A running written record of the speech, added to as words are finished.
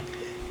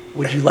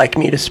Would you like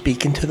me to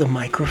speak into the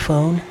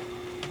microphone?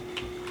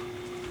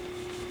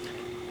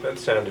 That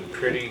sounded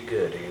pretty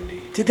good,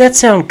 Andy. Did that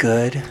sound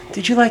good?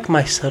 Did you like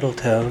my subtle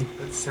tone?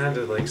 That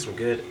sounded like some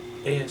good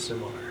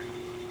ASMR.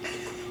 You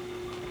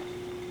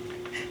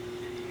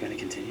gonna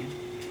continue?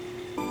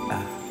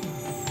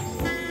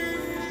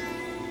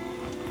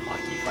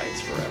 Hockey fights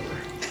forever.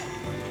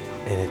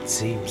 And it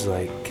seems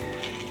like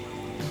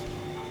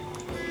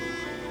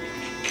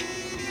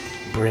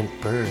Brent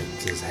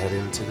Burns is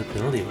heading to the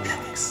penalty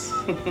box.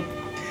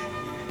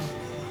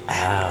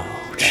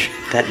 Ouch.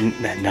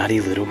 That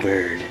naughty little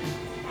bird.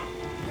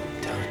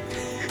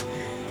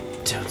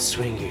 Don't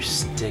swing your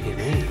stick at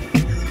me.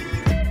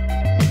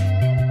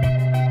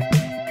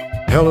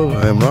 Hello,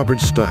 I'm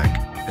Robert Stack,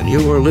 and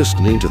you are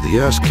listening to the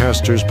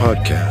Asscasters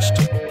podcast.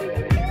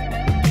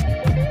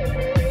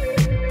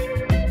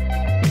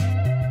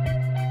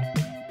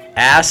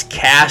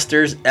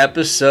 Asscasters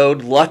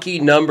episode lucky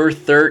number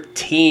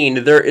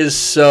 13. There is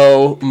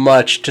so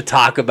much to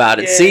talk about.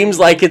 It seems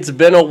like it's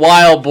been a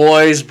while,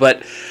 boys,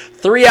 but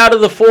 3 out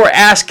of the 4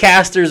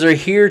 Asscasters are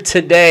here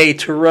today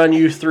to run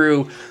you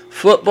through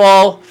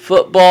football,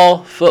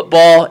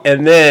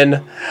 and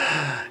then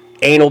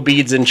anal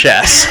beads and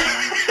chess.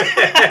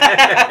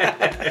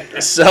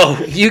 So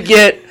you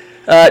get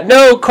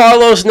no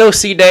Carlos, no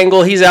C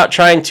Dangle. He's out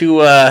trying to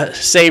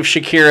save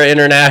Shakira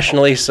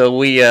internationally, so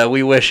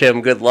we wish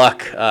him good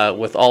luck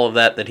with all of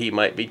that he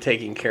might be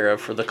taking care of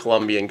for the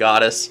Colombian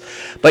goddess.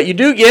 But we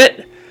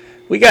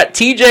got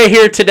TJ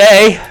here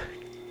today.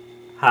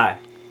 Hi.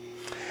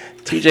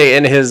 TJ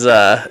in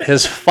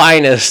his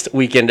finest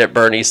Weekend at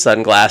Bernie's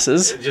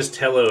sunglasses. Just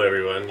hello,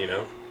 everyone. I'm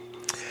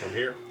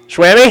here.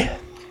 Schwammy,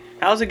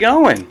 How's it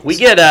going? we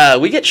get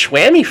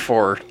Schwammy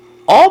for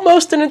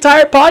almost an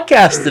entire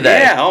podcast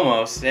today. Yeah,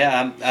 almost.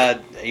 Yeah,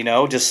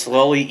 I'm just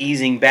slowly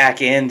easing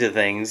back into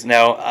things.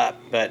 No,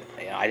 but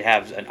I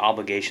have an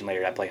obligation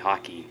later. I play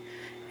hockey,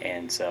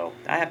 and so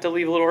I have to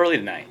leave a little early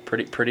tonight.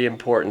 Pretty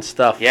important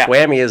stuff. Yeah.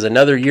 Schwammy is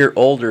another year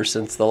older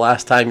since the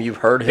last time you've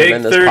heard him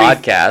in this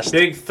podcast.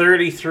 Big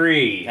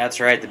 33. That's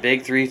right, the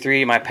big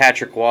 3-3, my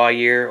Patrick Waugh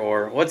year,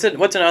 or what's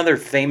another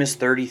famous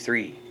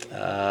 33?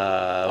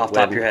 Off the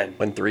top of your head.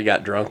 When 3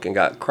 got drunk and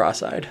got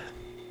cross-eyed.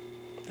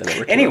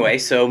 Anyway,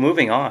 so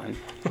moving on.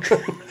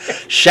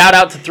 Shout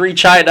out to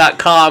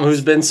 3chai.com,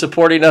 who's been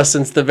supporting us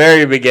since the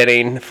very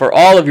beginning for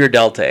all of your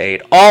Delta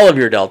 8, all of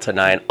your Delta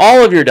 9,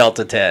 all of your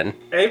Delta 10.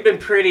 They've been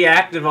pretty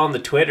active on the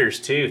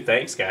Twitters, too.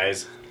 Thanks,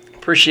 guys.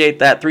 Appreciate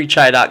that,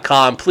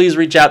 3chai.com. Please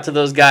reach out to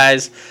those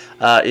guys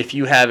if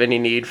you have any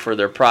need for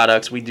their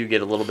products. We do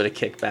get a little bit of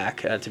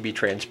kickback to be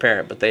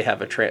transparent, but they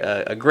have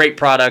a great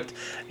product,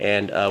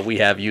 and we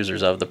have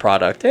users of the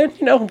product. And,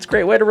 it's a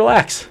great way to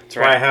relax. That's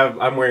why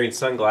I'm wearing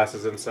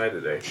sunglasses inside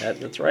today.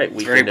 That's right.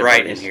 It's very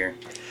bright in here.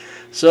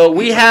 So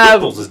we have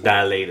Pupils is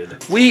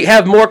dilated. We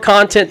have more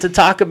content to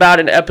talk about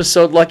in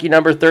episode lucky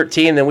number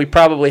 13 than we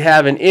probably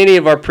have in any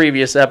of our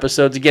previous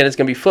episodes. Again, it's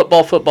going to be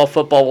football.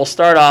 We'll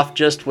start off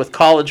just with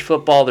college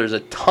football. There's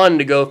a ton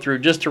to go through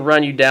just to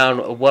run you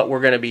down what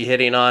we're going to be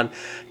hitting on.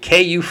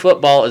 KU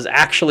football is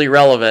actually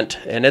relevant,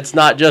 and it's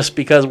not just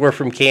because we're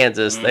from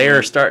Kansas. They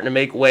are starting to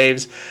make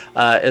waves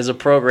as a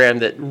program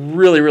that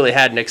really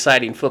had an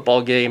exciting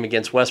football game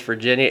against West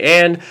Virginia.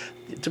 And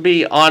to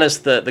be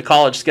honest, the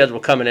college schedule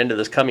coming into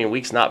this coming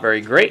week's not very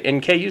great,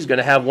 and KU's going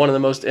to have one of the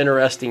most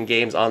interesting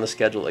games on the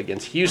schedule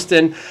against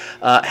Houston.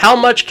 How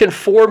much can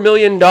 $4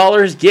 million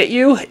get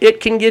you? It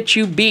can get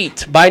you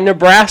beat by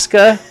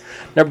Nebraska.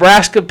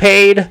 Nebraska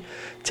paid,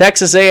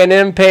 Texas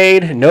A&M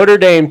paid, Notre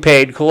Dame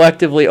paid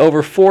collectively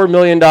over $4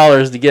 million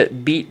to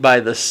get beat by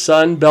the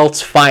Sun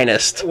Belt's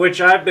finest. Which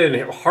I've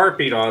been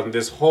harping on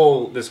this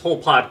whole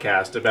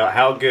podcast about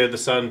how good the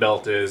Sun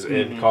Belt is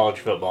in college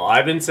football.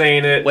 I've been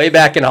saying it Way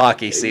back in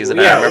hockey season,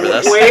 yeah, I remember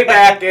this. Way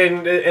back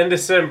in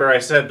December, I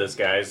said this,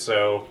 guys.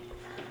 So,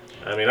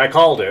 I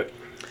called it.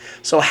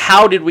 So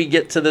how did we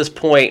get to this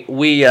point?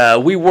 We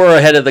were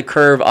ahead of the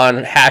curve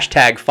on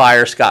hashtag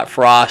Fire Scott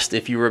Frost,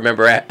 if you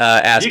remember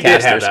Asscasters. You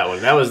did have that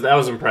one. That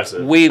was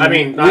impressive.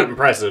 Not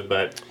impressive,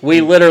 but...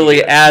 We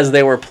literally, as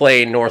they were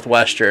playing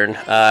Northwestern,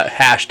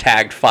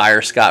 hashtagged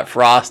Fire Scott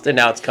Frost, and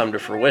now it's come to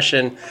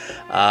fruition.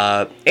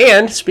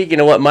 And speaking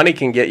of what money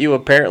can get you,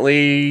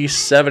 apparently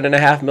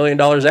 $7.5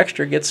 million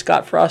extra gets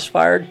Scott Frost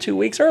fired 2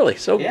 weeks early.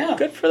 So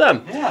Good for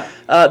them.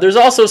 Yeah. There's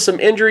also some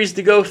injuries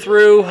to go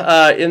through.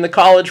 In the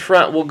college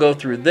front, we'll go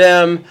through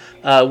them.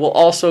 We'll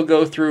also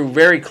go through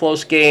very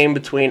close game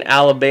between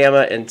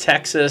Alabama and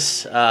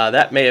Texas.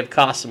 That may have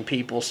cost some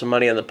people some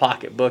money in the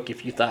pocketbook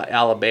if you thought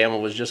Alabama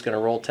was just going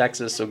to roll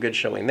Texas, so good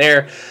showing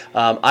there.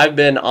 I've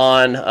been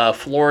on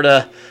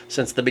Florida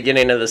since the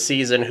beginning of the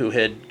season, who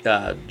had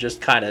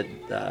just kind of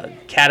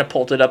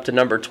catapulted up to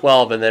number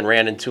 12 and then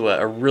ran into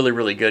a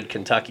really good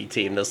Kentucky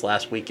team this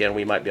last weekend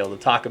we might be able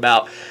to talk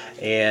about.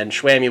 And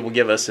Schwammy will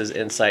give us his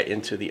insight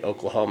into the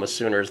Oklahoma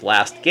Sooners'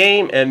 last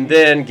game. And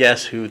then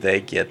guess who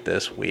they get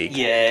this week?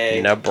 Yay.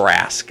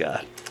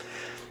 Nebraska.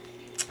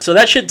 So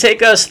that should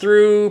take us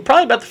through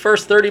probably about the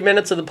first 30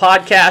 minutes of the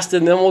podcast,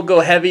 and then we'll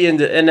go heavy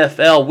into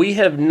NFL. We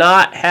have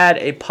not had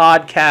a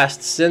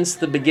podcast since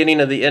the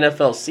beginning of the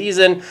NFL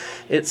season.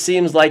 It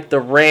seems like the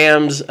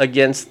Rams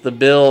against the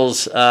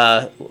Bills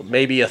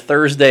maybe a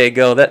Thursday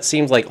ago. That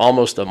seems like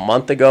almost a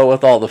month ago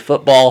with all the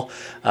football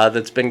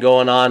that's been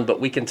going on. But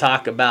we can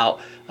talk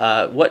about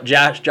what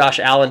Josh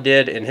Allen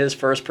did in his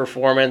first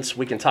performance.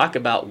 We can talk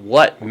about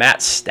what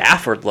Matt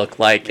Stafford looked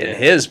like in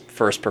his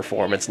first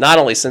performance, not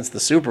only since the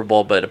Super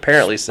Bowl, but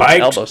apparently since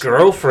Spike's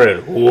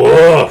girlfriend.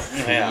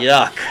 Woof.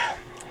 Yuck.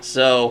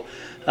 So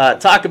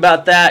talk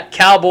about that.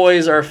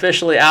 Cowboys are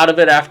officially out of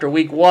it after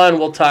week 1.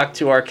 We'll talk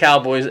to our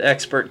Cowboys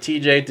expert,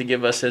 TJ, to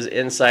give us his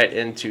insight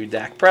into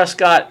Dak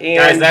Prescott. And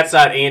guys, that's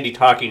not Andy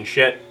talking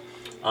shit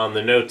on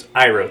the notes.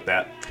 I wrote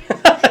that.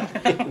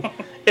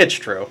 It's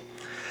true.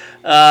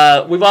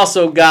 We've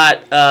also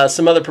got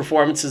some other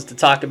performances to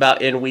talk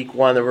about in week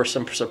 1. There were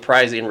some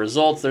surprising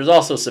results. There's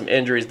also some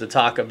injuries to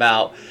talk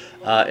about.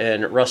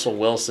 And Russell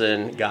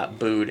Wilson got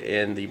booed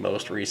in the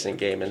most recent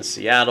game in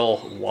Seattle.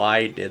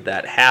 Why did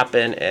that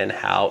happen, and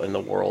how in the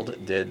world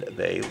did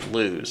they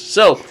lose?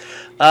 So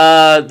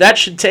that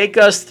should take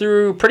us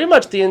through pretty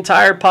much the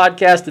entire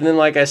podcast. And then,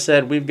 like I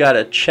said, we've got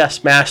a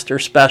Chess Master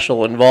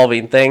special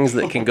involving things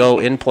that can go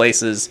in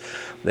places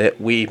that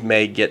we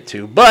may get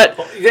to. But,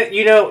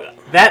 you know,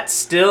 that's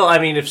still, I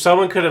mean, if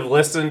someone could have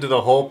listened to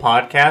the whole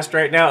podcast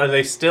right now and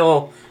they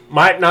still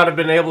might not have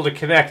been able to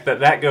connect,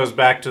 that goes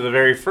back to the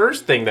very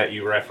first thing that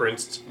you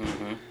referenced,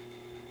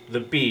 the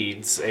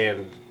beads,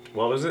 and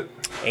what was it?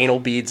 Anal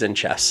beads and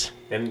chess.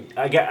 And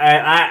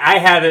I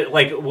have it,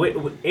 like,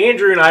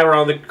 Andrew and I were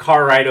on the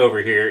car ride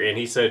over here, and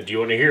he said, do you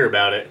want to hear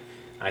about it?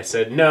 I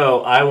said,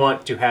 no, I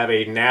want to have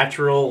a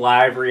natural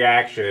live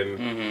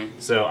reaction,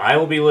 so I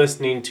will be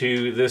listening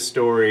to this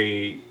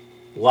story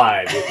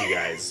live with you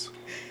guys.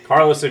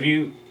 Carlos, have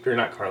you... You're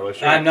not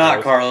Carlos. I'm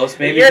not Carlos.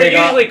 Maybe you're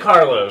usually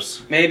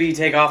Carlos. Maybe you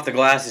take off the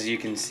glasses, you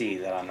can see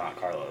that I'm not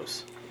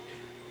Carlos.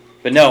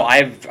 But no,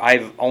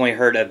 I've only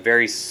heard a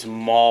very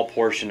small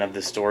portion of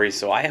the story,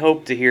 so I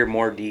hope to hear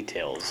more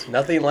details.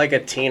 Nothing like a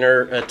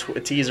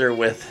teaser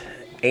with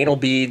anal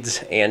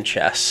beads and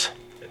chess.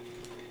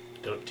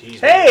 Don't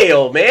tease me. Hey,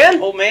 old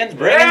man! Old man's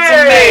bringing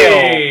some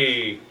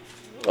mail.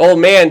 Old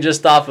man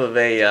just off of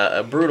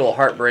a brutal,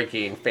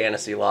 heartbreaking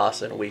fantasy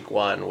loss in week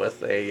 1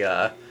 with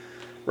a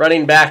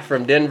running back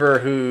from Denver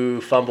who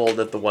fumbled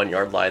at the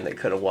 1-yard line that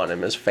could have won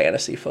him his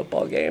fantasy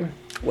football game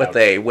with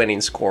a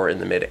winning score in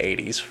the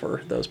mid-80s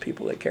for those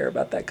people that care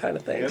about that kind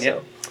of thing.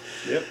 Yep.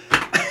 So.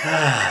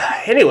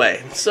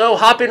 Anyway, so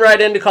hopping right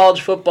into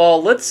college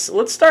football, let's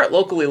start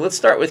locally. Let's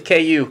start with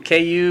KU.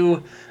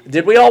 KU,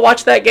 did we all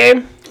watch that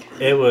game?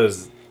 It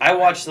was... I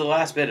watched the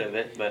last bit of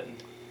it, but...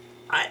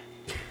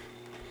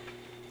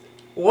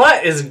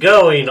 What is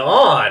going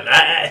on?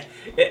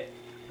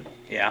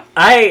 Yeah.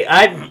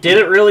 I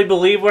didn't really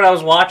believe what I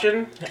was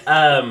watching.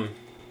 I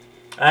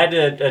had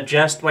to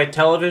adjust my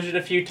television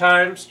a few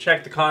times,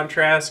 check the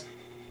contrast,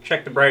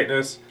 check the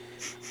brightness.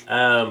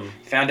 Found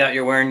out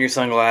you're wearing your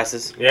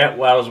sunglasses. Yeah,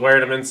 well, I was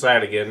wearing them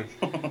inside again.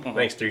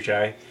 Thanks,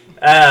 Chai.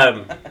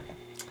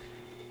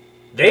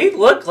 They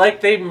look like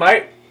they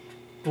might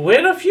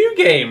win a few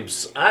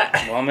games.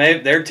 Well, maybe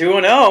they're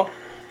 2-0.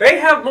 They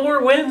have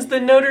more wins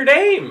than Notre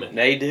Dame.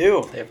 They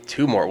do. They have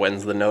 2 more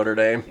wins than Notre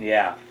Dame.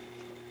 Yeah.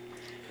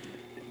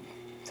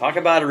 Talk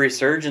about a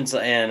resurgence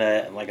and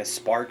a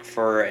spark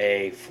for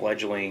a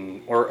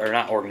fledgling, or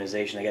not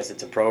organization, I guess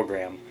it's a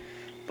program.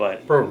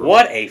 But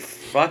what a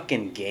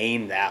fucking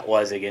game that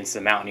was against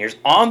the Mountaineers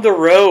on the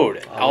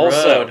road.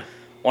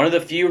 One of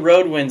the few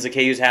road wins the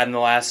KU's had in the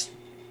last,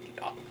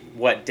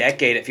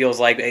 decade it feels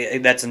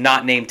like, that's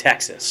not named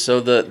Texas. So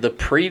the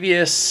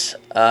previous,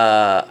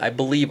 I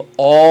believe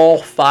all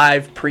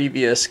 5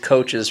 previous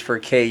coaches for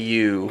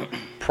KU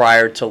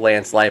prior to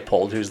Lance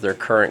Leipold, who's their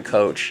current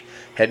coach,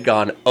 had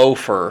gone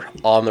 0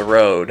 on the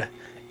road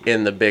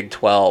in the Big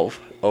 12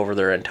 over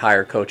their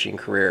entire coaching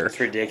career. That's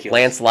ridiculous.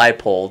 Lance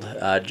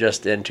Leipold,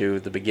 just into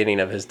the beginning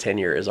of his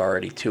tenure, is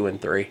already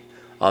 2-3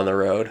 on the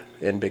road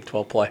in Big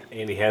 12 play.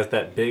 And he has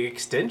that big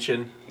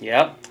extension.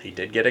 Yep. He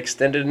did get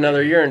extended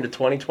another year into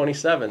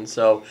 2027.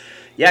 So,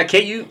 yeah,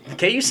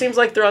 KU seems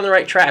like they're on the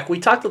right track. We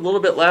talked a little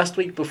bit last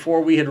week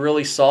before we had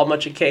really saw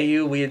much of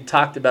KU. We had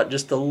talked about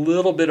just a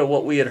little bit of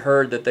what we had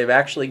heard, that they've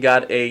actually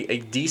got a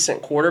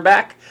decent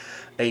quarterback,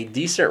 a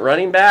decent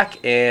running back,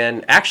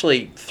 and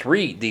actually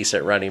 3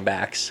 decent running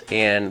backs.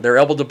 And they're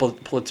able to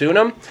platoon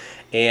them.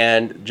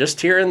 And just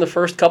here in the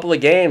first couple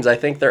of games, I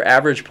think their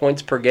average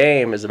points per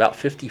game is about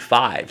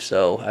 55.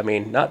 So, I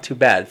mean, not too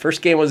bad.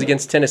 First game was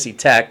against Tennessee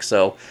Tech,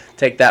 so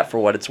take that for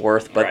what it's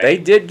worth. But They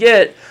did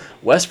get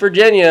West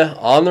Virginia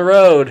on the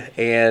road,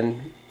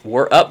 and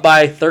were up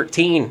by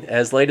 13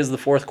 as late as the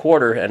fourth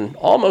quarter, and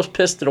almost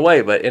pissed it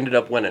away, but ended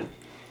up winning.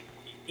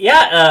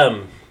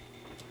 Yeah,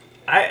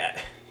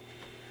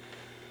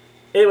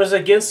 it was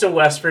against a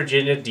West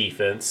Virginia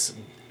defense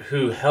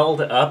who held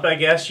up, I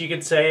guess you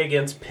could say,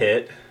 against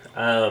Pitt.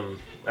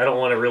 I don't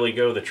want to really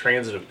go the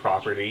transitive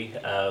property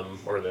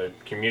or the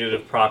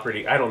commutative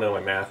property. I don't know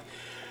my math.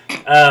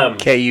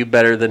 KU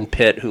better than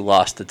Pitt, who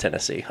lost to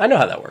Tennessee. I know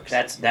how that works.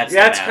 That's there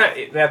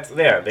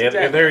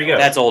you go.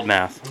 That's old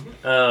math.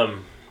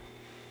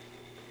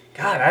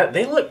 God,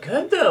 they look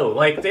good though.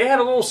 Like they had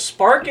a little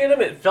spark in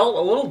them. It felt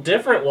a little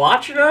different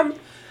watching them.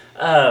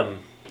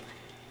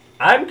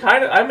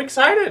 I'm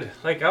excited.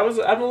 Like I'm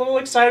a little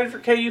excited for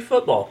KU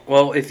football.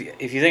 Well, if you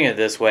think of it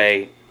this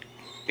way,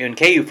 when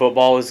KU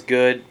football is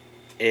good,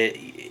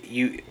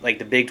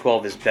 the Big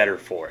 12 is better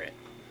for it.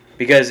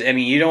 Because, I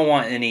mean, you don't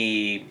want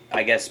any,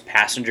 I guess,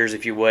 passengers,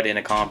 if you would, in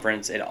a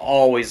conference. It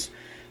always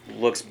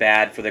looks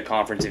bad for the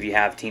conference if you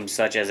have teams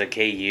such as a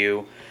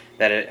KU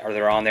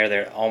they're on there.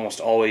 They're almost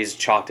always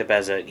chalked up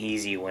as an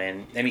easy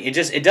win. I mean,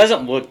 it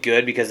doesn't look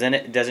good because then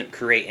it doesn't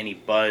create any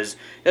buzz.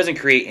 It doesn't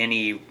create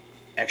any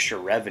extra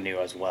revenue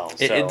as well.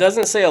 It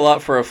doesn't say a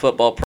lot for a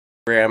football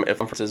program if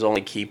conference is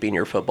only keeping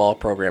your football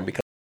program because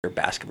of your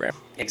basketball.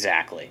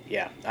 Exactly.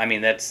 Yeah. I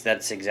mean,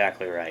 that's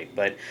exactly right.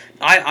 But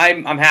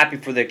I'm happy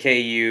for the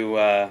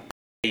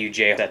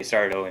KUJ that they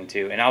started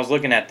 0-2. And I was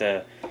looking at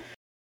the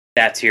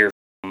stats here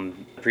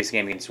from the preseason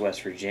game against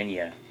West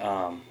Virginia.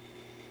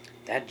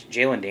 That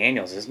Jalen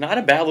Daniels is not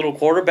a bad little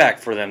quarterback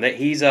for them. That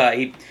he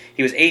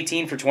was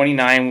 18 for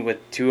 29 with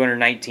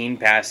 219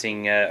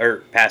 passing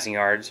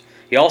yards.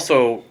 He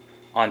also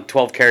on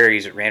 12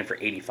 carries ran for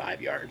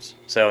 85 yards.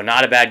 So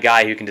not a bad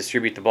guy who can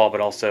distribute the ball,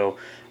 but also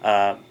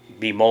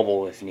be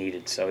mobile if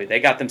needed. So they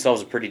got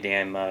themselves a pretty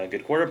damn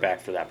good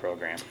quarterback for that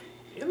program.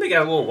 And they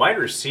got a little wide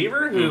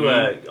receiver who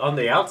on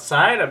the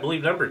outside, I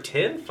believe number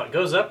 10,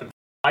 goes up and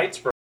fights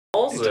for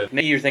balls.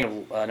 Maybe you're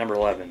thinking of number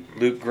 11,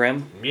 Luke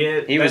Grimm.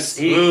 Yeah,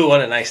 Ooh,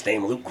 what a nice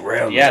name, Luke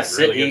Grimm. Yeah,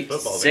 really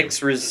good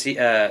six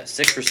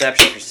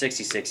receptions for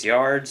 66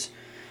 yards.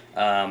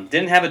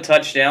 Didn't have a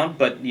touchdown,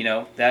 but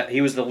that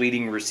he was the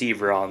leading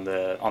receiver on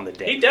the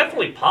day. He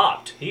definitely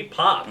popped. He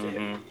popped.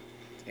 Mm-hmm.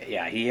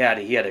 Yeah, he had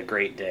a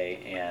great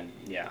day, and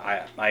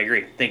yeah, I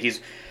agree. I think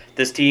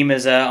this team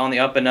is on the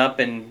up and up,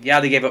 and yeah,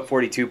 they gave up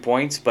 42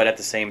 points, but at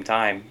the same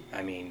time,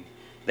 I mean,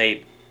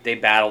 they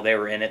battled. They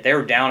were in it. They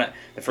were down at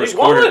the first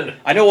quarter.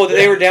 I know. Well,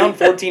 they were down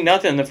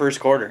 14-0 in the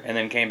first quarter, and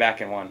then came back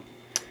and won.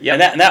 Yeah,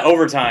 and that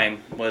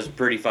overtime was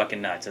pretty fucking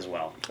nuts as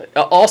well.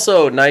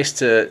 Also, nice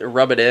to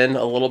rub it in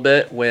a little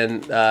bit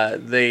when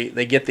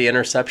they get the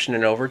interception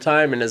in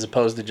overtime, and as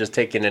opposed to just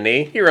taking a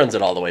knee, he runs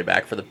it all the way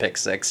back for the pick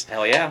six.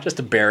 Hell yeah, just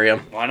to bury him.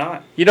 Why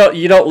not? You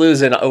don't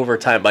lose in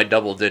overtime by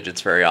double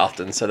digits very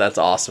often, so that's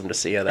awesome to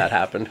see how that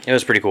happened. It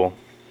was pretty cool.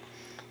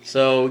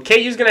 So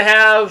KU's going to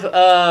have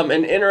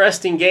an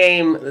interesting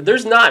game.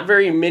 There's not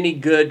very many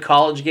good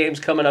college games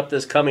coming up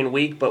this coming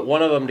week, but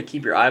one of them to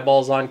keep your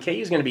eyeballs on.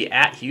 KU's going to be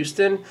at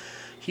Houston.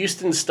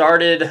 Houston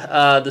started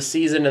the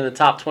season in the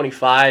top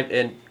 25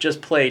 and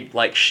just played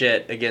like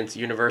shit against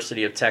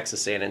University of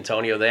Texas San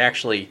Antonio. They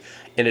actually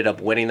ended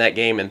up winning that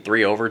game in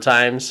 3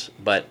 overtimes,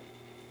 but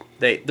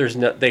they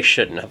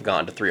shouldn't have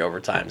gone to 3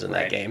 overtimes in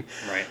that game.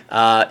 Right.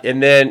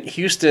 And then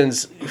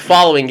Houston's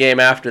following game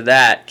after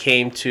that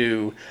came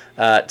to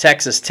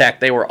Texas Tech.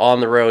 They were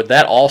on the road.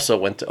 That also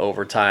went to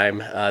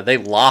overtime. They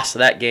lost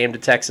that game to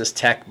Texas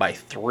Tech by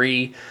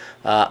 3.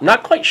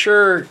 Not quite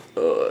sure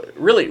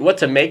really what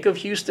to make of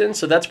Houston,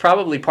 so that's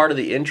probably part of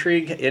the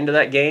intrigue into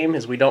that game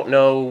is we don't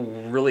know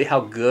really how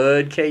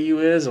good KU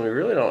is, and we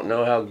really don't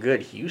know how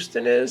good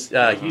Houston is.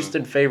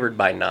 Houston favored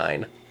by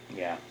 9.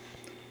 Yeah.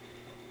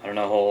 I don't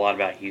know a whole lot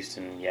about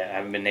Houston yet. I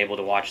haven't been able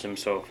to watch them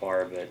so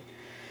far, but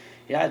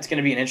yeah, it's going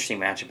to be an interesting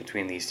matchup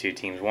between these two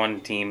teams.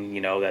 One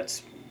team,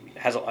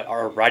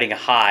 are riding a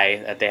high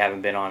that they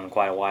haven't been on in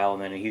quite a while,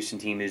 and then a Houston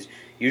team is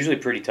usually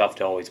pretty tough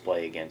to always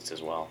play against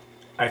as well.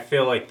 I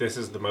feel like this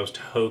is the most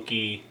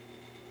hokey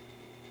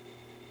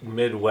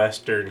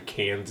Midwestern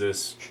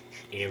Kansas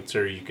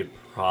answer you could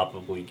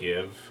probably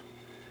give.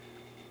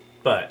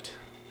 But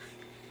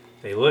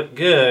they look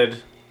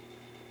good.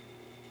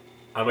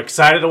 I'm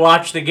excited to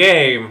watch the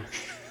game,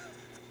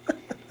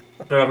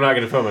 but I'm not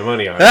going to put my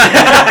money on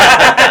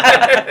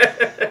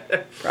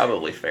it.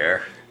 Probably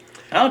fair.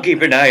 I'll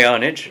keep an eye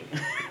on it.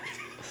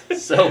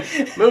 So,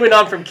 moving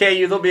on from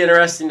KU, they'll be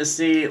interesting to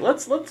see.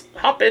 Let's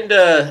hop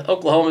into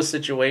Oklahoma's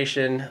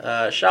situation.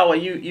 Schawe,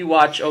 you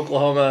watch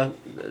Oklahoma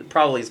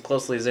probably as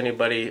closely as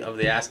anybody of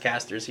the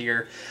Asscasters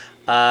here.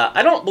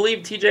 I don't believe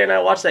TJ and I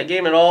watched that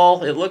game at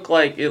all. It looked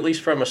like, at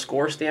least from a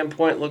score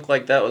standpoint, looked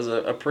like that was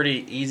a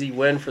pretty easy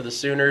win for the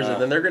Sooners. And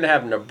then they're going to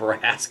have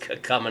Nebraska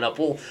coming up.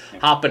 We'll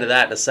hop into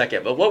that in a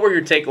second. But what were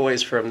your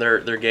takeaways from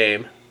their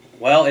game?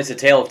 Well, it's a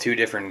tale of two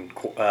different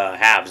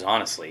halves,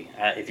 honestly.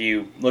 If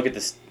you look at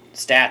the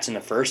stats in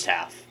the first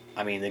half,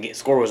 I mean, the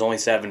score was only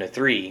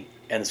 7-3,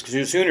 and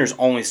the Sooners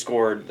only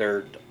scored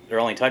their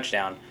only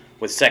touchdown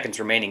with seconds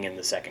remaining in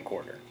the second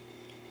quarter.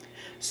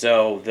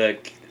 So the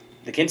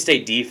Kent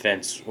State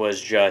defense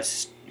was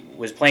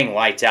playing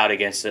lights out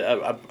against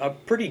a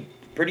pretty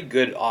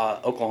good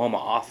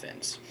Oklahoma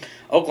offense.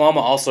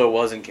 Oklahoma also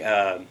wasn't.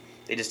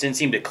 They just didn't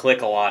seem to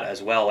click a lot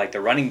as well. Like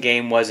the running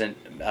game wasn't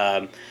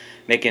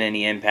making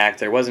any impact.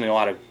 There wasn't a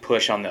lot of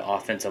push on the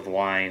offensive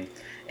line,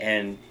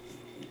 and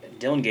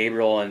Dylan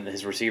Gabriel and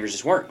his receivers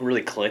just weren't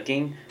really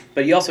clicking.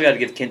 But you also got to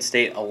give Kent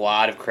State a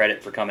lot of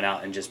credit for coming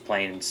out and just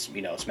playing,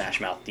 smash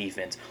mouth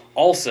defense.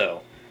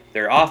 Also,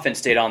 their offense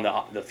stayed on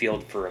the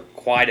field for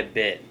quite a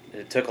bit.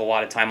 It took a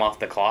lot of time off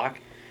the clock,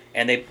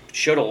 and they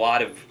showed a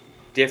lot of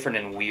different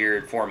and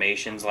weird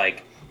formations.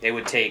 Like, they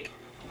would take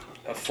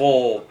a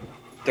full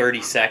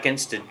 30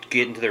 seconds to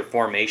get into their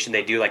formation.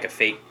 They do like a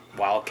fake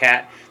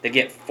wildcat. They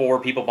get 4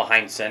 people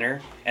behind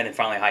center and then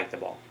finally hike the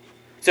ball.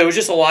 So it was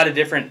just a lot of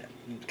different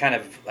kind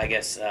of, I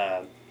guess,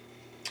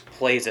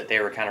 plays that they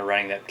were kind of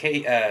running that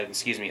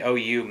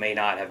OU may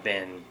not have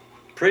been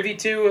privy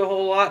to a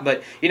whole lot,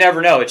 but you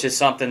never know. It's just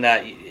something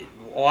that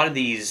a lot of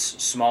these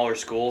smaller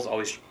schools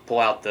always pull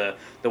out the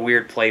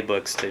weird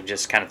playbooks to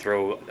just kind of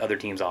throw other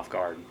teams off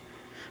guard.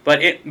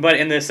 But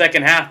in the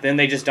second half, then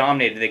they just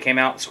dominated. They came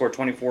out and scored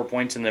 24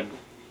 points in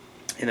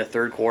the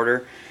third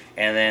quarter,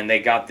 and then they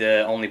got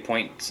the only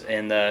point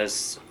in the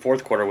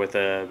fourth quarter with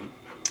an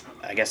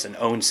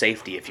own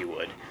safety, if you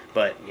would.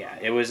 But yeah,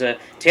 it was a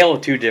tale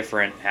of two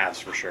different halves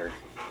for sure.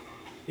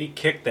 He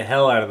kicked the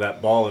hell out of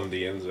that ball into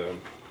the end zone.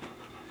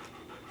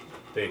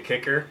 The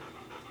kicker.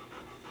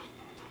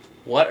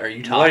 What are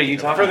you talking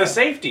about? For the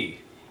safety.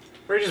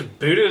 Where he just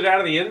booted it out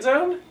of the end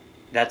zone?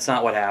 That's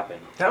not what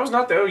happened. That was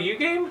not the OU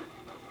game?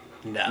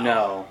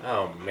 No.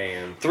 Oh,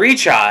 man.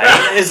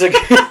 3Chai is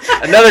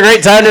another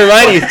great time to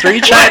remind you,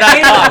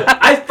 3Chai.com.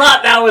 I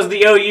thought that was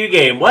the OU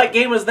game. What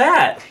game was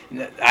that?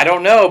 I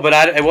don't know, but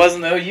it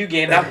wasn't the OU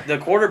game. The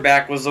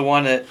quarterback was the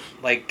one that,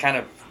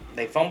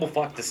 they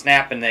fumble-fucked the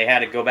snap, and they had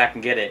to go back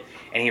and get it.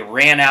 And he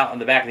ran out in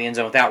the back of the end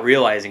zone without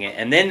realizing it,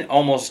 and then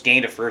almost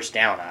gained a first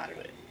down out of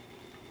it.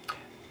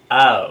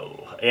 Oh.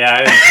 Yeah, I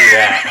didn't see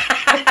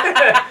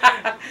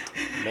that.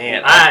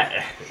 Man,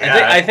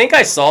 I think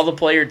I saw the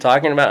play you're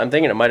talking about. I'm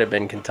thinking it might have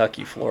been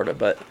Kentucky, Florida,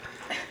 but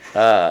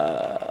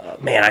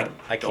man,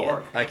 I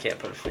can't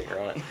put a finger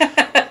on it.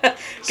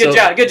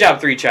 Good job,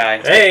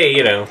 3Chai.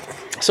 Hey,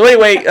 So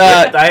anyway,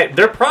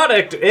 their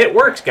product, it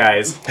works,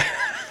 guys.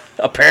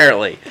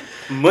 Apparently.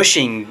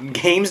 Mushing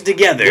games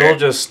together. You'll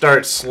just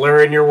start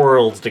slurring your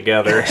worlds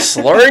together.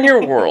 Slurring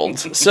your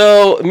worlds.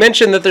 So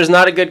mentioned that there's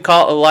not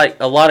a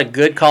lot of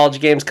good college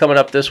games coming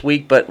up this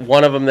week, but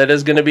one of them that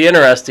is going to be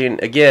interesting.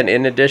 Again,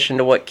 in addition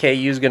to what KU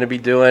is going to be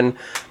doing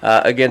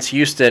against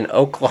Houston,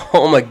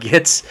 Oklahoma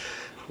gets.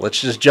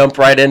 Let's just jump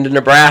right into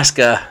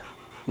Nebraska.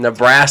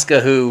 Nebraska,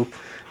 who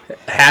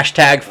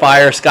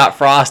 #fire Scott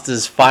Frost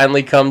has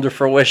finally come to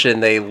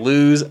fruition. They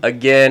lose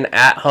again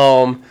at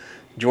home.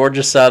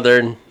 Georgia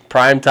Southern.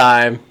 Prime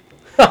time.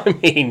 I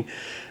mean,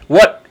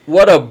 what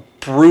a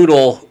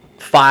brutal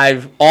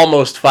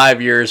almost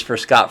 5 years for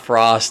Scott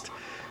Frost.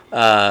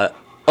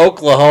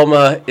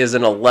 Oklahoma is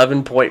an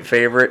 11-point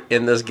favorite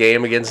in this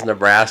game against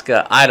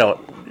Nebraska.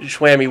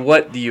 Schwammy,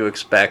 what do you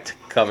expect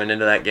coming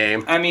into that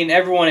game? I mean,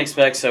 everyone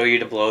expects OU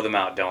to blow them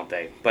out, don't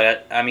they?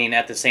 But,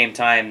 at the same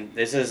time,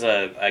 this is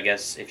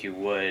if you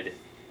would,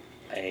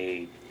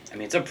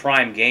 it's a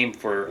prime game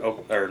for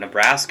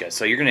Nebraska.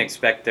 So you're going to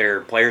expect their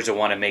players to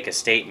want to make a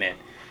statement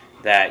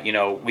that,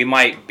 we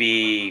might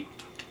be,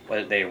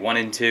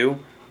 1-2,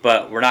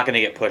 but we're not going to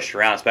get pushed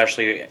around,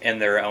 especially in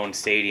their own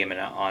stadium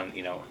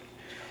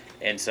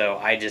and so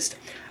I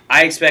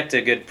expect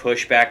a good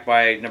pushback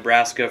by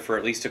Nebraska for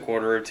at least a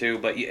quarter or two,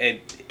 but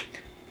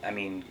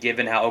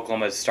given how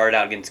Oklahoma started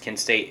out against Kent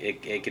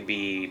State, it could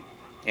be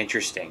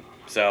interesting.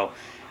 So,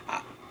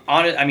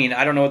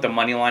 I don't know what the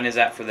money line is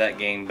at for that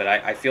game, but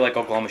I feel like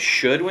Oklahoma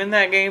should win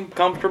that game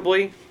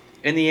comfortably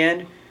in the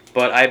end.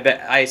 But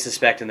I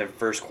suspect in the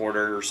first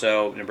quarter or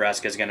so,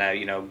 Nebraska's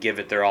gonna give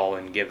it their all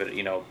and give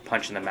it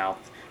punch in the mouth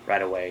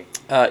right away.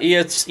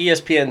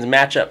 ESPN's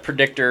matchup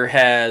predictor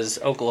has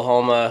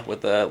Oklahoma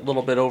with a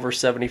little bit over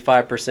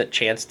 75%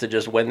 chance to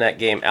just win that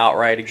game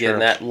outright. Again,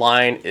 That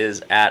line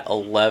is at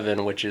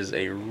 11, which is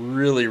a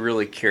really,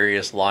 really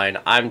curious line.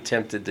 I'm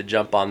tempted to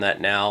jump on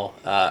that now.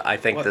 I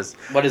think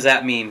What does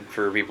that mean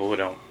for people who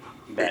don't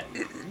bet?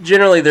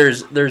 Generally,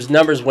 there's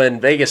numbers when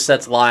Vegas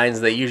sets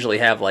lines. They usually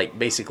have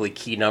basically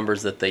key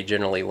numbers that they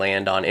generally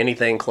land on.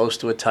 Anything close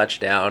to a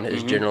touchdown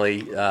is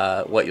generally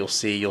what you'll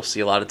see. You'll see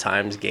a lot of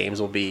times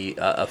games will be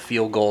a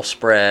field goal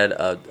spread,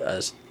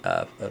 a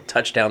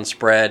touchdown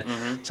spread,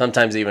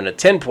 sometimes even a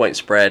 10-point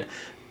spread.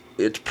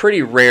 It's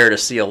pretty rare to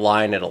see a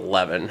line at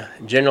 11.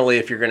 Generally,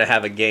 if you're going to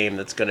have a game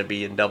that's going to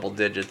be in double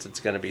digits,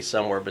 it's going to be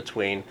somewhere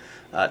between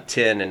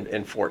 10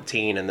 and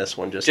 14, and this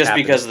one just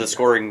because of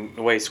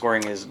the way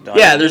scoring is done.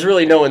 Yeah, there's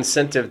really no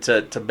incentive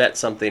to bet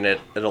something at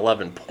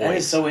 11 points. That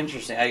is so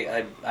interesting.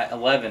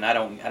 11.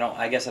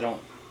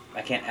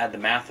 I can't add the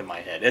math in my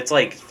head. It's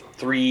like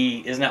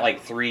 3. Isn't that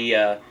like 3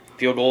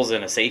 field goals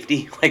and a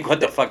safety? Like, what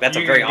the fuck? That's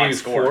a very odd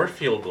score. You could do 4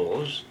 field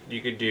goals. You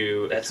could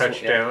do a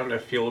touchdown, a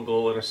field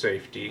goal, and a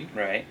safety.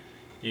 Right.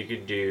 You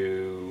could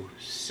do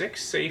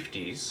 6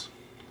 safeties.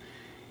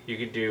 You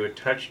could do a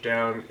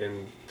touchdown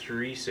and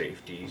 3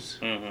 safeties.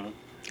 Mm-hmm.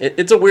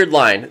 It's a weird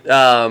line.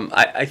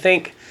 I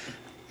think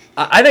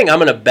I'm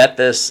going to bet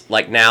this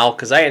now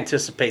because I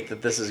anticipate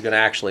that this is going to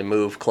actually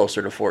move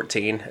closer to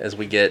 14 as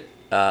we get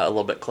a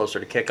little bit closer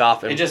to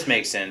kickoff. And it just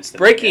makes sense.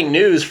 Breaking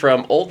news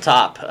from Old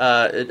Top.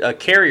 A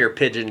carrier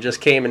pigeon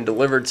just came and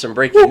delivered some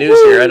breaking news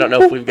here. I don't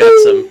know if we've got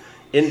some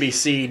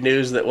NBC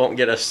news that won't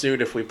get us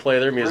sued if we play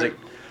their music.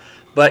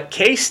 But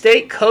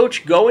K-State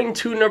coach going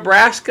to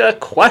Nebraska, ?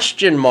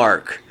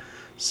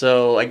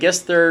 So I guess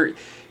they're...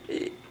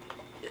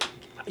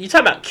 You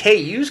talking about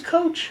KU's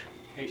coach?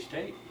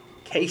 K-State.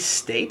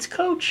 K-State's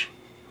coach?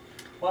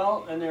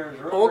 Well, and there's...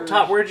 Old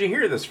Top, where'd you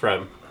hear this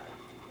from?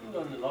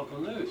 On the local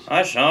news.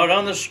 I saw it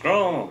on the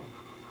scroll.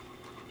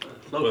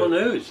 Local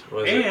news.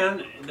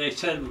 And they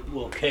said,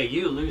 will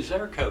KU lose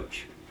their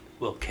coach?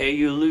 Will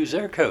KU lose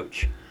their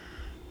coach?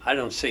 I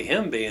don't see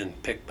him being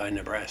picked by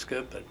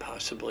Nebraska, but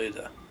possibly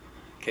the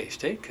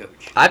K-State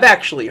coach. I've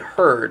actually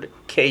heard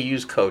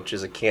KU's coach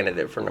is a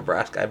candidate for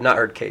Nebraska. I've not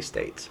heard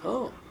K-State's.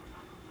 Oh.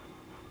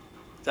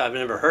 I've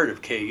never heard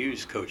of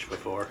KU's coach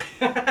before.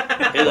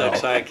 He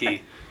looks like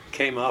he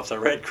came off the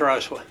Red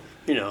Cross,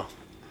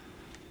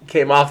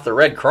 Came off the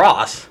Red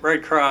Cross.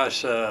 Red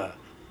Cross,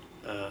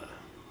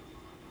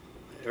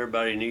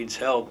 everybody needs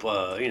help,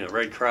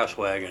 Red Cross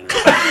wagon.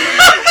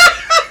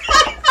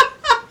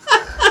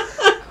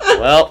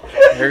 Well,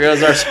 here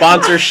goes our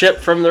sponsorship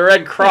from the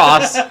Red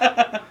Cross.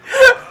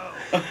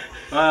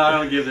 I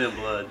don't give them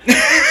blood.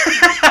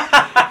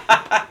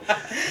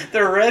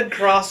 The Red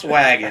Cross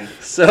wagon.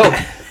 So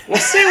we'll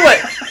see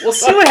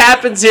what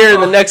happens here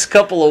in the next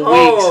couple of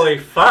weeks. Holy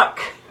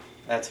fuck.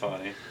 That's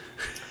funny.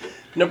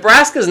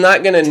 Nebraska's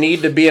not going to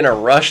need to be in a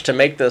rush to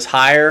make this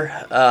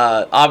hire.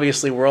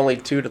 Obviously, we're only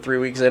 2 to 3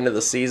 weeks into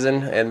the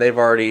season, and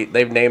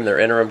they've named their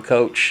interim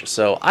coach.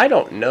 So I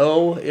don't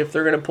know if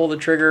they're going to pull the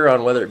trigger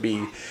on whether it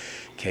be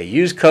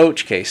KU's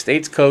coach,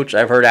 K-State's coach.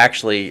 I've heard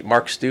actually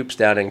Mark Stoops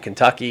down in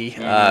Kentucky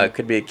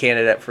could be a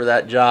candidate for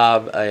that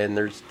job, and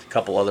there's a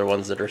couple other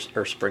ones that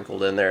are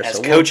sprinkled in there. Has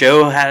so Coach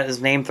O had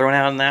his name thrown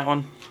out in that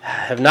one?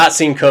 Have not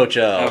seen Coach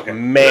O. Okay.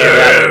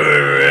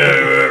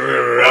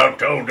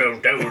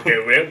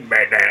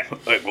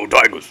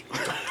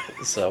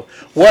 So,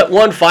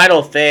 one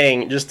final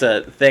thing, just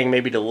a thing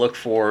maybe to look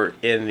for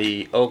in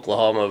the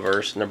Oklahoma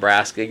versus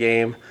Nebraska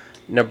game.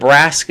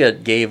 Nebraska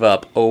gave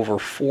up over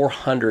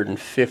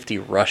 450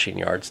 rushing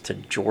yards to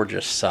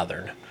Georgia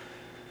Southern.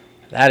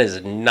 That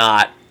is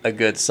not a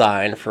good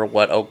sign for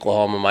what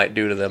Oklahoma might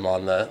do to them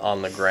on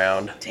the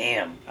ground.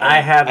 Damn.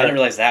 I didn't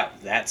realize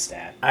that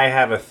stat. I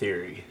have a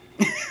theory.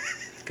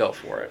 Go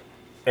for it.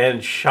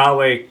 And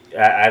Schawe,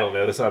 I don't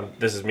know.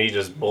 This is me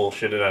just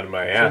bullshitting out of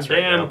my ass Some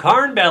right damn now.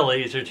 corn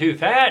bellies are too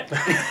fat.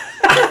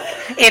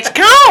 It's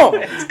cold.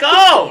 It's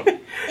gone.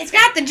 It's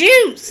got the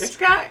juice. It's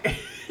got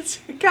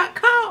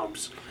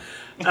carbs.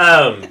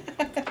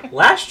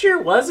 Last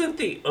year wasn't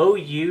the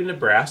OU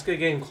Nebraska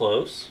game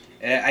close?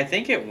 I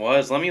think it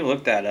was. Let me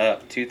look that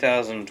up.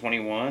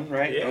 2021,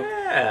 right?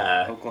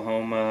 Yeah.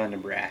 Oklahoma,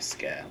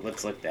 Nebraska.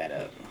 Let's look that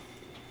up.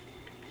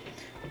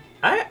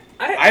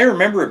 I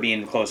remember it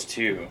being close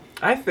too.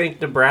 I think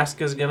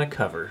Nebraska's gonna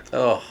cover.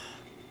 Oh,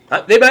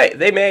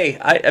 they may.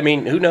 I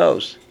mean, who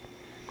knows?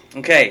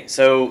 Okay,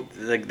 so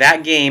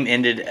that game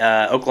ended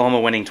Oklahoma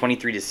winning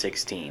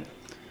 23-16.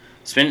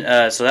 So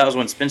that was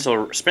when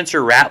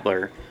Spencer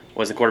Rattler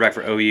was the quarterback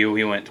for OU.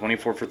 He went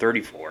 24 for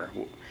 34.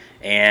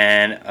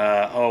 And,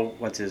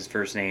 what's his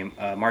first name?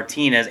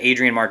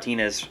 Adrian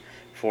Martinez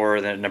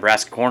for the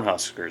Nebraska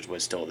Cornhuskers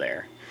was still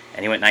there.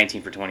 And he went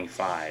 19 for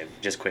 25.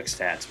 Just quick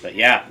stats. But,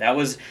 yeah, that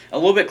was a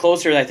little bit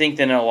closer, I think,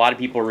 than a lot of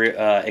people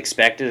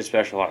expected,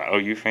 especially a lot of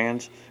OU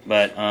fans.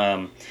 But,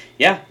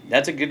 yeah,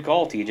 that's a good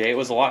call, TJ. It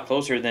was a lot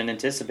closer than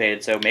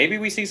anticipated. So maybe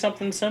we see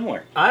something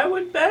similar. I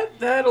would bet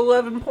that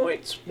 11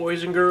 points,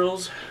 boys and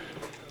girls.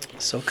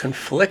 So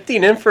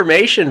conflicting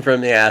information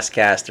from the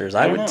Asscasters.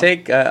 I'd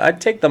take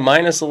the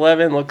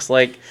 -11. Looks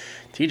like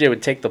TJ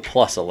would take the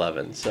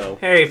 +11. So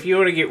hey, if you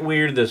want to get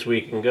weird this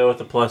week, you can go with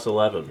the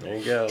 +11. There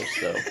you go.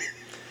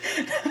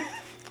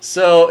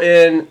 So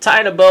in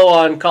tying a bow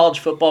on college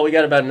football, we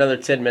got about another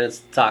 10 minutes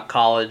to talk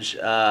college.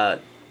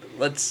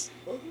 Let's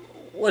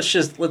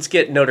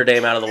get Notre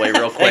Dame out of the way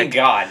real quick. Thank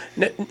God.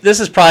 This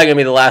is probably going to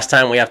be the last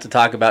time we have to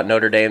talk about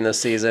Notre Dame this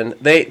season.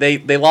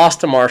 They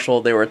lost to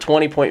Marshall. They were a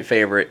 20-point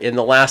favorite. In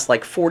the last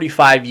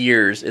 45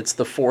 years, it's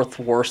the fourth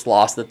worst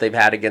loss that they've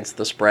had against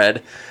the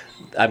spread.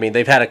 I mean,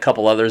 they've had a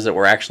couple others that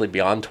were actually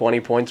beyond 20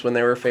 points when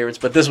they were favorites,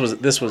 but this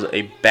was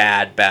a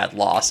bad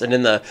loss. And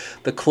in the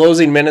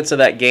closing minutes of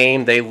that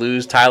game, they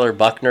lose Tyler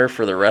Buckner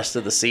for the rest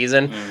of the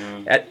season. Mm-hmm.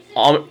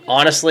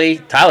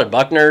 Honestly, Tyler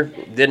Buckner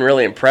didn't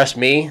really impress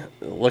me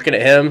looking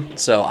at him,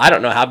 so I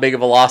don't know how big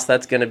of a loss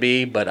that's going to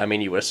be, but I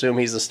mean, you would assume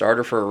he's the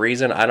starter for a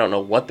reason. I don't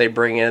know what they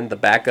bring in the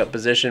backup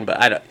position,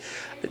 but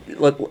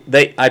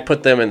I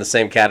put them in the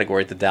same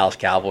category as the Dallas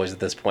Cowboys at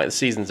this point. The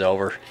season's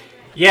over.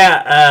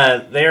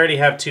 Yeah, they already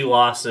have 2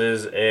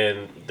 losses,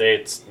 and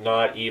it's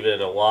not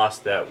even a loss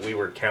that we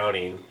were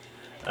counting.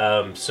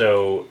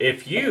 So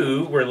if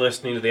you were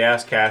listening to the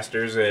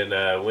Asscasters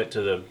and went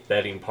to the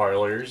betting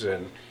parlors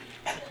and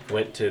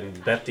went to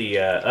bet the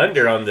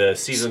under on the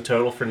season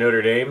total for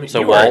Notre Dame, so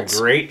you are in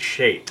great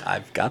shape.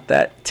 I've got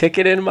that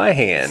ticket in my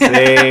hand.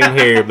 Same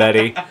here,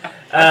 buddy.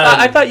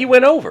 I thought you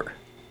went over.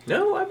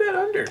 No, I bet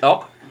under.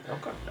 Oh,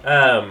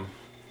 okay.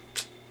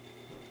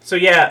 So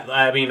yeah,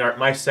 I mean,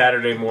 my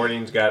Saturday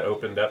mornings got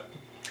opened up.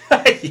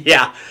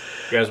 Yeah.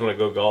 You guys want to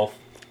go golf?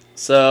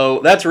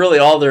 So that's really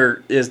all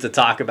there is to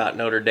talk about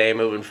Notre Dame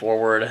moving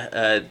forward.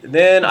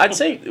 Then I'd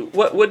say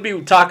what would be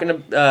worth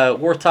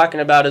talking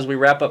about as we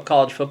wrap up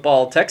college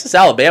football.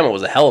 Texas-Alabama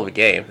was a hell of a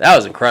game. That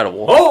was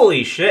incredible.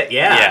 Holy shit,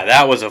 yeah. Yeah,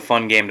 that was a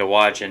fun game to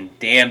watch, and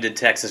damn did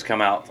Texas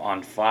come out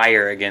on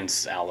fire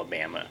against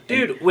Alabama.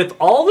 Dude, with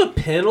all the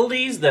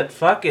penalties that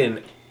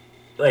fucking,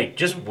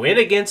 just went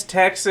against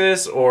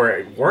Texas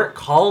or weren't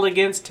called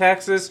against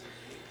Texas.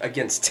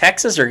 Against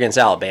Texas or against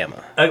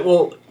Alabama?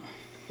 Well,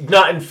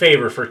 not in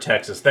favor for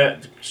Texas.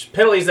 That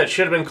penalties that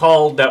should have been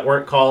called that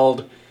weren't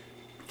called,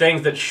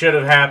 things that should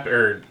have happened.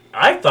 Or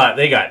I thought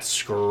they got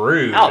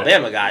screwed.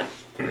 Alabama got.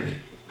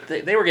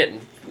 They were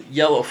getting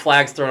yellow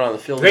flags thrown on the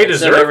field. They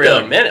deserved every them.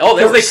 other minute. Oh,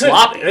 they were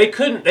sloppy. They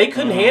couldn't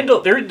handle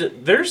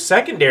their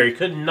secondary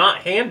could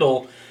not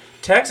handle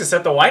Texas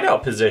at the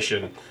wideout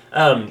position.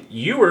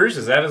 Ewers,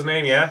 is that his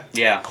name? Yeah.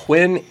 Yeah.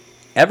 Quinn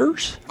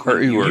Evers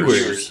or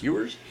Ewers.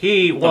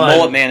 He The won.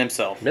 mullet man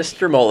himself.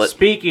 Mr. Mullet.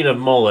 Speaking of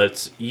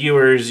mullets,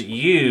 Ewers,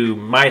 you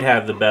might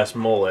have the best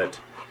mullet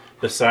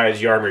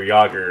besides Yarmer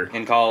Yager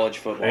In college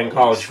football. in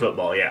college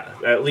football. Yeah,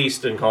 at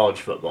least in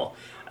college football.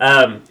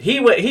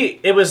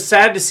 It was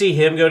sad to see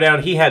him go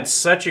down. He had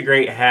such a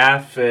great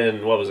half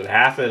and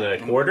half and a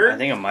quarter? I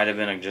think it might have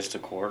been just a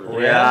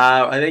quarter.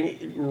 Yeah, I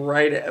think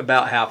right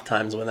about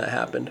halftime's when that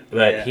happened.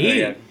 But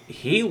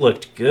he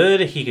looked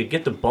good. He could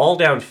get the ball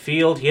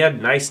downfield. He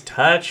had nice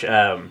touch.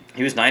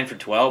 He was 9 for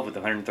 12 with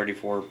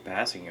 134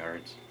 passing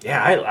yards.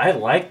 Yeah, I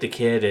like the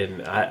kid, and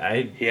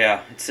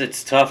Yeah,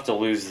 it's tough to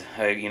lose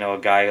a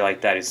guy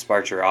like that who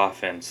sparks your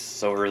offense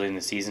so early in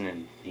the season,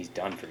 and he's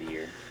done for the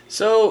year.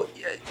 So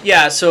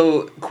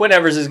Quinn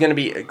Ewers is going to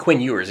be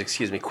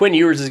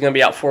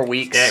out 4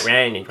 weeks.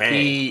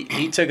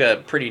 He took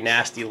a pretty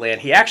nasty land.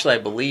 He actually, I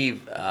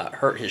believe,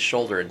 hurt his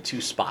shoulder in 2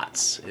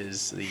 spots.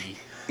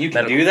 You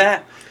can do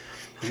that?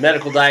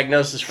 Medical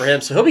diagnosis for him.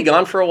 So he'll be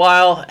gone for a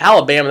while.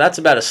 Alabama, that's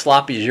about as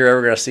sloppy as you're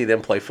ever going to see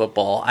them play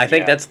football. I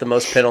think that's the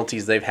most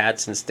penalties they've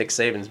had since Nick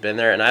Saban's been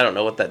there, and I don't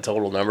know what that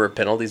total number of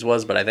penalties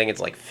was, but I think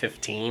it's like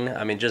 15.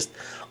 I mean, just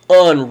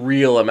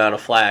unreal amount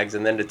of flags,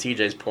 and then to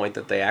TJ's point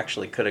that they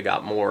actually could have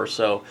got more.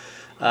 So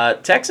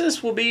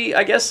Texas will be,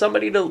 I guess,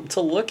 somebody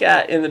to look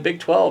at in the Big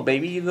 12.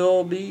 Maybe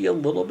they'll be a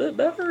little bit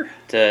better.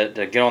 To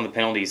get on the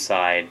penalty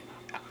side,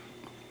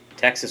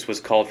 Texas was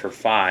called for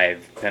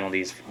 5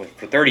 penalties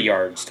for 30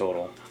 yards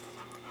total.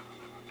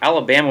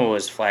 Alabama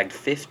was flagged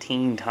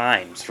 15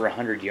 times for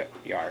 100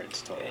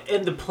 yards total.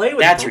 And the play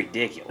with that's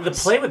ridiculous. The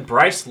play with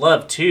Bryce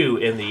Love too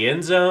in the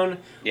end zone,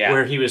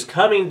 where he was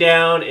coming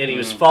down and he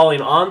was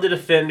falling on the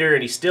defender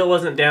and he still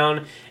wasn't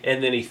down,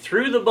 and then he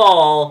threw the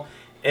ball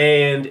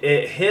and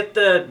it hit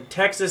the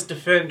Texas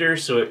defender,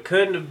 so it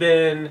couldn't have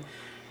been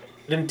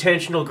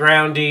intentional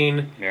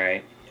grounding.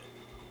 Right.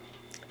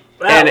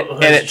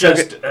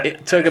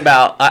 It took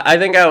about, I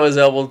think I was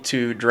able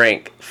to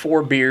drink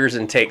 4 beers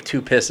and take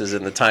 2 pisses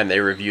in the time they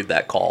reviewed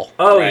that call.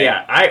 Oh, right.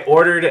 Yeah. I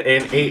ordered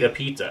and ate a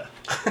pizza.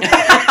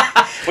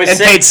 And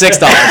paid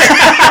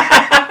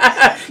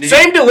 $6.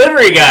 Same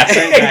delivery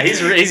guy.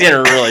 He's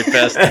getting really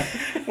pissed.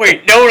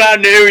 Wait, don't I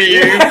know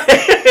you?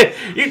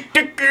 You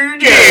took your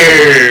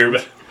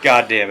job.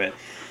 God damn it.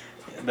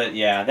 But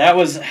yeah,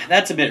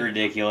 that's a bit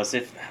ridiculous.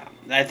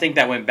 I think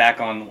that went back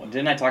on.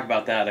 Didn't I talk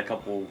about that a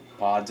couple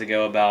pods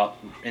ago about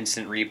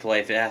instant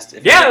replay?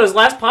 It was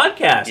last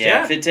podcast.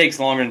 Yeah, if it takes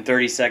longer than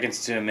 30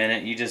 seconds to a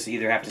minute, you just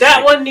either have to.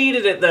 That one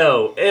needed it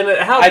though, and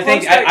how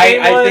close that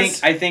game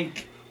was.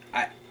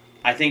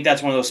 I think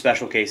that's one of those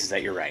special cases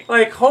that you're right.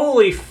 Like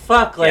holy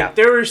fuck!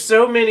 There were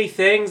so many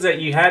things that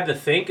you had to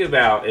think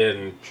about,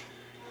 and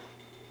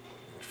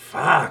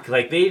fuck,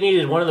 they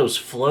needed one of those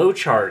flow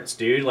charts,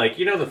 dude.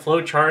 The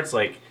flow charts,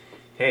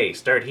 hey,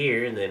 start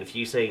here, and then if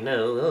you say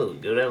no,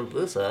 go down to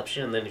this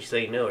option, and then if you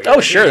say no.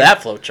 Oh, sure,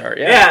 that flow chart,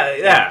 yeah.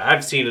 Yeah,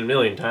 I've seen it a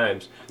million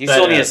times. You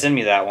still need to send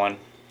me that one.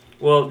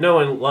 Well,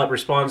 no one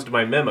responds to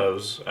my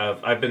memos.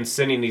 I've been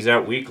sending these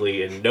out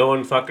weekly, and no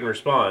one fucking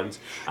responds.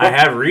 I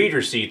have read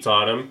receipts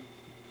on them.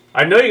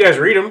 I know you guys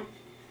read them.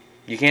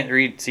 You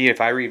can't see if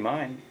I read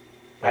mine.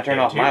 I turn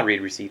off my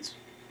read receipts.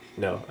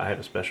 No, I have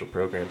a special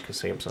program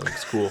because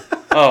Samsung's cool.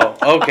 Oh,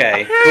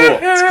 okay, cool.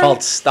 It's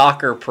called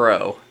Stalker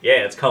Pro.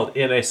 Yeah, it's called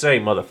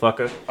NSA,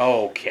 motherfucker.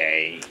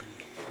 Okay.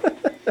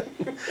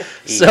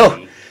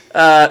 So,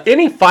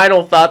 any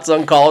final thoughts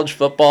on college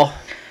football?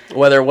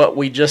 Whether what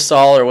we just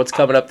saw or what's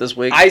coming up this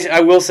week?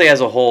 I will say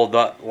as a whole,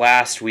 the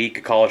last week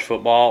of college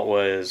football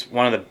was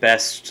one of the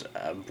best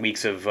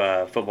weeks of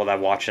football that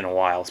I've watched in a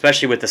while,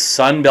 especially with the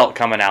Sun Belt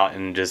coming out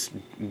and just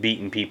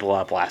beating people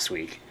up last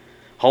week.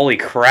 Holy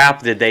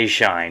crap, did they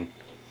shine.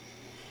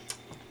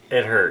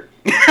 It hurt.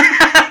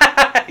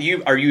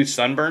 Are you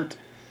sunburnt?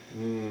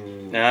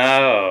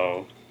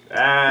 No.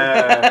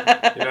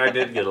 I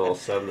did get a little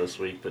sun this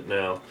week, but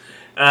no.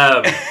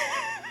 No,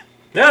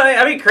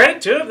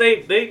 credit to them.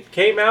 They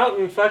came out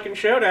and fucking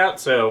showed out,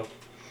 so.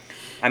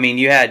 I mean,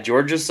 you had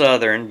Georgia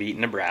Southern beat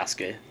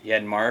Nebraska. You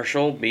had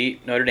Marshall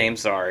beat Notre Dame,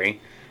 and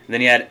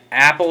then you had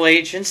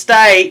Appalachian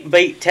State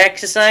beat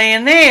Texas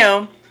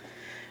A&M.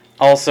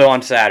 Also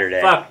on Saturday.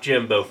 Fuck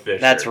Jimbo Fisher.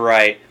 That's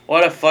right.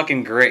 What a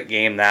fucking great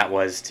game that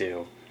was,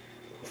 too.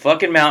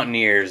 Fucking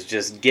Mountaineers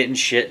just getting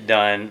shit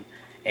done.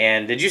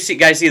 And did you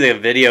guys see the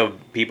video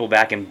of people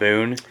back in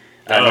Boone,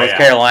 North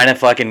Carolina,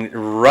 fucking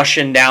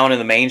rushing down in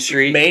the main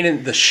street?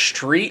 In the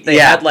street? They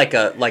had like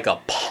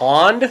a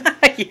pond?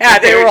 Yeah,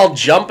 they were all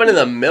jumping in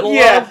the middle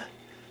of?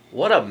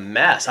 What a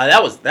mess.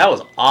 That was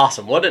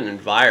awesome. What an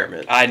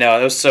environment. I know.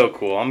 It was so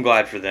cool. I'm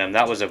glad for them.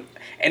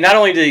 And not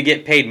only did they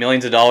get paid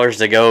millions of dollars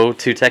to go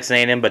to Texas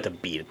A&M, but to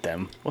beat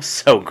them. It was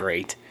so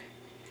great.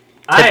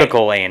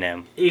 Typical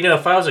A&M. You know,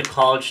 if I was a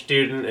college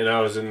student and I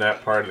was in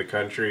that part of the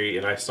country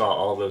and I saw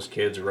all those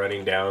kids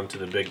running down to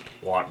the big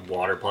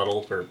water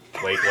puddle or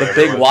lake, the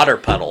big water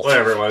puddle.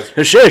 Whatever it was.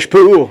 The shush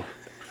pool.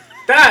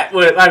 That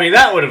would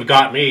have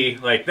got me.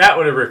 Like, that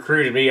would have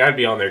recruited me. I'd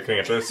be on their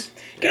campus.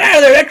 Get out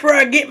of there. That's where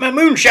I get my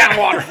moonshine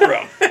water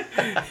from.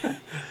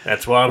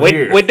 That's why I'm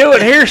here. We do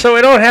it here so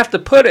we don't have to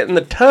put it in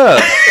the tub.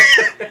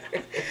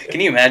 Can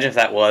you imagine if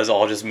that was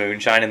all just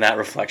moonshine in that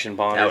reflection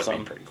pond or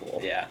something? That would be pretty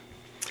cool. Yeah.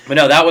 But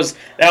no, that was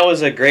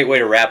a great way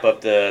to wrap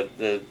up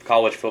the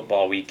college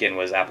football weekend.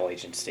 Was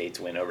Appalachian State's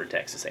win over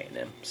Texas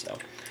A&M. So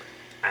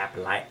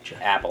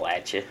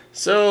Appalachia.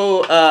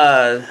 So,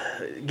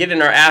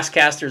 getting our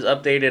Asscasters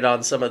updated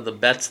on some of the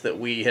bets that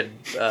we had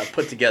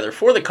put together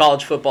for the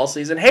college football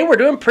season. Hey, we're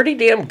doing pretty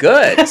damn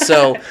good.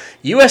 So,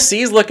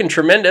 USC's looking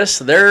tremendous.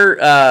 They're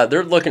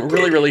looking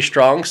really, really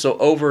strong. So,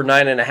 over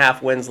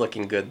 9.5 wins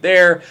looking good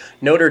there.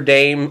 Notre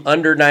Dame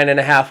under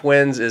 9.5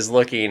 wins is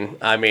looking,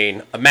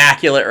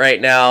 immaculate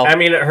right now. I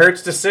mean, it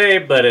hurts to say,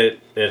 but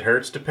it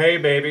hurts to pay,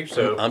 baby.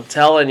 So I'm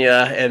telling you.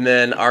 And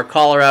then our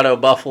Colorado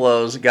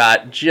Buffaloes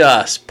got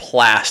just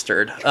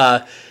plastered.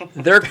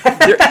 Their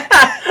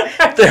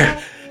quarterback.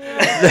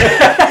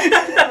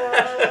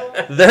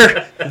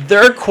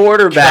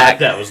 God,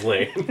 that was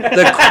lame.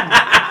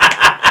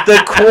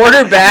 The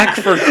quarterback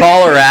for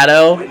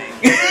Colorado.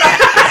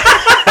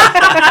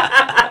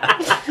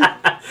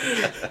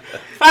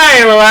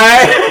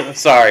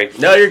 Sorry.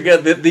 No, you're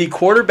good. The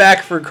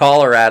quarterback for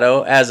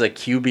Colorado has a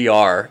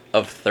QBR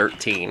of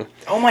 13.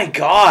 Oh my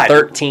God.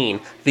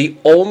 13. The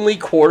only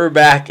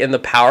quarterback in the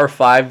Power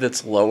 5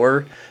 that's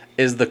lower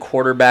is the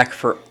quarterback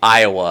for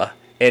Iowa.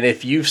 And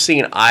if you've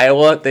seen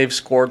Iowa, they've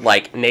scored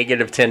like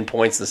negative 10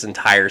 points this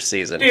entire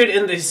season. Dude,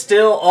 and they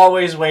still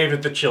always wave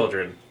at the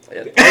children.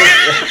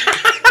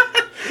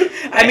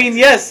 I mean,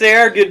 yes, they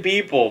are good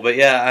people, but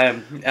yeah,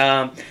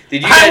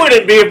 I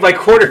wouldn't be if my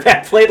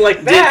quarterback played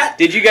like that.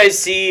 Did you guys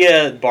see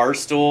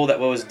Barstool that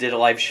did a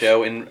live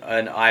show in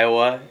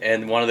Iowa,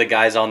 and one of the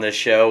guys on this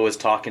show was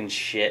talking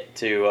shit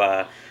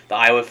to the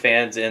Iowa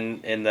fans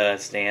in the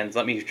stands?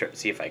 Let me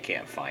see if I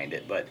can't find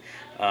it, but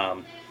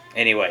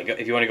anyway,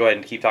 if you want to go ahead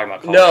and keep talking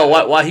about Colorado.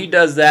 No, while he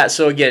does that,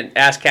 so again,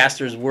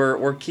 Asscasters,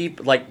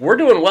 we're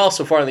doing well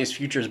so far on these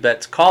futures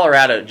bets.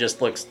 Colorado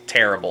just looks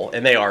terrible,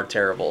 and they are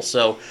terrible.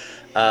 So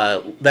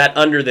that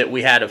under that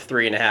we had of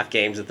 3.5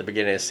 games at the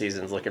beginning of the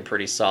season is looking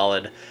pretty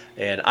solid.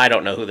 And I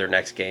don't know who their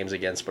next game's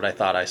against, but I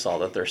thought I saw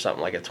that there's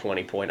something like a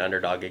 20-point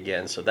underdog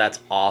again. So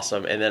that's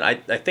awesome. And then I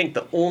think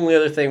the only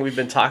other thing we've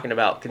been talking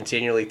about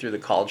continually through the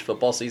college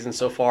football season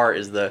so far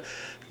is the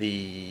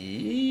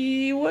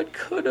what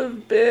could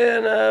have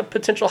been a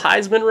potential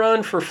Heisman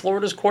run for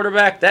Florida's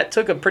quarterback. That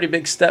took a pretty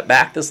big step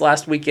back this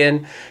last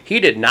weekend. He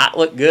did not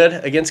look good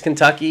against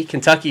Kentucky.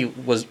 Kentucky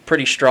was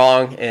pretty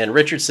strong, and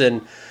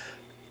Richardson,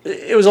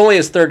 it was only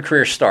his third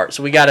career start,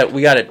 so we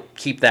gotta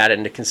keep that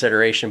into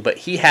consideration. But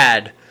he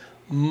had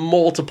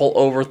multiple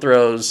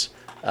overthrows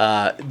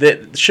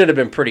that should have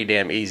been pretty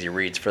damn easy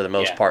reads for the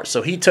most part.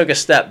 So he took a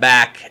step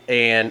back,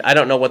 and I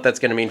don't know what that's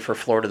going to mean for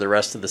Florida the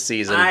rest of the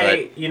season.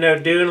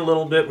 Doing a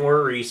little bit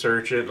more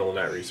research. Well,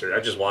 not research.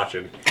 I'm just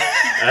watching.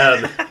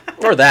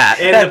 Or that.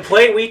 And the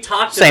play we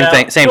talked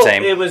about.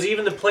 Same. It was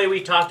even the play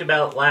we talked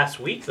about last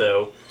week,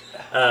 though.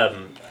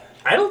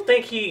 I don't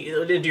think to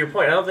your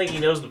point, I don't think he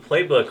knows the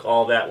playbook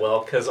all that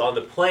well, because on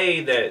the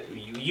play that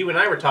you and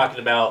I were talking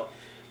about,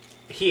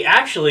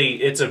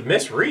 it's a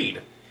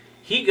misread.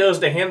 He goes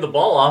to hand the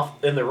ball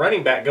off, and the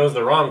running back goes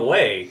the wrong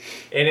way.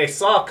 And I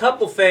saw a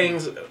couple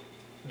things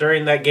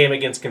during that game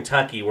against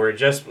Kentucky where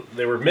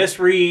there were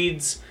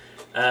misreads.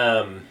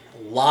 A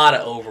lot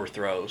of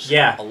overthrows.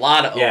 Yeah. A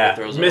lot of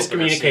overthrows.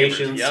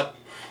 Miscommunications.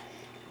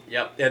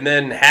 Yep. And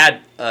then had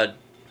a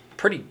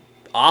pretty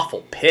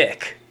awful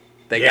pick.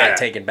 They got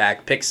taken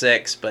back, pick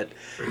 6. But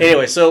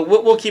anyway, so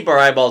we'll keep our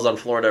eyeballs on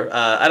Florida.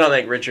 I don't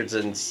think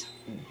Richardson's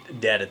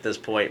dead at this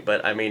point,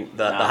 but I mean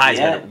the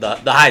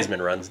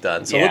Heisman run's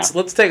done. So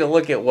let's take a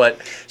look at what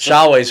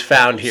Schawe's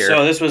found here.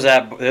 So this was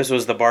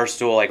the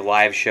Barstool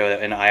live show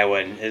in Iowa,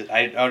 and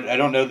I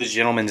don't know this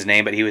gentleman's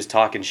name, but he was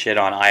talking shit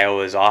on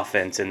Iowa's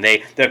offense, and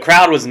the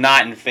crowd was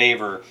not in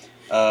favor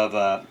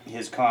of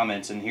his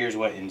comments, and here's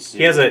what ensued.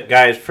 He has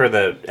guys for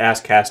the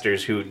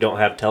Asscasters who don't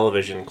have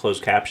television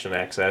closed caption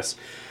access.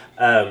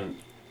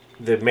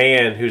 the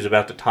man who's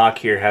about to talk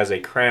here has a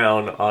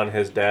crown on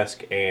his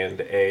desk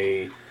and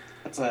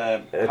it's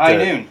a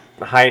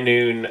high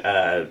noon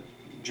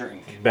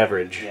drink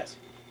beverage. Yes.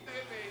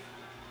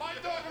 My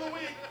dog of the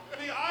week,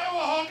 the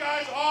Iowa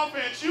Hawkeyes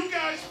offense. You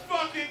guys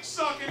fucking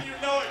suck and you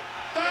know it.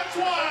 That's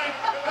why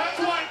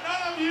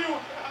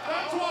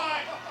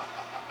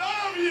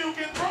none of you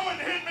can throw it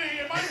and hit me.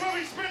 And my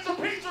buddy Spencer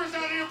Peters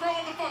out here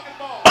throwing the fucking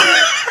ball.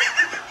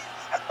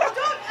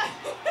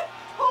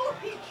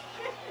 Holy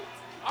shit.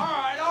 All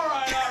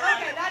right.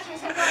 Okay, that's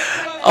just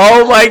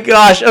Oh my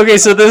gosh. Okay,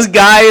 so this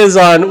guy is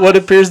on what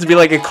appears to be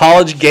like a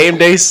college game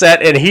day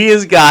set, and he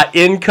has got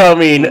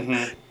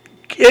incoming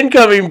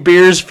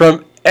beers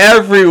from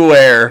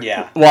everywhere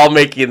while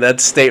making that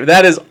statement.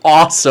 That is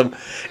awesome.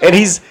 And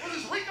he's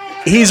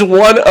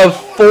one of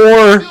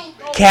 4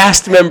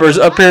 cast members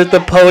up here at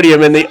the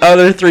podium, and the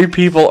other 3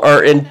 people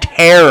are in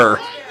terror.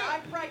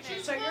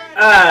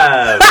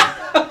 Yeah,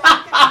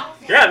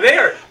 they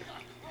are.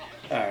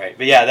 All right,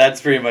 but yeah,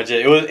 that's pretty much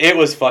it. It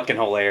was fucking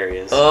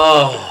hilarious.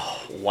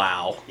 Oh,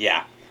 wow.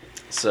 Yeah.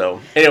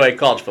 So, anyway,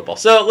 college football.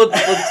 So,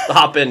 let's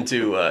hop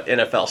into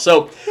NFL.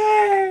 So,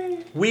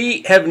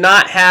 we have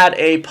not had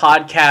a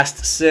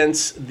podcast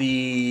since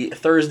the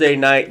Thursday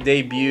night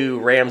debut,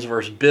 Rams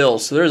versus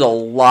Bills. So, there's a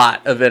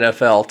lot of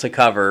NFL to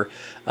cover.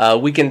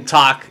 We can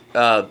talk,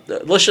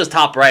 let's just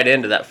hop right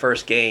into that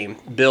first game,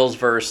 Bills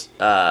versus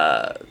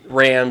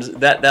Rams.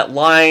 That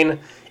line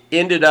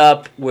ended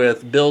up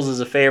with Bills as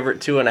a favorite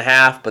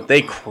 2.5, but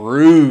they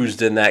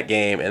cruised in that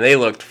game, and they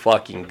looked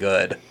fucking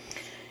good.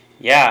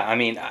 Yeah, I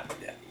mean,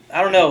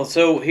 I don't know.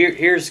 So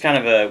here's kind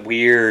of a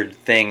weird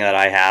thing that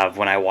I have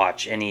when I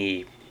watch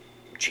any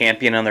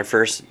champion on their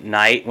first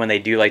night when they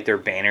do like their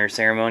banner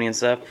ceremony and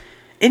stuff.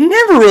 It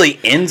never really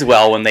ends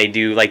well when they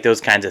do like those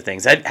kinds of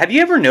things. Have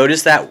you ever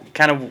noticed that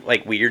kind of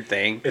like weird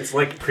thing? It's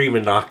like prima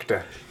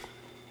nocta.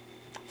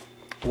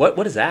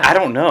 What is that? I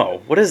don't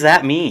know. What does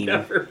that mean?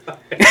 Never mind.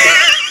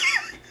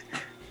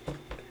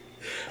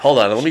 Hold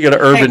on, let me go to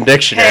Urban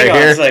Dictionary hang on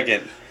here. a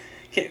second.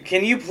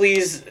 Can you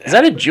please... Is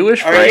that a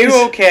Jewish Are phrase?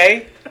 you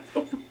okay?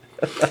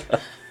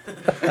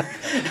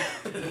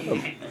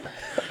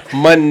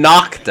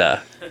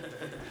 Monocta.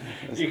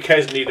 You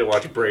guys need to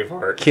watch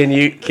Braveheart. Can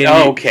you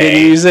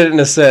use it in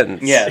a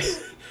sentence?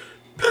 Yes.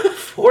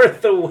 Before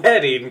the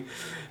wedding,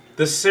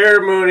 the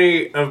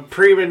ceremony of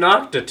prima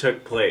nocta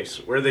took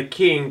place, where the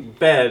king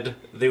bed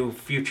the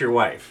future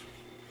wife.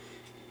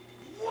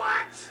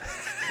 What?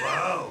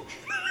 Whoa.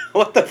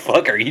 What the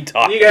fuck are you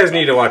talking You guys about?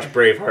 need to watch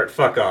Braveheart.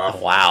 Fuck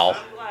off. Wow.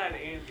 I'm glad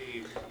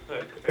Andy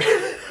put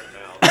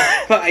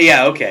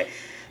Yeah, okay.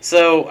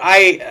 So,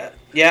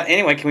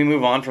 anyway, can we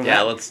move on from that?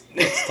 Yeah, let's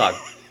talk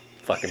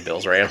fucking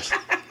Bills Rams.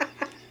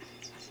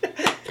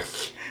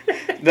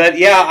 But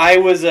yeah, I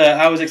was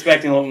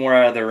expecting a little more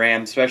out of the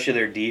Rams, especially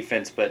their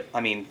defense. But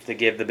I mean, to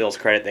give the Bills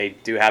credit, they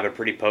do have a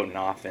pretty potent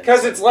offense.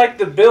 Because it's like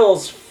the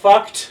Bills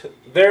fucked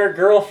their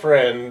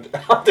girlfriend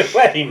on their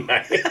wedding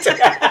night. You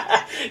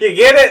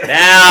get it?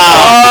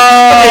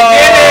 Now,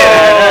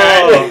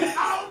 You get it?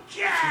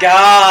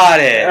 got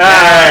it.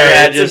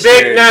 Alright, it's a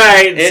big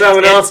night.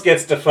 Someone else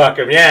gets to fuck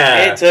him.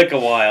 Yeah. It took a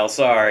while.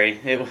 Sorry,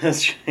 it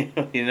was.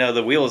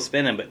 The wheel is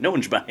spinning, but no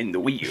one's behind the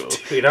wheel.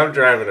 Dude, I'm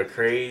driving a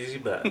crazy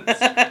bus.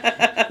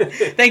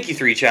 Thank you,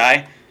 3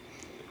 Chai.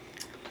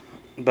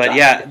 But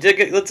yeah,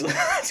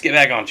 let's get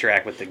back on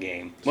track with the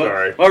game.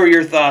 Sorry. What were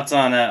your thoughts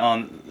on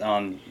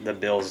the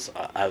Bills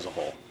as a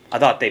whole? I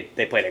thought they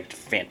played a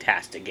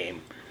fantastic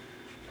game.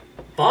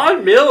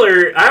 Von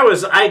Miller, I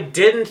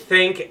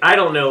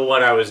don't know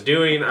what I was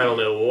doing. I don't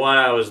know what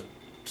I was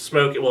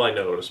smoking. Well, I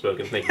know what I was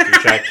smoking. Thank you,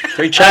 3Chai.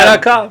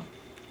 3chai.com.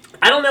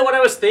 I don't know what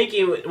I was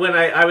thinking when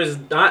I was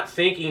not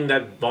thinking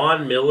that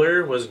Von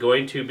Miller was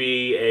going to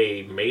be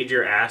a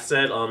major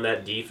asset on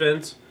that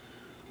defense.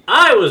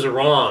 I was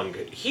wrong.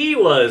 He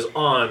was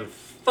on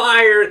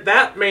fire.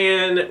 That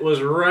man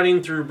was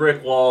running through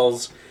brick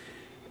walls.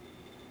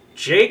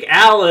 Jake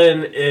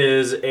Allen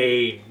is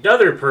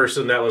another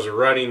person that was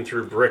running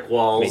through brick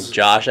walls. I mean,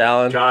 Josh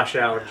Allen. Josh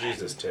Allen,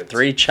 Jesus tits.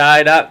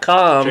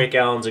 3chai.com. Jake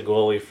Allen's a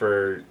goalie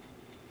for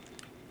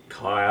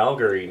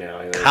Calgary now.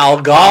 I think.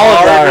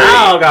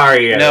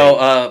 Calgary. Yeah.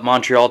 No,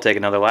 Montreal take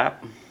another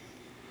lap.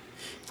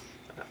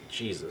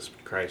 Jesus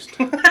Christ.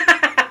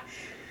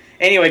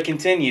 Anyway,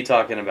 continue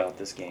talking about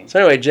this game. So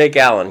anyway, Jake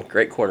Allen,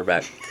 great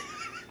quarterback.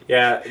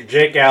 Yeah,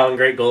 Jake Allen,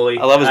 great goalie.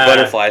 I love his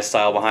butterfly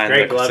style behind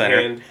great the glove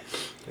center. hand.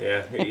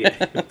 Yeah, he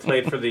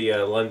played for the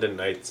London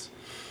Knights.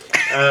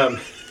 What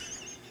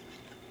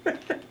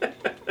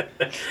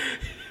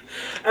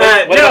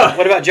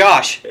about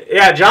Josh?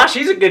 Yeah, Josh,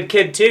 he's a good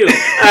kid too.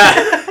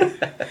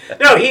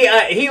 No,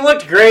 he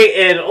looked great,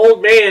 and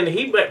old man.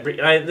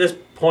 This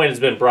point has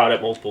been brought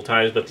up multiple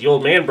times, but the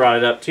old man brought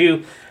it up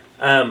too.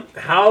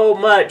 How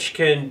much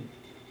can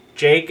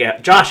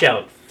Josh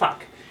Allen?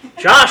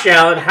 Josh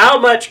Allen. How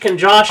much can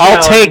Josh Allen?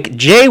 I'll take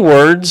J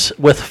words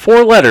with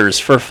 4 letters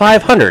for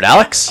 500,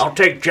 Alex. I'll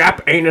take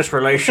Jap anus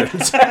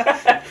relations.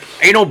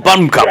 Anal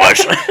bum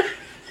covers.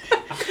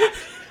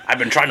 I've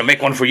been trying to make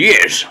one for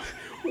years.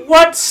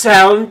 What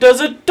sound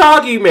does a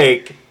doggy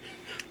make?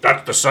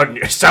 That's the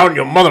sound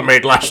your mother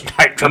made last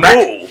night,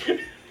 Trebek.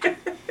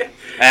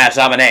 That's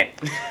not my name.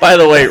 By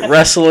the way,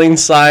 wrestling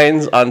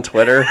signs on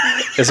Twitter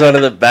is one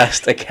of the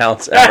best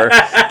accounts ever.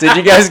 Did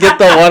you guys get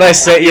the one I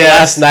sent you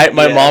last night?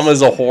 My mom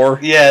is a whore.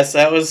 Yes,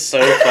 that was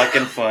so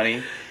fucking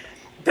funny.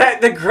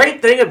 The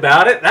great thing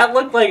about it, that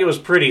looked like it was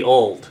pretty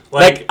old.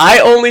 Like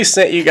I only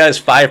sent you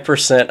guys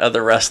 5% of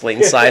the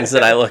wrestling signs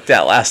that I looked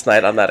at last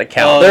night on that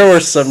account. There were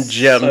some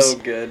gems. So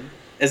good.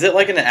 Is it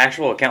like an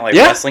actual account, like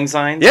wrestling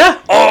signs?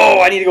 Yeah.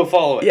 Oh, I need to go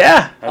follow it.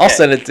 Yeah, okay. I'll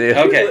send it to you.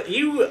 Okay.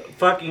 You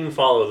fucking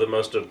follow the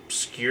most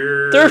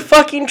obscure... They're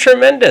fucking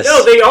tremendous.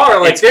 No, they are.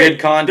 Like, it's good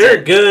content.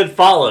 They're good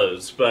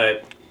follows,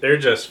 but they're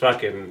just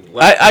fucking...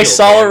 I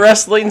saw a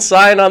wrestling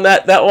sign on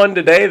that one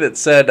today that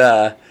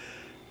said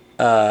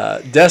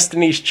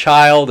Destiny's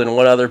Child and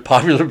one other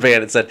popular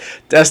band. It said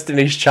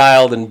Destiny's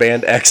Child and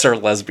Band X are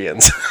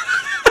lesbians.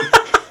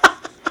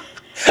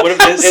 What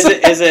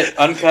is it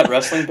uncut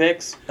wrestling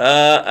pics?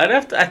 I'd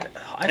have to.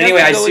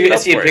 Anyway, I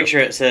see a picture.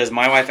 It says,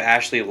 "My wife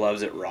Ashley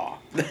loves it raw."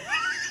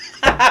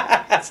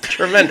 That's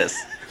tremendous.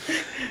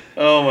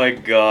 Oh my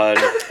god.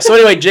 So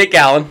anyway, Jake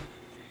Allen.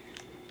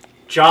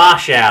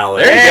 Josh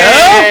Allen. There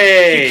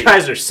you go. You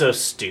guys are so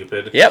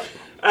stupid. Yep.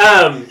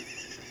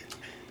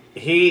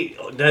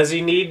 Does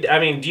he need... I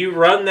mean, do you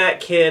run that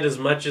kid as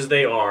much as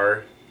they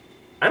are?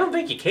 I don't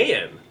think you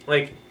can.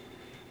 Like,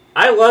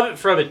 I love it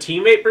from a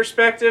teammate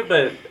perspective,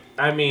 but,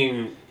 I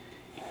mean,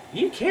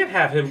 you can't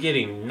have him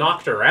getting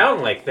knocked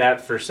around like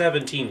that for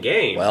 17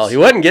 games. Well, he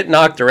wasn't getting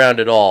knocked around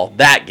at all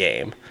that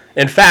game.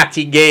 In fact,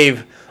 he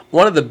gave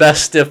one of the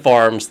best stiff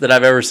arms that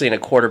I've ever seen a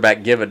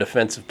quarterback give a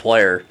defensive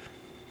player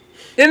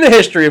in the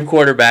history of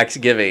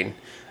quarterbacks giving.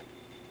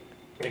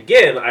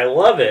 Again, I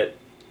love it.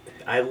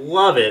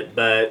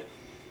 But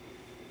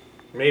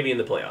maybe in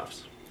the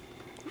playoffs.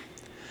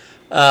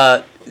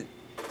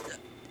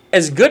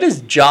 As good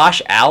as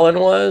Josh Allen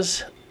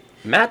was,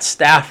 Matt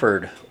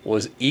Stafford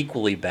was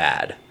equally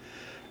bad.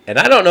 And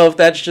I don't know if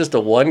that's just a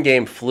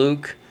one-game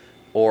fluke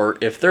or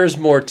if there's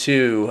more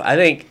to. I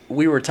think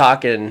we were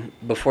talking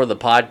before the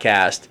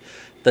podcast,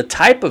 the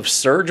type of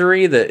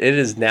surgery that it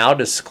is now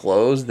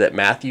disclosed that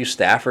Matthew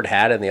Stafford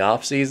had in the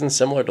offseason,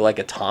 similar to like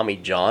a Tommy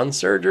John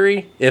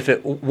surgery. If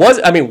it was,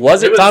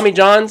 was it Tommy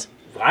John's?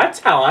 That's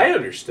how I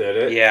understood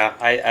it. Yeah,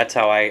 that's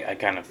how I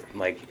kind of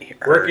like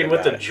working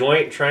with the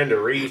joint, trying to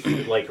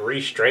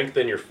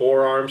re-strengthen your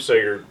forearm so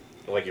your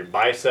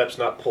biceps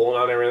not pulling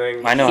on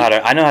everything. I know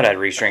how to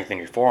re-strengthen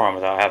your forearm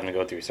without having to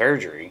go through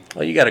surgery.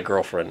 Well, you got a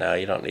girlfriend now.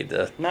 You don't need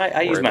to. No,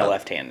 I use my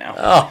left hand now.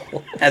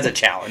 Oh, as a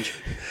challenge.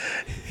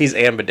 He's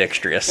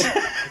ambidextrous.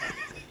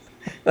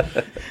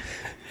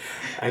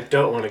 I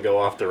don't want to go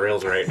off the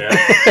rails right now.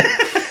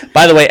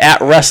 By the way, at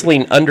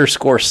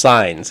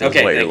wrestling_signs is what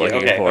you're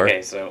looking for.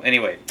 Okay, so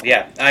anyway,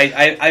 yeah,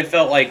 I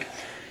felt like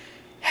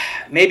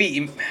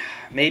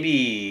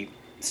maybe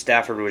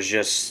Stafford was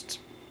just,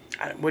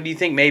 what do you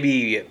think,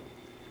 maybe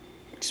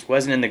just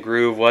wasn't in the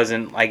groove,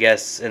 wasn't, I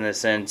guess, in a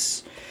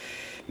sense,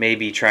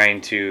 maybe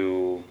trying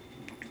to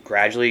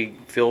gradually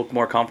feel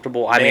more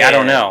comfortable. I mean, I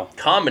don't know.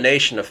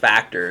 Combination of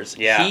factors.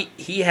 Yeah.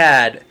 He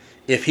had,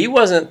 if he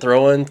wasn't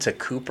throwing to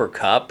Cooper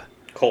Kupp,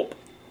 Culp.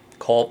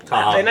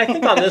 And I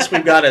think on this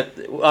we've got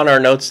it on our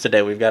notes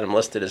today. We've got him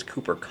listed as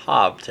Cooper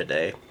Cobb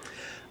today.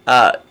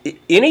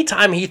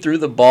 Anytime he threw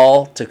the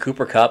ball to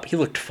Cooper Kupp, he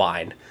looked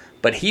fine.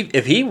 But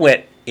if he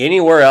went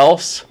anywhere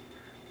else,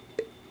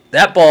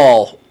 that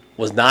ball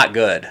was not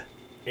good.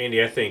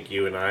 Andy, I think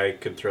you and I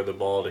could throw the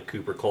ball to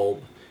Cooper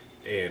Kolb,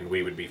 and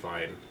we would be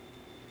fine.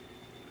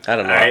 I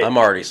don't know. I'm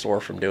already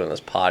sore from doing this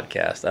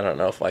podcast. I don't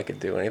know if I could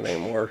do anything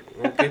more.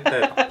 Well, get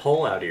that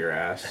pole out of your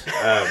ass.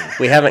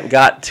 We haven't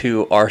got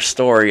to our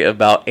story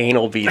about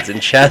anal beads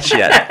and chest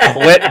yet.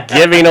 Quit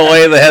giving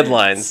away the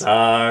headlines.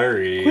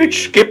 Sorry. Quit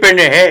skipping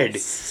ahead.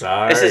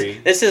 Sorry.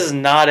 This is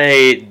not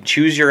a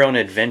choose your own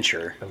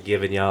adventure. I'm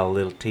giving y'all a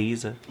little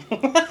teaser.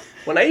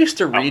 When I used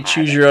to read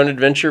Choose Your Own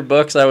Adventure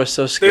books, I was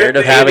so scared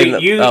of having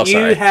You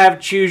have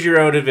Choose Your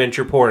Own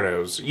Adventure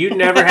pornos. You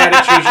never had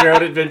a Choose Your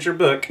Own Adventure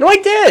book. No, I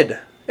did.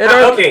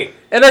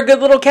 At our good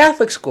little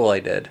Catholic school,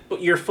 I did.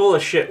 You're full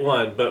of shit,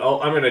 I'm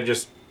going to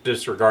just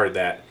disregard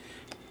that.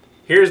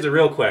 Here's the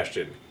real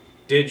question.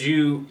 Did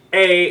you,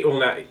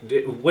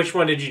 which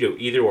one did you do?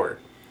 Either or.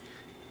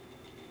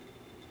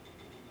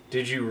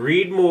 Did you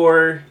read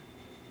more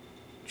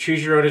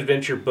Choose Your Own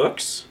Adventure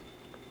books?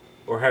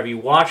 Or have you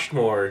watched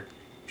more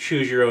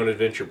Choose Your Own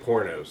Adventure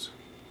pornos?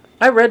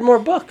 I read more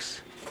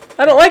books.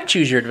 I don't like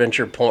Choose Your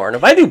Adventure porn.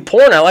 If I do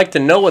porn, I like to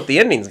know what the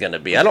ending's going to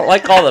be. I don't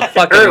like all the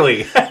fucking...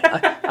 Early.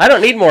 I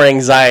don't need more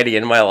anxiety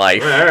in my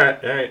life. All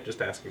right,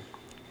 just asking.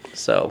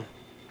 So,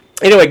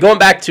 anyway, going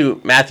back to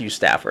Matthew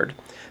Stafford.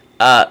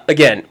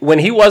 Again, when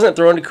he wasn't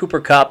throwing to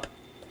Cooper Kupp,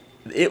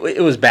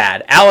 it was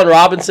bad. Allen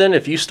Robinson,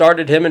 if you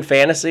started him in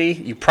fantasy,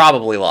 you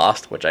probably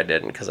lost, which I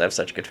didn't because I have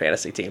such a good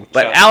fantasy team.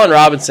 But Allen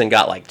Robinson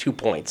got like 2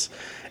 points,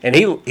 and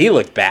he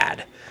looked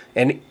bad.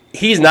 And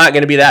he's not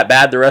going to be that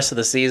bad the rest of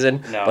the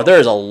season. No. But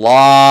there's a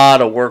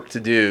lot of work to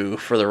do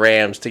for the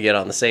Rams to get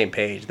on the same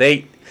page.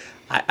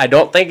 I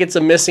don't think it's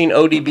a missing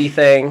ODB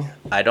thing.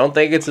 I don't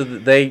think it's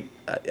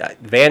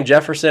Van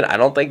Jefferson. I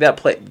don't think that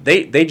play.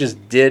 They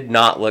just did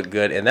not look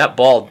good, and that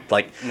ball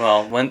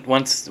Well,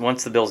 once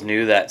the Bills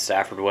knew that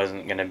Stafford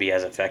wasn't going to be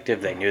as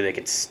effective, they knew they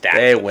could stack.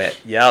 They went.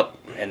 Yep.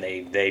 And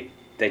they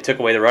took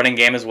away the running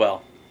game as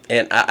well.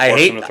 And I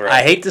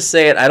hate to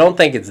say it. I don't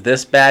think it's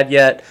this bad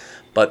yet,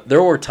 but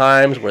there were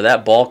times where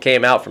that ball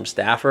came out from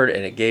Stafford,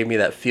 and it gave me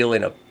that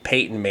feeling of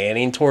Peyton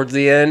Manning towards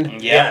the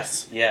end.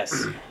 Yes.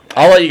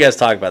 I'll let you guys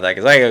talk about that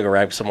because I gotta go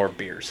grab some more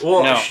beers.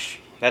 Well, no,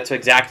 that's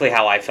exactly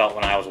how I felt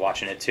when I was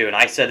watching it too, and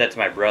I said that to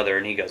my brother,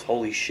 and he goes,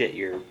 "Holy shit,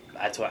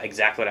 that's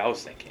exactly what I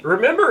was thinking."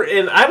 Remember,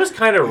 and I was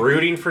kind of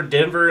rooting for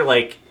Denver,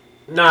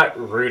 not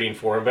rooting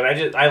for him, but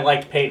I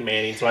liked Peyton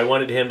Manning, so I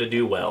wanted him to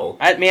do well.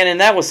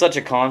 And that was such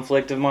a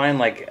conflict of mine,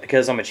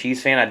 because I'm a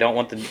Chiefs fan, I don't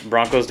want the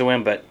Broncos to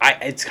win, but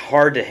it's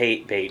hard to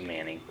hate Peyton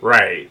Manning.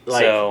 Right.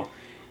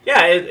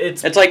 Yeah,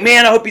 it's like,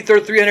 man, I hope you throw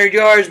 300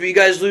 yards, but you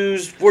guys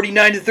lose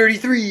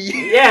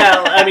 49-33.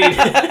 Yeah, I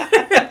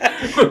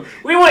mean,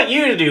 we want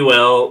you to do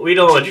well. We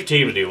don't want your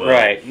team to do well.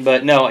 Right,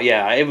 but no,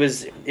 yeah,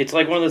 it's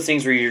like one of those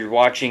things where you're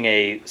watching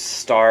a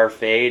star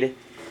fade,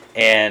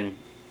 and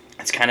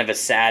it's kind of a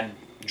sad,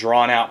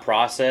 drawn-out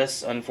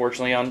process,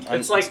 unfortunately.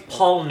 It's like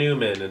Paul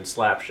Newman in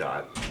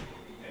Slapshot.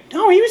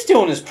 No, he was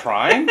still in his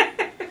prime.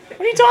 What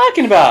are you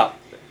talking about?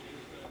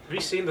 Have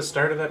you seen the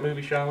start of that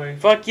movie, Schawe?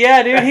 Fuck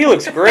yeah, dude. He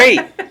looks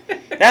great.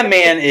 That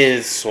man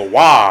is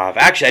suave.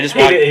 Actually, I just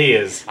watched... He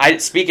is.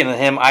 Speaking of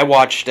him, I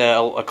watched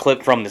a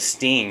clip from The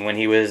Sting when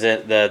he was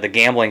at the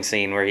gambling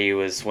scene where he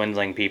was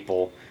swindling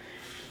people.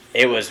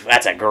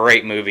 That's a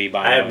great movie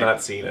by him. I have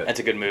not seen it. That's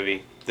a good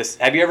movie.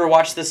 Have you ever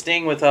watched The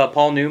Sting with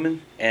Paul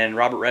Newman and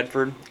Robert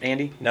Redford,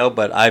 Andy? No,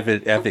 but I've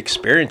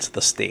experienced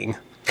The Sting.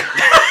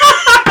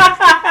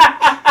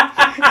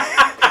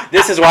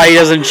 This is why he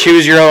doesn't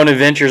choose your own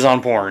adventures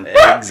on porn.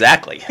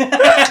 Exactly.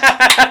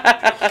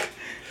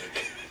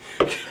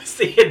 It's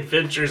the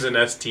Adventures in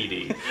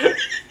STD.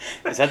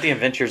 Is that the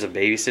Adventures of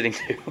Babysitting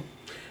too?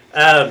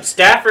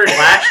 Stafford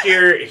last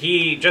year,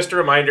 just a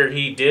reminder,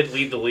 he did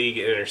lead the league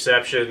in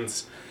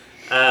interceptions.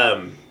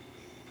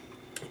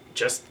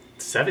 Just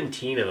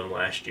 17 of them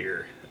last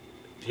year.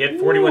 He had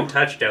 41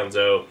 touchdowns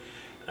though.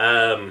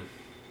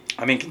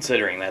 I mean,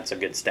 considering that's a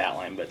good stat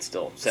line, but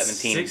still,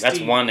 17,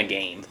 that's one a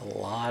game. A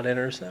lot of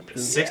interceptions.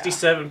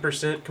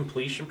 67%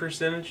 completion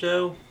percentage,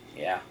 though.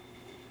 Yeah.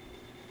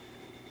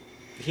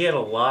 He had a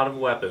lot of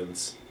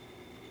weapons.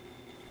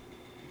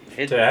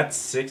 That's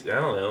six. I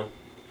don't know.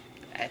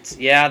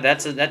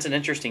 That's an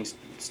interesting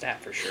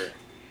stat for sure.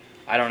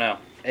 I don't know.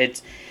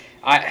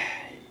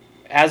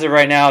 As of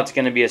right now, it's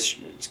going to be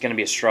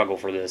a struggle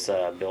for this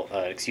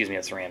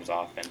this Rams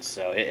offense.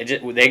 So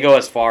they go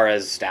as far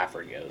as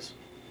Stafford goes.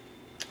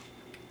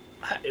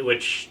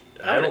 Which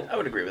I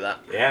would agree with that.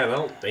 Yeah, I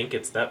don't think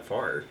it's that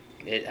far.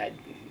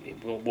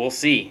 We'll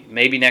see.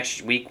 Maybe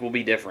next week will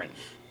be different.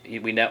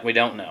 We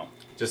don't know.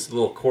 Just a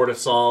little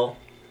cortisol,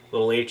 a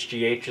little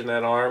HGH in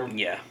that arm.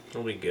 Yeah,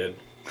 it'll be good.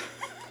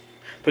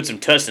 Put some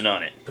tussin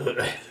on it.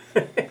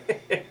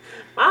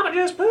 Mama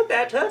just put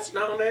that tussin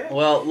on it.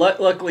 Well,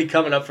 luckily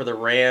coming up for the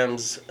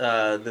Rams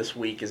this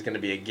week is going to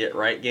be a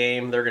get-right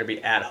game. They're going to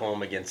be at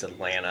home against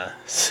Atlanta.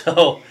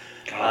 So...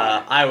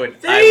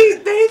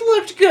 They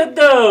looked good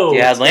though.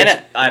 Yeah,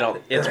 Atlanta.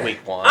 It's week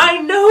 1. I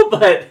know,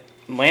 but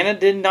Atlanta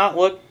did not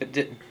look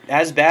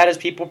as bad as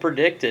people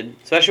predicted,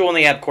 especially when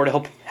they had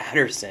Cordell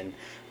Patterson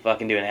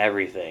fucking doing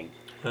everything.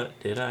 What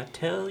did I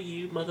tell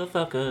you,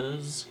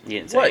 motherfuckers? You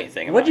didn't say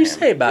anything about What'd you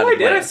say about him?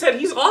 it? I said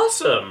he's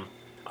awesome.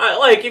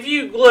 If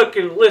you look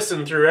and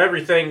listen through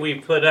everything we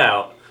put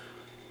out,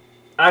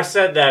 I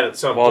said that at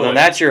some point. Well, then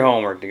that's your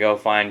homework to go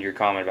find your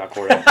comment about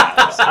Cordell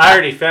Patterson. I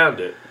already found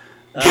it.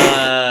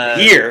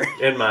 Here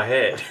in my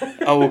head.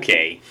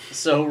 Okay.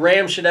 So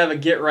Rams should have a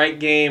get-right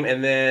game,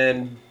 and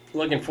then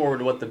looking forward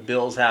to what the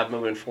Bills have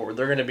moving forward.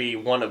 They're going to be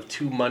one of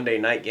 2 Monday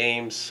night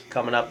games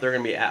coming up. They're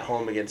going to be at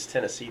home against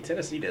Tennessee.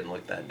 Tennessee didn't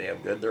look that damn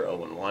good. They're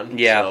 0-1.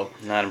 Yeah, so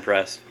not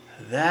impressed.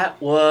 That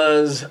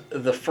was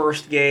the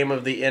first game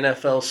of the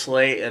NFL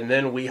slate, and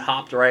then we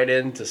hopped right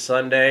into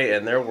Sunday,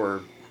 and there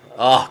were...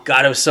 Oh,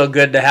 God, it was so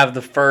good to have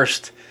the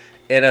first...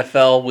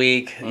 NFL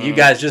week. You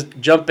guys just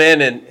jump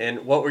in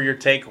and what were your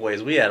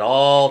takeaways? We had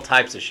all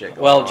types of shit going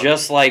on. Well,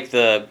 just like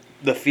the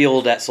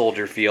field at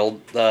Soldier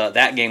Field,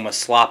 that game was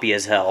sloppy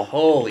as hell.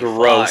 Holy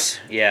gross.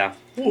 Fuck. Yeah.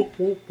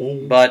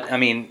 But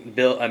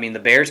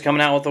the Bears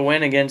coming out with a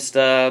win against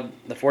the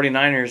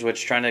 49ers,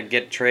 which trying to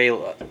get Trey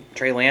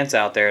Lance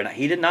out there, and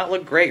he did not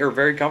look great or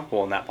very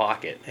comfortable in that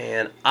pocket.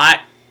 And I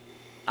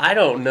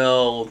don't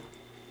know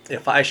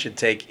if I should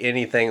take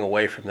anything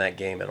away from that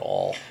game at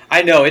all.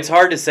 I know it's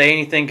hard to say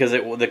anything because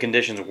the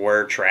conditions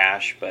were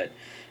trash, but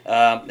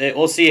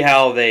we'll see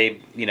how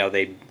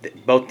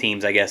both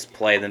teams, I guess,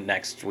 play the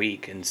next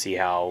week and see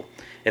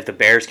if the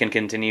Bears can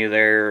continue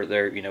their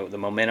the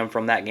momentum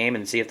from that game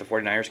and see if the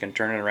 49ers can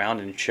turn it around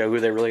and show who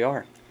they really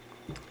are.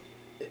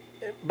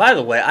 By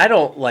the way, I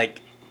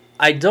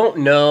don't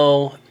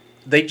know.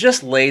 They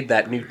just laid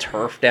that new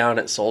turf down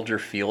at Soldier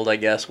Field, I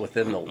guess,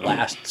 within the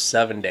last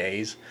 7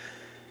 days.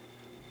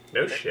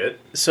 No shit.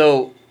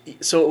 So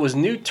it was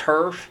new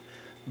turf,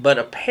 but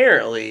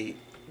apparently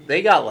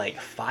they got like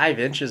 5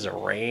 inches of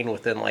rain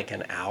within like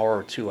an hour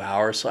or 2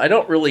 hours. So I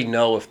don't really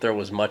know if there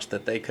was much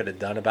that they could have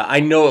done about it. I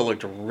know it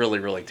looked really,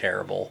 really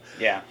terrible.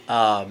 Yeah.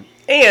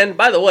 And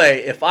by the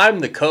way, if I'm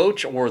the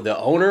coach or the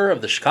owner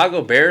of the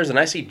Chicago Bears and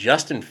I see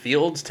Justin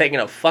Fields taking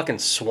a fucking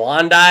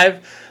swan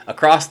dive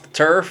across the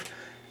turf,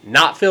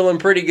 not feeling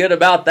pretty good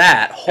about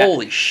that.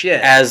 Holy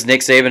shit. As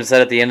Nick Saban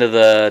said at the end of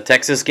the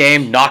Texas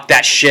game, knock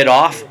that shit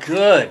off.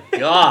 Good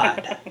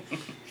God.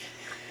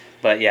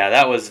 But yeah,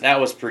 that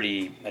was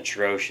pretty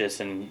atrocious.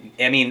 And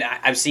I mean,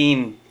 I've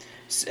seen,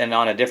 and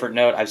on a different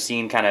note, I've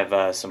seen kind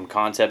of some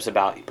concepts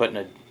about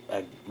putting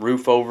a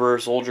roof over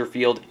Soldier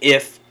Field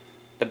if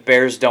the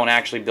Bears don't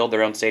actually build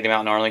their own stadium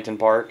out in Arlington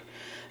Park.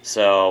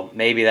 So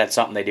maybe that's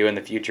something they do in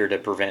the future to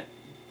prevent,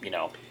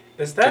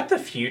 Is that the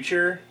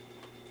future?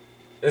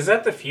 Is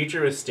that the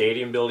future with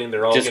stadium building?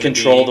 They're all just gonna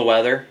control the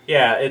weather.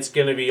 Yeah, it's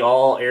going to be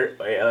all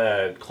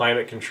air,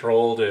 climate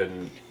controlled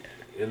and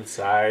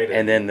inside.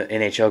 And then the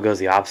NHL goes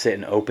the opposite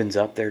and opens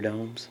up their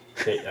domes.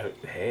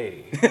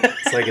 Hey,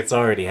 it's like it's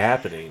already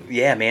happening.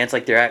 Yeah, man, it's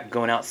like they're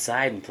going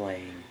outside and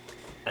playing.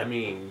 I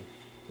mean,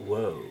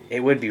 whoa.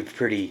 It would be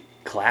pretty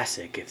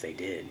classic if they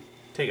did.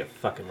 Take a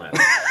fucking lap.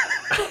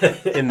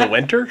 In the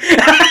winter?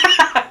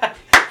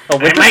 A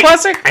winter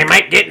classic? I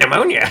might get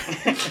pneumonia.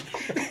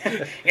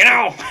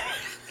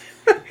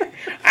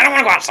 I don't want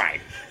to go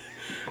outside.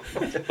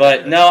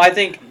 But no, I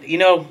think,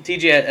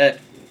 TJ,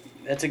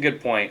 that's a good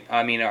point.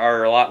 I mean,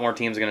 are a lot more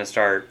teams going to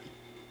start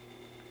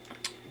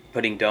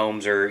putting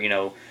domes or,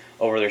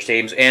 over their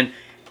stadiums? And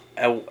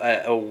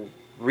a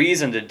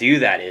reason to do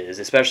that is,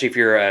 especially if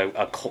you're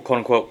a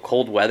quote-unquote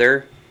cold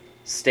weather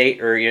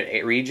state or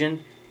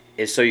region,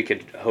 is so you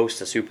could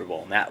host a Super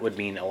Bowl. And that would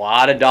mean a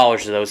lot of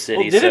dollars to those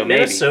cities. Well, didn't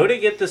Minnesota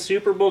get the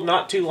Super Bowl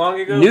not too long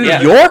ago? New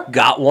York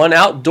got one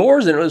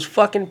outdoors and it was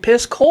fucking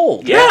piss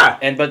cold. Yeah.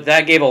 But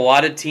that gave a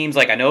lot of teams,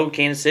 like I know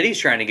Kansas City's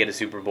trying to get a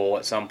Super Bowl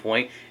at some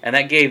point, and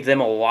that gave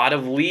them a lot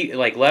of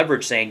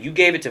leverage saying, you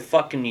gave it to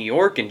fucking New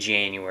York in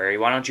January,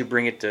 why don't you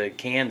bring it to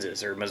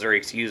Kansas or Missouri,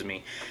 excuse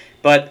me.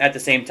 But at the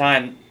same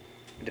time,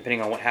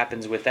 depending on what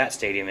happens with that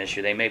stadium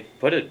issue, they may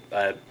put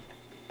a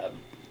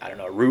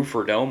roof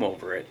or dome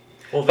over it.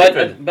 Well,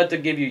 but to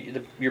give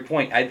you your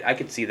point, I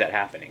could see that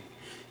happening.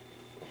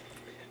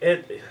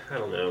 I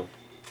don't know.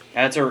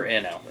 And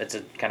it's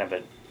a kind of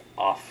an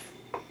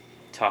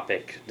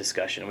off-topic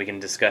discussion. We can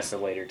discuss it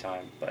later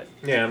time, but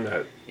yeah, I'm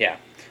not. Yeah.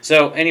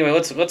 So anyway,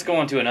 let's go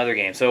on to another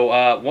game. So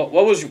what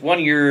was one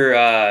of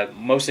your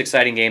most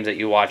exciting games that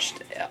you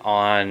watched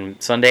on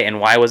Sunday, and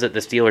why was it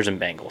the Steelers and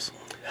Bengals?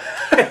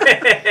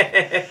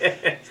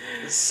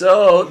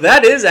 So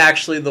that is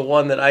actually the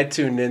one that I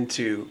tuned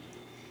into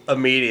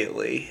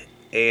immediately,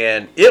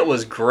 and it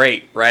was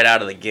great right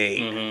out of the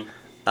gate.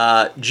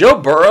 Mm-hmm. Joe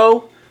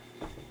Burrow,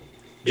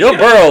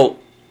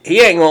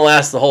 he ain't gonna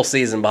last the whole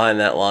season behind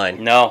that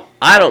line. No,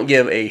 I don't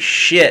give a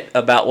shit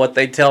about what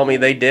they tell me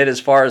they did as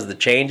far as the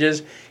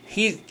changes.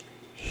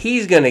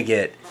 He's gonna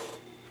get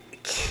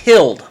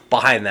killed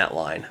behind that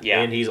line.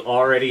 Yeah, and he's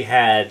already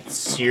had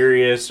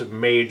serious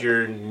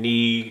major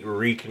knee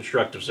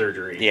reconstructive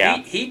surgery.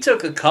 Yeah, he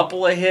took a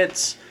couple of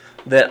hits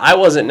that I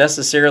wasn't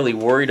necessarily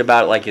worried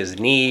about, like his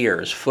knee or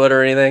his foot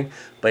or anything,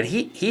 but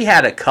he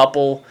had a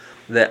couple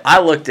that I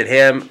looked at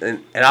him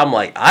and I'm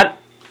like, I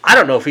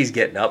don't know if he's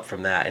getting up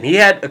from that. And he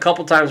had a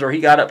couple times where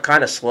he got up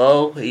kind of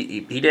slow.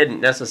 He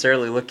didn't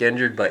necessarily look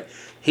injured, but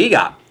he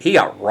got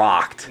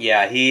rocked.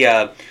 Yeah,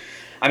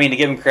 to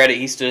give him credit,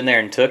 he stood in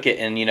there and took it,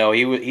 and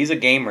he's a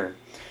gamer.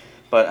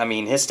 But I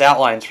mean, his stat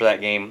lines for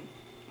that game,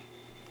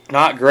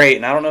 not great.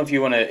 And I don't know if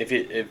you want to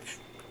if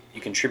you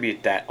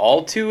contribute that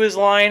all to his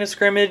line of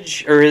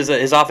scrimmage or his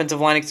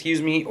offensive line,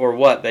 or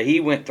what. But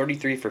he went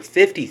 33 for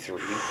 53.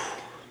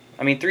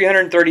 I mean,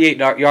 338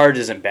 yards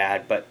isn't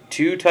bad, but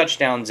 2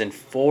 touchdowns and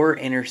 4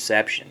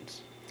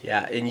 interceptions.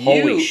 Yeah, and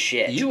holy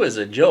shit! You as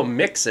a Joe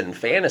Mixon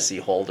fantasy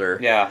holder,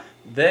 yeah,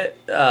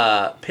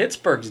 that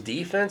Pittsburgh's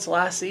defense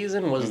last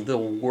season was the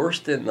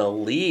worst in the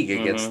league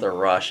against the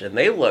rush, and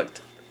they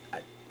looked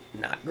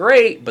not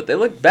great, but they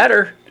looked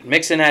better.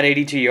 Mixon had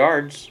 82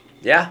 yards.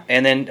 Yeah,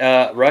 and then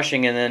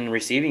rushing and then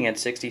receiving at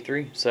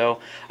 63. So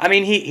I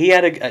mean, he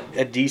had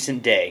a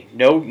decent day.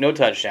 No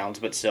touchdowns,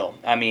 but still,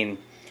 I mean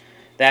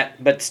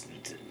that. But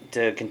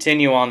to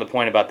continue on the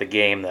point about the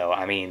game, though,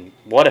 I mean,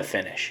 what a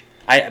finish!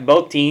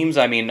 Both teams,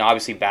 I mean,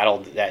 obviously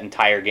battled that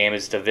entire game.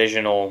 It's a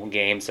divisional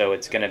game, so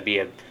it's going to be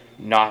a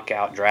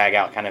knockout,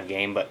 drag-out kind of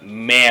game. But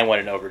man, what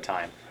an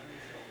overtime!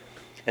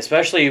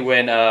 Especially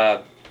when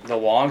the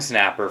long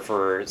snapper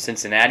for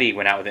Cincinnati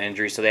went out with an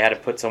injury, so they had to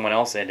put someone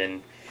else in,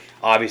 and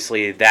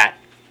obviously that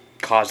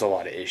caused a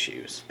lot of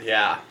issues.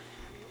 Yeah.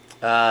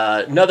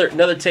 Couple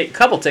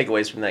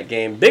takeaways from that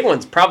game. Big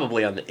one's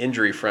probably on the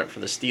injury front for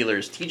the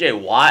Steelers.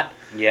 TJ Watt.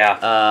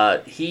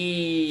 Yeah.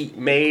 He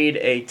made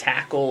a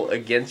tackle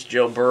against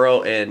Joe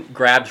Burrow and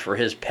grabbed for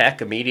his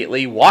pec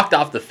immediately, walked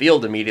off the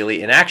field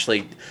immediately, and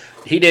actually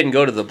he didn't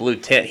go to the blue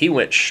tent. He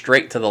went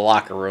straight to the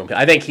locker room.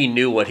 I think he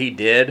knew what he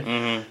did.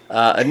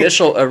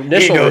 Initial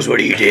he knows what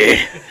he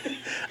did.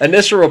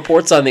 Initial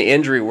reports on the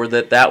injury were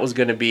that was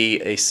going to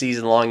be a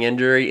season-long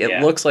injury.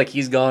 It looks like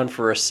he's gone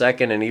for a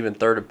second and even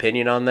third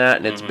opinion on that,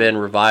 and it's been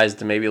revised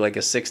to maybe like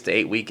a 6 to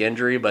 8 week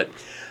injury. But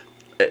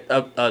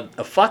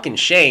a fucking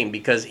shame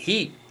because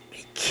he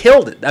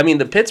killed it. I mean,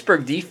 the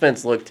Pittsburgh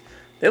defense looked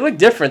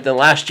different than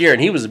last year,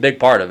 and he was a big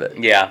part of it.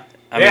 Yeah.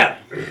 I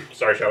mean,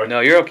 Sorry, Schawe.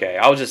 No, you're okay.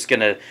 I was just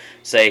gonna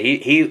say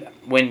he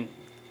when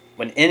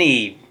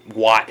any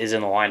Watt is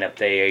in the lineup,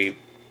 they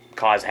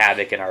cause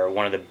havoc and are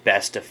one of the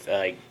best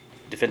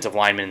defensive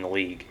linemen in the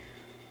league.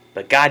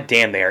 But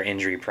goddamn, they are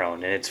injury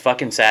prone, and it's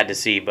fucking sad to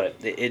see. But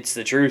it's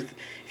the truth.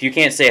 If you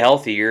can't stay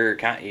healthy, you're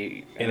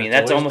kind. I mean,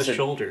 that's almost the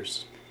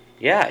shoulders.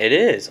 Yeah, it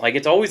is. Like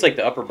it's always like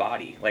the upper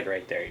body, like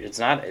right there. It's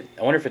not. I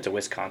wonder if it's a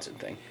Wisconsin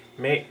thing.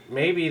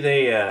 Maybe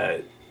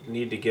they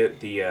need to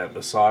get the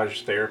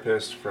massage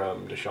therapist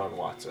from Deshaun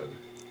Watson.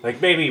 Like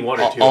maybe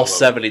one or two. All of them.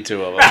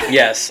 72 of them.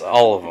 Yes,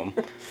 all of them.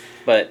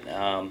 But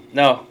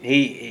no,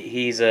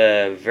 he's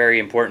very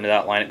important to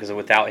that lineup because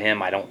without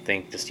him, I don't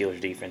think the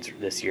Steelers' defense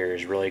this year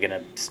is really going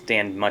to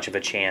stand much of a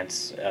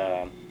chance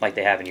like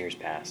they have in years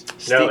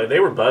past. No,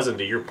 they were buzzing.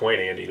 To your point,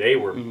 Andy, they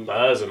were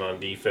buzzing on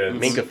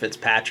defense. Minkah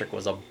Fitzpatrick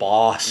was a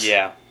boss.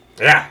 Yeah.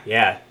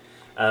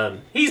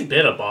 He's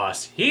been a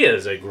boss. He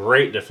is a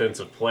great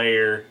defensive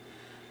player.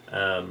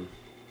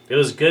 It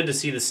was good to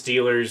see the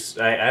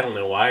Steelers. I don't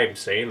know why I'm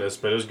saying this,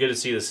 but it was good to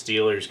see the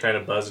Steelers kind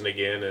of buzzing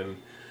again. And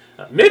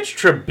Mitch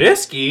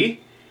Trubisky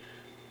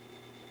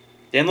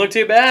didn't look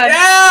too bad.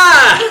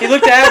 Yeah, he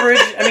looked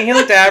average. I mean, he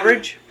looked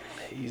average.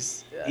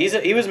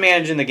 He was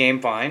managing the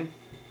game fine.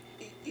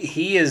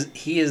 He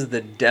is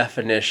the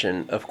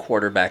definition of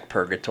quarterback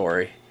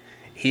purgatory.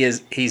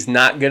 He's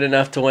not good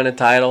enough to win a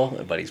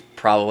title, but he's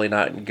probably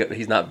not good.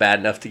 He's not bad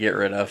enough to get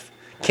rid of.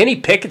 Kenny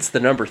Pickett's the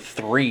number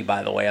 3,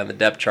 by the way, on the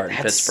depth chart in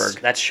Pittsburgh.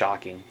 That's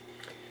shocking.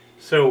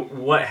 So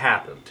what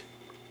happened?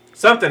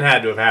 Something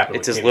had to have happened.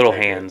 It's his little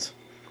hands.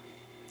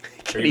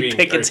 Kenny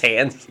Pickett's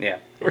hands? Yeah.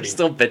 We're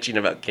still bitching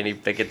about Kenny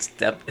Pickett's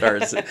depth, or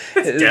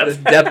the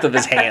depth of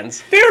his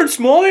hands. They're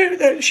small.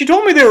 She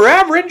told me they were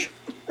average.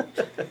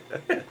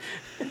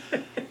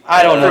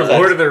 I don't know. From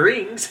Lord of the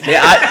Rings.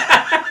 Yeah,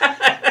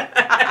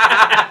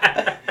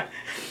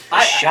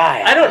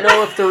 Shy. I don't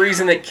know if the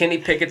reason that Kenny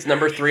Pickett's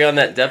number 3 on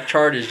that depth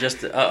chart is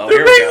just... The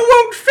ring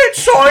won't fit,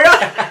 Sawyer!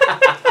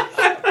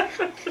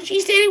 She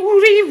said it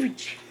was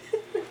average.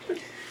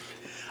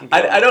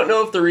 I don't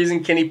know if the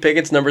reason Kenny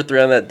Pickett's number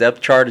 3 on that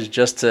depth chart is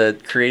just to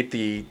create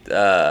the,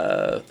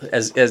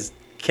 as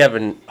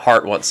Kevin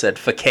Hart once said,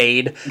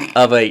 facade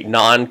of a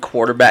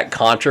non-quarterback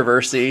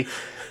controversy.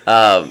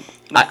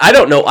 I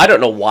don't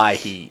know why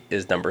he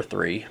is number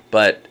 3,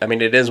 but I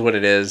mean it is what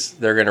it is.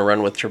 They're going to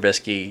run with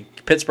Trubisky.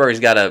 Pittsburgh's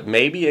got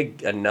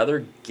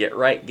another get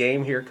right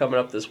game here coming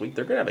up this week.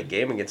 They're going to have a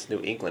game against New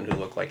England, who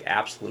look like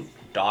absolute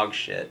dog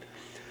shit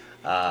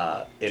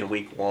in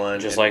week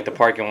 1, just like the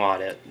parking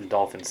lot at the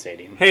Dolphin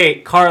Stadium.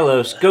 Hey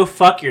Carlos, go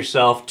fuck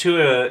yourself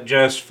to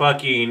just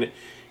fucking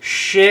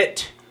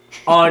shit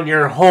on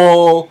your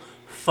whole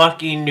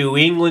fucking New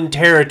England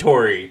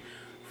territory.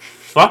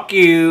 Fuck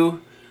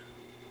you.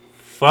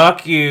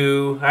 Fuck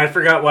you. I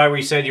forgot why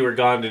we said you were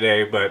gone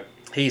today, but...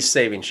 He's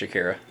saving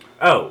Shakira.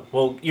 Oh,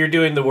 well, you're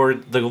doing the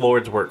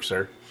Lord's work,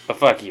 sir. But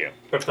fuck you.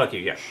 But fuck you,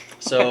 yeah.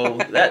 So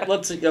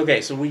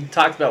so we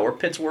talked about where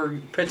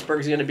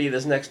Pittsburgh's going to be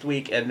this next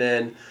week, and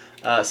then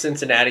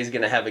Cincinnati's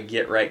going to have a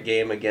get-right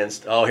game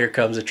against... Oh, here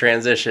comes a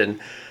transition.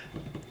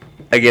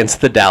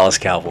 Against the Dallas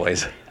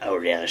Cowboys. Oh,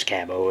 Dallas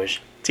Cowboys.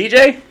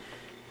 TJ,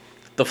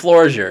 the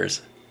floor is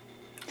yours.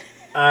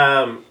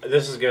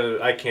 This is going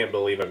to... I can't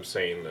believe I'm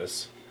saying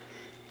this.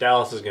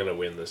 Dallas is going to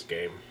win this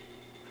game.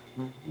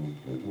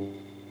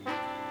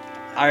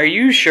 Are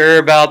you sure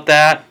about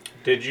that?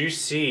 Did you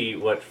see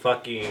what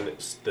fucking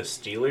the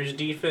Steelers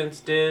defense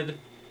did?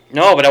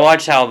 No, but I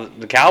watched how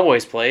the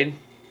Cowboys played.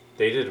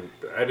 They did.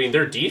 I mean,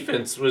 their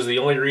defense was the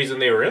only reason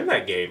they were in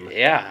that game.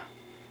 Yeah.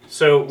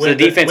 So the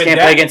defense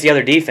can't play against the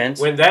other defense.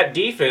 When that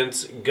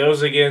defense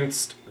goes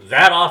against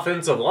that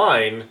offensive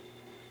line,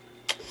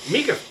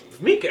 Micah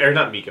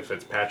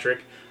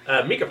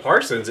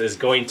Parsons is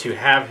going to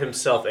have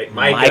himself a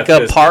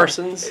Micah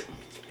Parsons?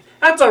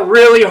 That's a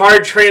really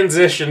hard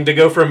transition to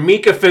go from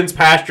Micah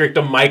Fitzpatrick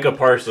to Micah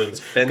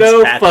Parsons.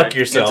 Go fuck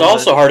yourself. It's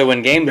also hard to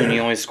win games when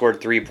you only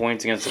scored 3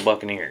 points against the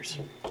Buccaneers.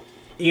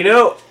 You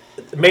know,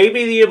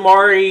 maybe the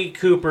Amari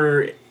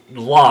Cooper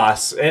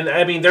loss, and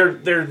I mean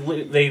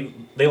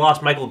they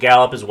lost Michael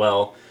Gallup as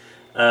well.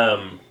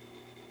 They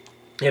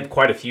had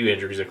quite a few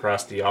injuries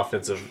across the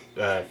offensive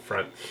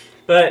front,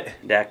 but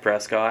Dak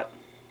Prescott,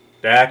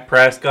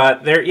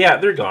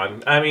 they're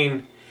gone. I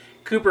mean,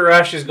 Cooper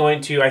Rush is going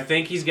to. I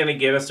think he's going to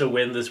get us a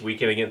win this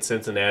weekend against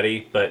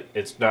Cincinnati, but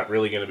it's not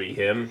really going to be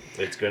him.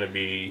 It's going to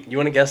be. You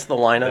want to guess the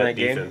line on that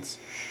defense.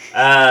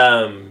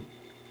 Game?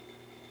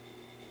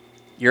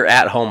 You're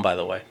at home, by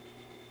the way.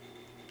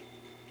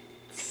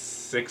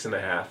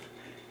 6.5.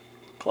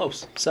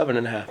 Close.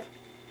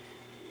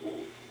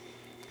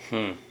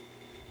 7.5.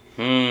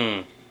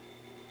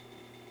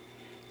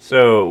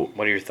 So,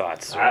 What are your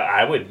thoughts?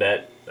 I would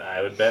bet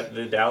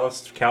the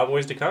Dallas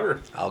Cowboys to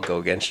cover. I'll go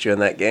against you in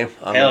that game.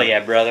 Hell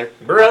yeah, brother.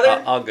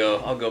 Brother. I'll go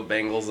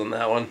Bengals in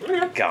that one.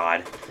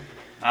 God.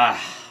 I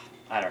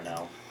don't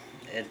know.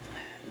 It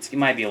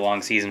might be a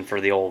long season for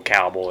the old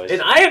Cowboys.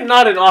 And I am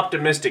not an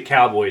optimistic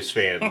Cowboys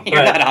fan.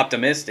 You're not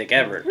optimistic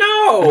ever.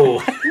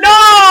 No! No!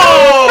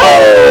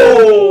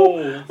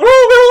 Oh,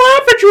 I'm gonna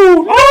laugh at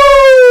you! No!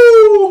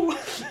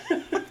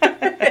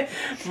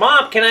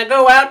 Mom, can I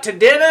go out to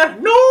dinner?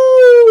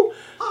 No!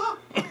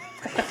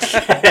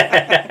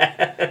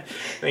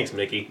 Thanks,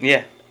 Mickey.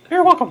 Yeah.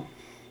 You're welcome.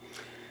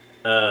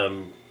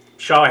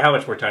 Schawe, how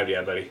much more time do you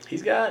have, buddy?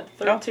 He's got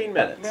 13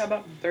 minutes. Yeah,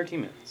 about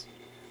 13 minutes.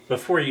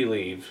 Before you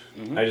leave,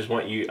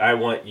 I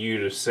want you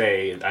to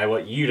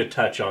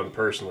touch on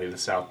personally the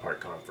South Park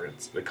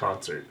conference, the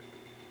concert.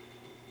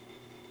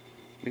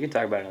 We can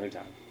talk about it another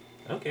time.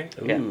 Okay.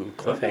 Yeah. Ooh,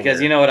 cliffhanger.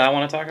 Because you know what I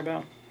want to talk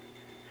about?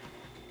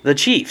 The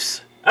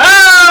Chiefs.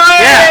 Oh,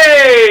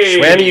 hey!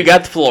 Schwammy, you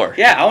got the floor.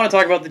 Yeah, I want to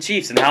talk about the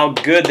Chiefs and how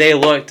good they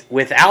looked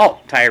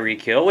without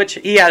Tyreek Hill, which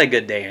he had a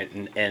good day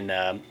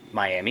in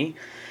Miami.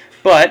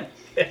 But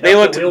they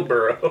looked... Will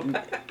Burrow.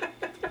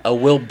 A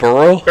Will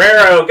Burrow?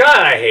 Burrow,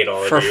 God, I hate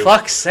all of For you.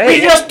 fuck's sake.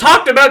 We just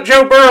talked about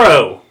Joe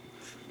Burrow.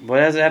 What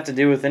does it have to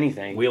do with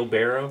anything?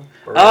 Wheelbarrow?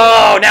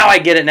 Oh, now I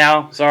get it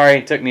now. Sorry,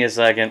 it took me a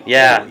second.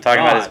 Yeah, Holy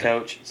talking about his God.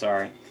 coach.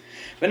 Sorry.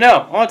 But no,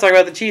 I want to talk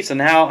about the Chiefs and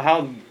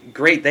how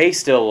great they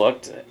still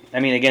looked. I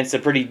mean, against a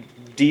pretty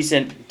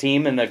decent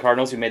team in the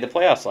Cardinals who made the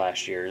playoffs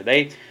last year.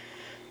 The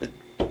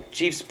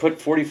Chiefs put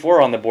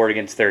 44 on the board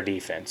against their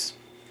defense.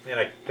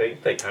 Yeah,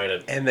 they kind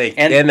of... And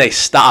they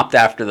stopped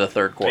after the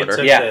third quarter.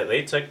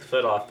 They took the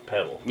foot off the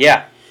pedal.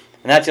 Yeah,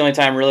 and that's the only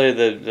time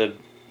really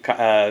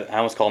I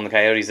almost call them the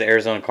Coyotes, the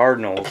Arizona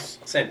Cardinals.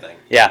 Same thing.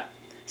 Yeah,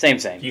 same.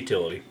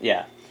 Utility.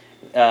 Yeah,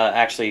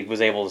 actually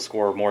was able to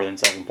score more than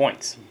 7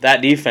 points.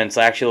 That defense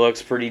actually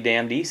looks pretty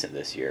damn decent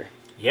this year.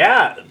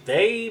 Yeah,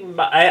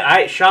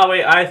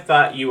 Schawe, I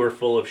thought you were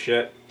full of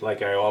shit,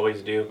 like I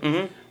always do.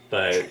 Mm-hmm.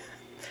 But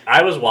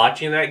I was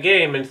watching that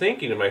game and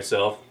thinking to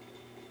myself,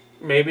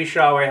 maybe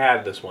Schawe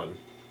had this one.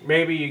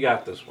 Maybe you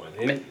got this one.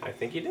 And I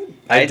think you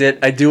did.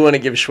 I do want to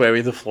give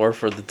Schwammy the floor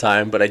for the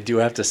time, but I do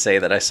have to say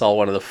that I saw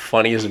one of the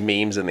funniest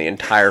memes in the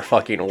entire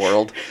fucking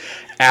world.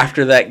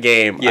 After that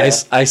game, Yeah.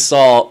 I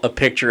saw a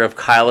picture of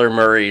Kyler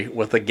Murray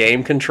with a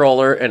game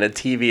controller and a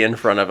TV in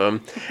front of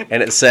him,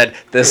 and it said,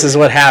 "This is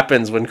what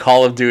happens when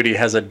Call of Duty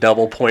has a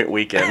double point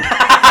weekend."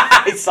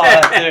 I saw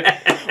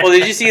that too. Well,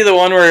 did you see the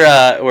one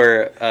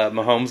where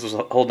Mahomes was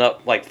holding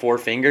up like 4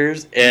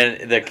 fingers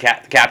and the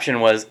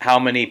caption was, "How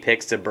many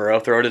picks did Burrow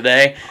throw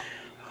today?"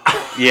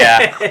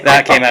 Yeah,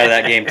 that came out of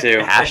that game too.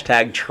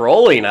 Hashtag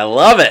trolling. I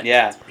love it.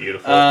 Yeah,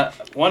 Beautiful.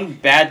 one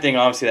bad thing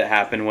obviously that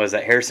happened was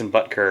that Harrison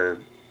Butker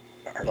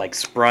like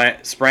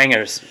sprang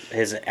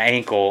his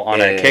ankle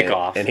on a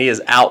kickoff, and he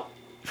is out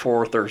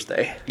for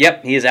Thursday.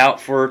 Yep, he is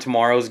out for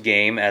tomorrow's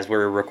game as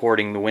we're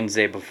recording the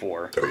Wednesday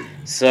before.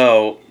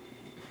 So,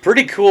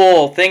 pretty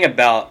cool thing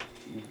about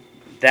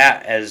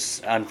that,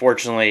 as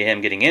unfortunately him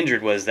getting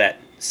injured, was that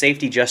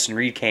safety Justin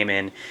Reed came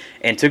in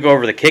and took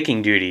over the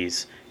kicking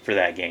duties for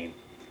that game.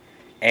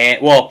 And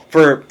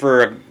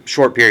for a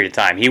short period of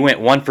time, he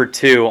went 1 for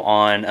 2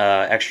 on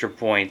extra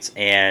points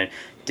and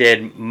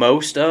did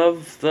most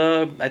of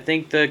the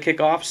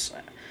kickoffs.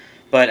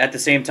 But at the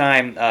same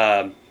time,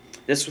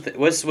 this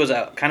was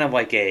a kind of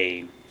like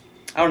a,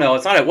 I don't know,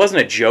 it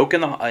wasn't a joke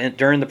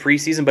during the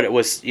preseason, but it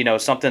was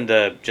something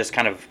to just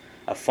kind of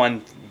a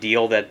fun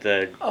deal that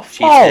the Chiefs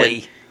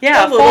folly. did.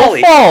 Yeah, A little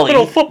folly. folly.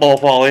 Little football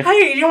folly.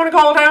 Hey, you want to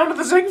go down to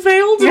the Zig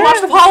Fields and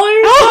watch the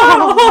Polly?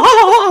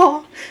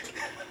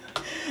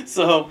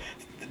 So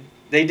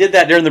they did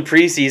that during the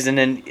preseason,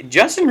 and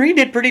Justin Reed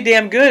did pretty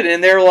damn good.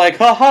 And they were like,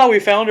 "Ha, we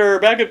found our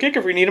backup kicker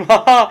if we need him."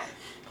 Ha ha.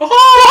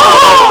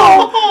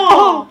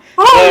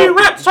 Oh, you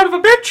rat son of a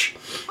bitch!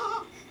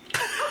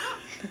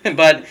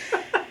 But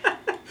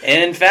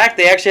in fact,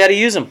 they actually had to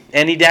use him,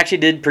 and he actually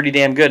did pretty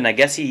damn good. And I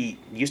guess he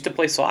used to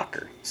play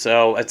soccer,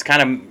 so it's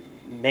kind of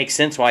makes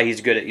sense why he's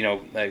good at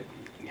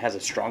has a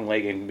strong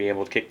leg and can be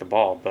able to kick the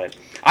ball. But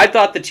I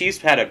thought the Chiefs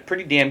had a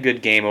pretty damn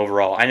good game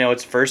overall. I know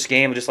it's first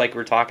game, just like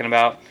we're talking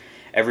about.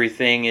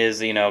 Everything is,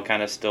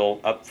 kind of still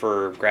up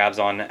for grabs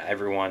on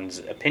everyone's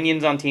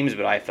opinions on teams,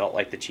 but I felt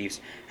like the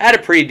Chiefs had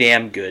a pretty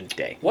damn good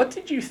day. What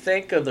did you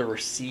think of the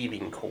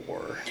receiving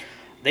core?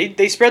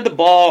 They spread the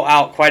ball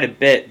out quite a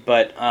bit,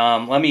 but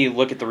let me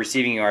look at the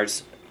receiving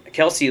yards.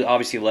 Kelsey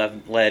obviously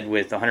led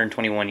with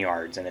 121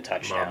 yards and a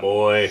touchdown. My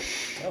boy.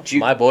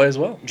 My boy as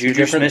well.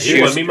 Juju He won me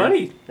Smith-Schuster.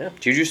 money.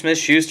 Juju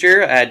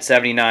Smith-Schuster had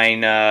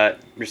 79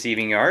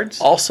 receiving yards.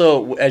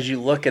 Also, as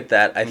you look at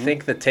that, I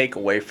think the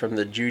takeaway from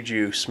the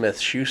Juju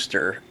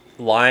Smith-Schuster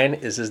line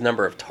is his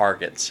number of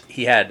targets.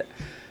 He had,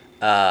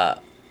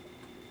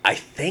 I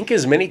think,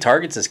 as many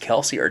targets as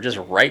Kelsey, or just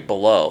right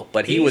below.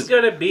 But He's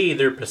going to be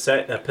their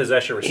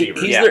possession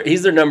receiver.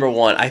 He's their number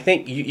one. I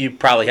think you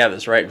probably have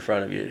this right in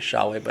front of you,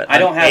 Schawe. But I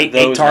don't have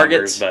those eight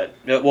targets. numbers,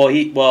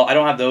 but I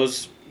don't have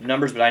those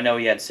numbers, but I know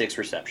he had 6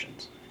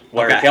 receptions.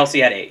 where Okay. Kelsey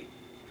had 8.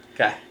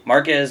 Okay.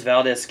 Marquez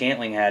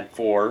Valdez-Scantling had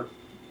 4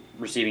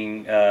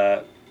 receiving,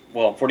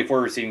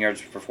 44 receiving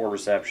yards for 4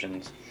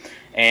 receptions.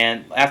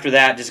 And after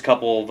that, just a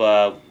couple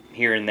of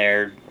here and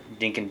there,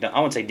 I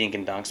wouldn't say dink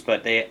and dunks,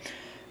 but they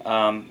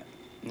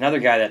another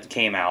guy that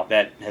came out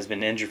that has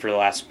been injured for the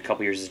last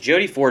couple years is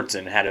Jody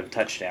Fortson had a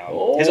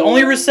touchdown. His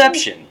only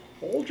reception.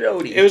 Old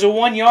Jody. It was a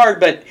 1 yard,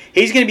 but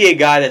he's going to be a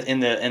guy that in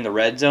the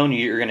red zone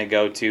you're going to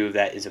go to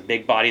that is a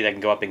big body that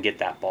can go up and get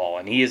that ball.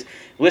 And he is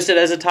listed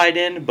as a tight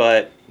end,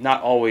 but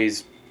not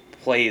always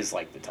plays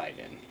like the tight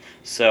end.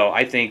 So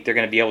I think they're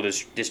going to be able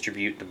to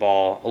distribute the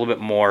ball a little bit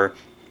more.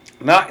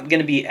 Not going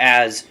to be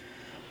as,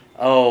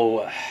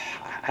 how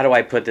do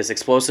I put this,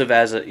 explosive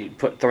as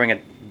throwing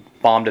a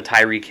bomb to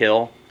Tyreek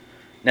Hill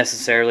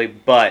necessarily,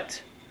 but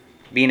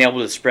being able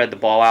to spread the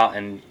ball out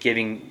and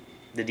giving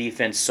the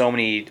defense so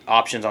many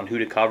options on who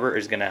to cover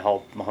is going to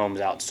help Mahomes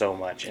out so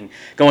much. And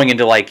going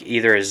into like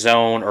either a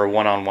zone or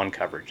one-on-one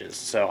coverages.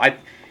 So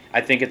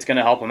I think it's going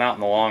to help him out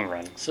in the long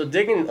run. So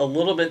digging a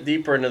little bit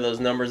deeper into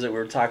those numbers that we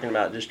were talking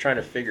about, just trying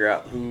to figure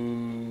out who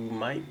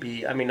might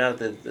be, I mean, not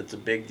that it's a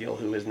big deal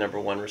who his number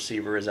one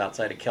receiver is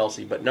outside of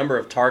Kelsey, but number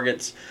of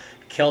targets,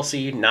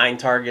 Kelsey, 9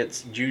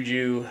 targets,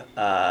 Juju,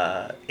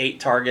 8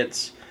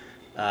 targets,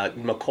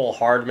 McCole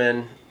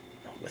Hardman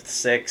with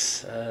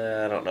 6.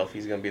 I don't know if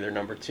he's going to be their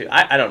number 2.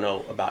 I don't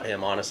know about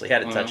him, honestly. He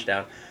had a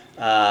touchdown.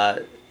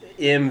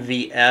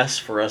 MVS,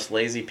 for us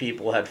lazy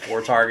people, had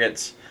 4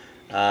 targets.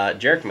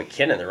 Jerick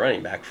McKinnon, the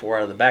running back, 4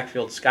 out of the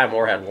backfield. Sky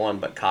Moore had 1,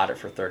 but caught it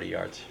for 30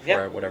 yards,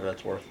 for whatever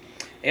that's worth.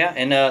 Yeah,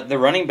 and the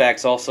running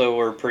backs also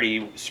were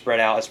pretty spread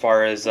out as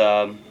far as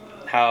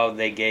how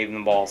they gave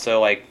them the ball.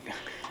 So, like,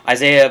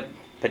 Isaiah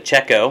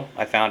Pacheco,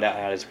 I found out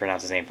how to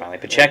pronounce his name finally.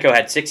 Pacheco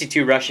had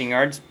 62 rushing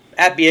yards.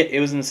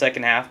 It was in the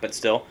second half, but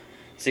still.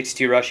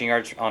 62 rushing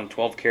yards on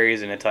 12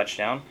 carries and a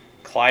touchdown.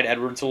 Clyde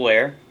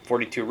Edwards-Helaire,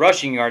 42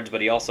 rushing yards, but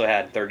he also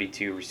had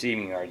 32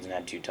 receiving yards and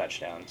had 2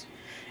 touchdowns.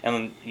 And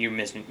then you're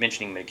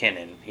mentioning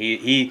McKinnon.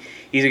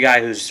 He's a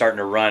guy who's starting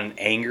to run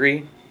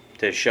angry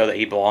to show that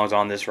he belongs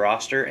on this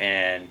roster,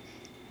 and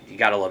you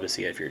got to love to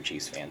see it if you're a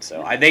Chiefs fan.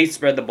 So they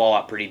spread the ball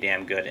out pretty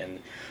damn good,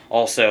 and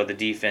also the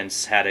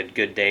defense had a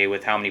good day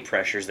with how many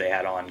pressures they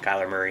had on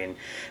Kyler Murray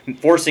and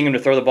forcing him to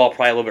throw the ball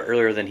probably a little bit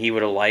earlier than he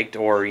would have liked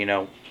or,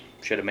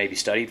 should have maybe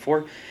studied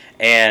for.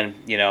 And,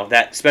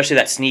 that especially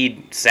that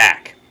Snead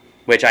sack,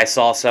 which I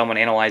saw someone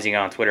analyzing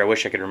on Twitter. I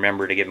wish I could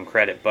remember to give him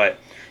credit, but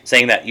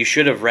saying that you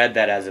should have read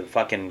that as a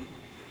fucking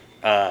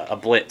a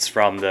blitz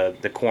from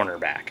the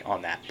cornerback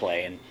on that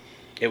play, and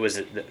it was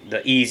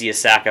the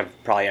easiest sack I've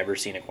probably ever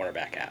seen a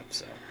cornerback have.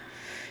 So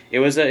it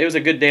was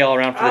a good day all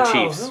around for the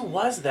Chiefs. Who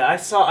was that? I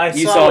saw what that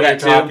you're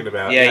too? talking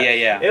about.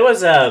 Yeah. It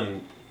was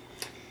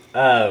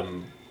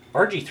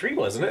RG3,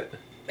 wasn't it?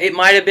 It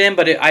might have been,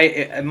 but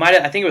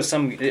I think it was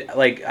some,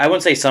 like, I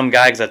wouldn't say some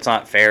guy because that's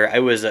not fair.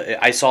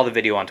 I saw the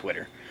video on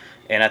Twitter,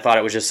 and I thought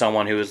it was just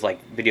someone who was like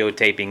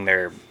videotaping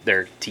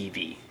their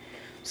TV.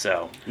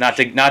 So not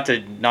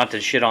to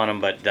shit on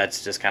him, but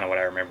that's just kind of what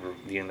I remember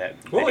viewing that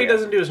video. Well, he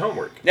doesn't do his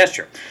homework. That's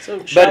true.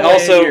 So, but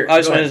also,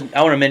 I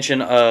want to mention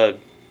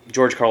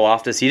George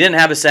Karlaftis. He didn't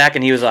have a sack,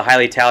 and he was a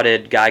highly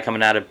touted guy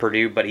coming out of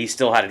Purdue, but he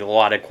still had a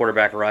lot of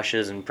quarterback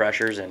rushes and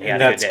pressures, and he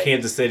had a good day. That's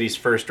Kansas City's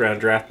first-round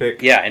draft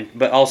pick. Yeah,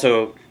 but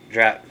also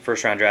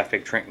first-round draft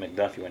pick Trent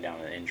McDuffie went down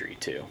with an injury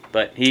too.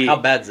 But how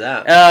bad's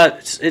that?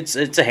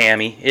 It's a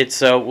hammy.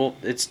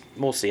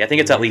 We'll see. I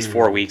think it's at least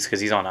 4 weeks because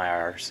he's on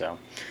IR. So.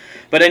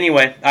 But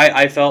anyway,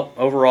 I felt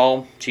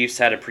overall Chiefs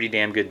had a pretty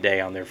damn good day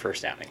on their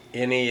first outing.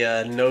 Any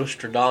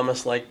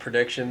Nostradamus-like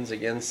predictions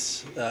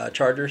against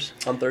Chargers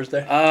on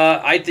Thursday?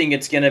 I think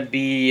it's going to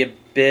be a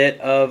bit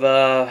of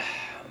a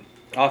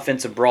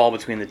offensive brawl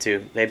between the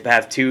two. They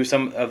have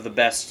some of the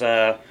best,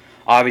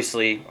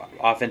 obviously,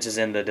 offenses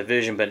in the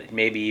division, but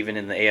maybe even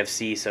in the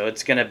AFC. So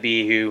it's going to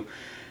be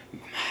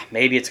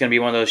maybe it's going to be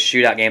one of those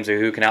shootout games of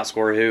who can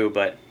outscore who,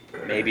 but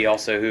maybe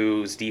also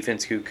whose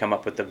defense could come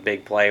up with the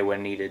big play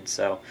when needed.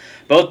 So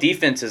both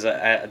defenses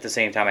at the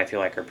same time I feel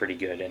like are pretty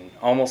good and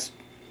almost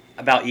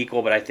about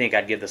equal, but I think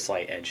I'd give the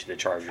slight edge to the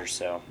Chargers.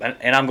 So,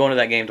 and I'm going to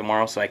that game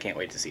tomorrow, so I can't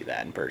wait to see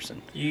that in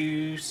person.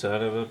 You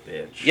son of a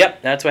bitch.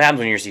 Yep, that's what happens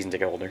when you're a season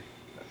ticket holder.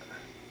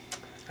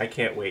 I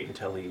can't wait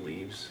until he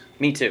leaves.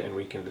 Me too. And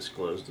we can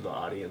disclose to the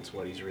audience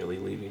what he's really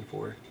leaving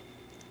for.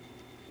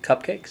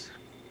 Cupcakes?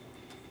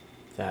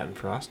 That and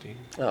frosting.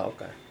 Oh,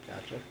 okay.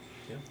 Gotcha.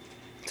 Yeah.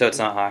 So it's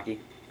not hockey?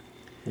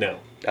 No.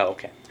 Oh,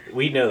 okay.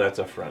 We know that's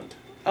a front.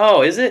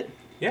 Oh, is it?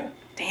 Yeah.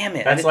 Damn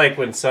it. That's like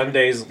when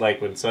Sundays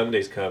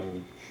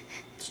come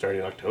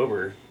starting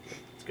October,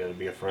 it's going to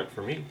be a front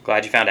for me.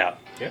 Glad you found out.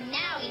 Yeah.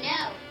 Now we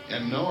know.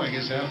 And knowing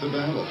is half the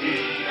battle.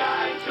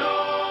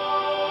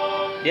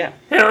 Yeah.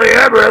 Hell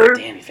yeah, brother.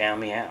 Damn, you found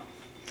me out.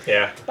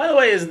 Yeah. By the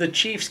way, as the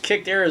Chiefs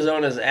kicked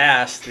Arizona's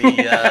ass,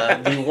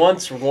 the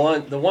once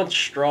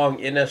strong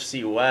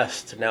NFC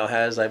West now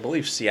has, I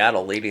believe,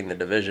 Seattle leading the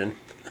division.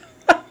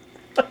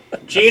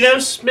 Geno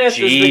Smith is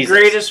the Jesus.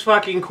 greatest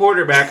fucking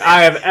quarterback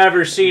I have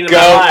ever seen in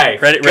my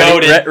life.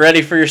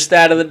 Ready for your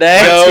stat of the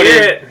day? Let's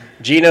hear it.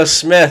 Geno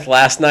Smith,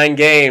 last 9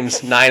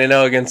 games,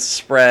 9-0 against the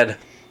spread.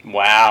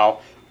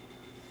 Wow.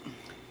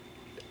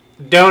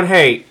 Don't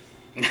hate.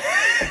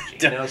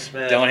 Geno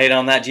Smith. Don't hate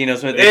on that Geno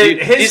Smith.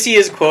 Did you see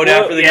his quote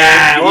after the game?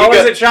 Yeah, what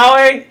was it,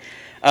 Schawe?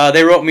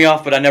 They wrote me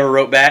off, but I never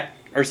wrote back,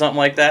 or something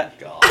like that.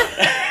 God.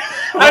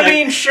 I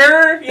mean,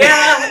 sure,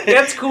 yeah,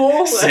 that's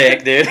cool.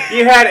 Sick, dude.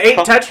 You had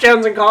 8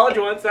 touchdowns in college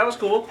once. That was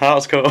cool. That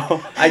was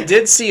cool. I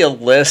did see a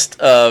list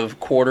of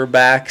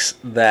quarterbacks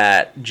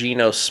that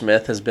Geno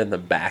Smith has been the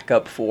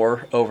backup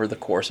for over the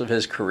course of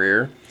his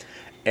career,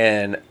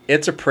 and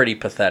it's a pretty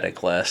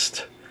pathetic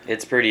list.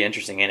 It's pretty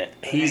interesting, isn't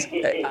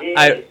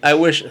it? I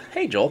wish.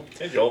 Hey, Joel.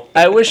 Hey, Joel.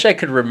 I wish I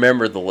could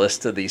remember the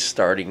list of these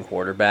starting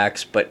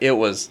quarterbacks, but it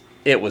was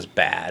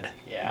bad.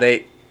 Yeah.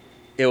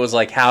 It was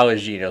like, how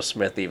is Geno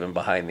Smith even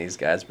behind these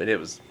guys? But it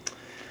was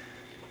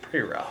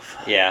pretty rough.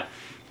 Yeah.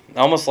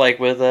 Almost like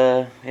with,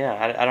 I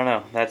don't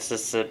know. That's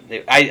just,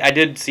 I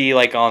did see,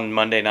 like, on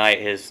Monday night,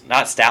 his,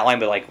 not stat line,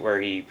 but, like,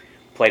 where he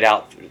played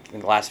out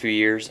in the last few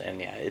years.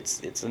 And, yeah,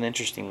 it's an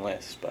interesting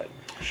list, but.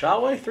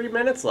 Schawe, 3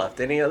 minutes left.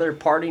 Any other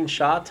parting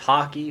shots?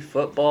 Hockey,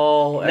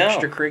 football,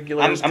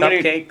 extracurriculars,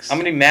 cupcakes? I'm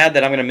going to be mad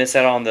that I'm going to miss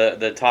out on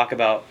the talk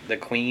about the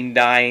Queen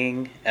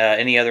dying,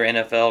 any other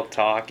NFL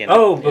talk. And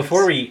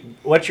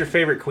what's your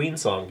favorite Queen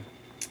song?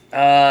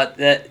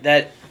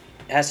 That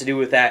has to do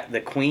with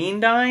the Queen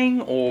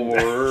dying,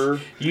 or...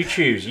 You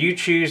choose. You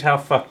choose how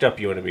fucked up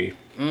you want to be.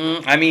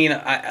 I mean,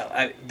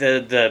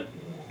 the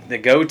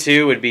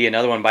go-to would be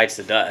Another One Bites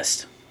the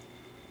Dust.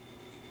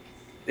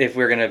 If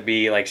we're gonna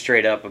be like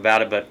straight up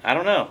about it, but I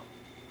don't know.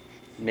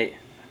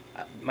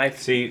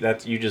 See,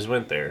 that's you just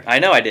went there. I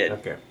know I did.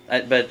 Okay,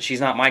 but she's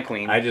not my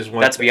queen.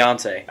 That's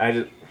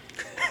Beyonce.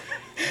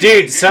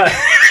 Dude,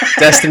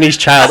 Destiny's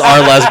Child are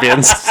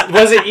lesbians.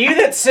 Was it you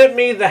that sent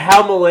me the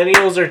how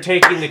millennials are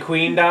taking the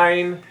queen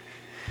dying?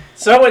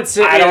 Someone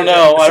sent me. I don't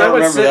know. I don't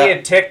remember Someone sent me that.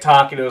 a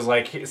TikTok and it was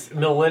like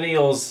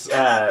millennials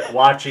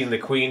watching the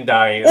queen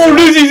dying. Oh,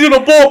 Lizzie's in a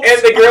box.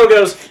 And the girl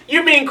goes,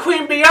 "You mean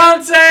Queen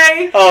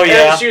Beyonce?" Oh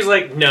yeah. And she was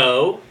like,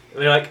 "No."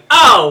 And they're like,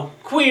 "Oh,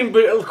 Queen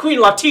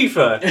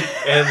Latifah."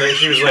 And then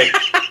she was like,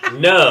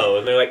 "No."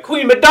 And they're like,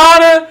 "Queen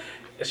Madonna."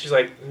 And she's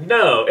like,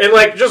 "No." And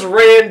like just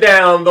ran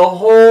down the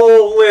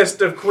whole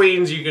list of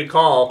queens you could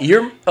call.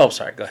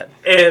 Sorry, go ahead.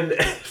 And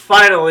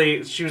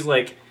finally, she was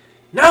like,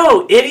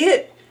 "No,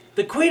 idiot.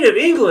 The Queen of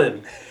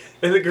England."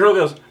 And the girl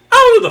goes,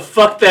 "Oh, who the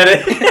fuck that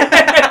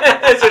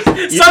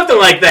is?" Something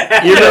like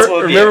that. You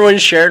remember when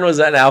Sharon was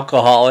an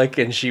alcoholic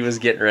and she was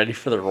getting ready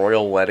for the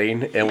royal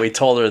wedding, and we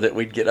told her that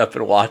we'd get up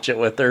and watch it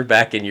with her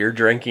back in your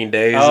drinking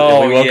days.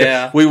 Oh,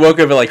 and we woke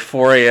up at like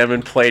 4 a.m.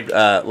 and played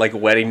like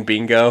wedding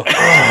bingo.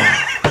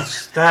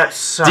 That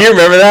sucked. Do you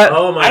remember that?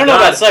 Oh my god. I don't know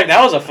about sucked.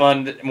 That was a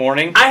fun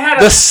morning.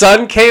 The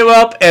sun came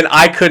up and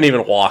I couldn't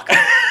even walk.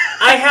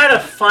 I had a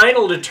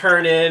final to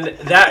turn in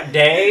that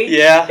day.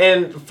 Yeah.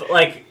 And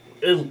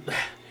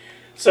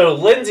so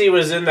Lindsay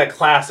was in that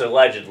class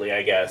allegedly,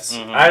 I guess.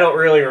 Mm-hmm. I don't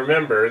really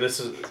remember.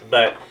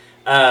 But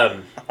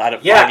a lot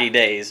of foggy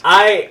days.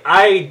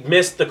 I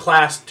missed the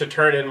class to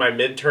turn in my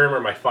midterm or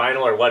my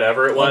final or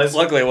whatever it was.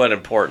 Luckily, it wasn't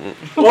important.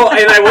 Well,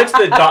 and I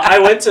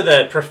went to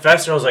the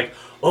professor. I was like,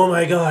 "Oh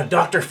my God,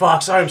 Dr.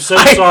 Fox, I'm so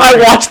sorry." I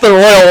watched the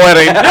royal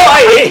wedding.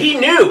 No, he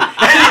knew.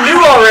 He knew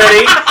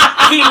already.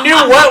 He knew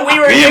what we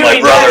were doing. Me and my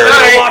brother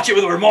that night. watch it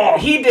with our mom.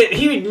 He did.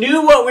 He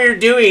knew what we were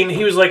doing.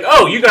 He was like,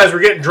 "Oh, you guys were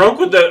getting drunk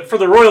for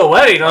the royal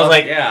wedding." And I was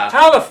like, yeah.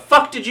 "How the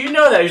fuck did you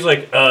know that?" He was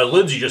like,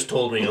 "Lindsay just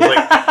told me." I was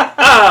like,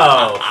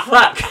 "Oh,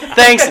 fuck."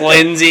 Thanks,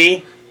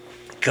 Lindsay.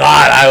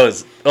 God,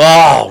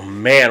 oh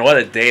man, what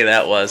a day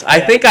that was. I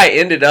think I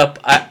ended up,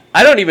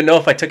 I don't even know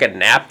if I took a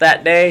nap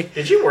that day.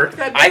 Did you work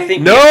that day? I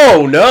think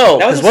No.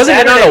 That was Wasn't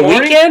it on a Saturday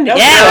morning? weekend? That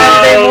was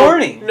Yeah. Saturday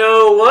morning.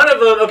 No, one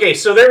of them. Okay,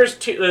 so there was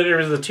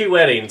the 2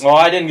 weddings. Well,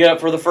 I didn't get up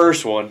for the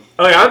first one.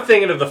 Okay, I'm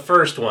thinking of the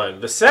first one.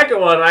 The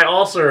second one I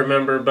also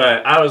remember,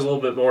 but I was a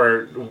little bit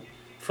more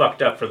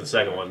fucked up for the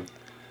second one.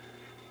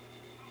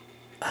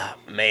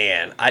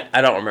 Man,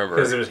 I don't remember.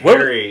 'Cause it was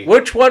hairy.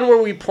 Which one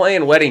were we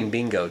playing wedding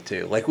bingo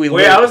to? Like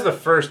That was the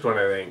first one,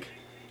 I think.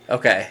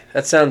 Okay,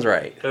 that sounds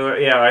right.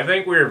 Yeah, I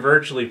think we were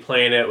virtually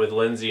playing it with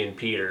Lindsay and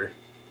Peter.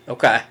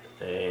 Okay.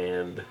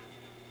 And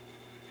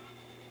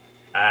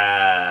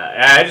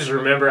I just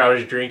remember I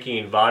was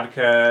drinking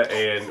vodka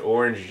and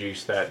orange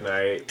juice that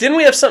night. Didn't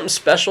we have something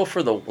special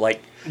for the,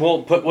 like...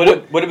 Well,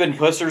 would have been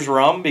Pusser's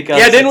rum because...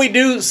 Yeah, didn't we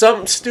do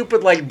something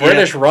stupid like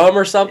British rum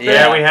or something?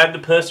 Yeah, we had the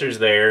Pussers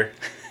there.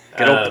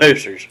 Good old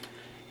Pussers.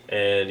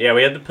 And yeah,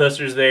 we had the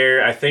Pussers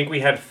there. I think we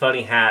had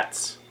funny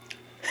hats.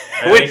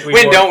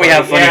 When don't we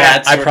have funny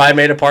hats? I probably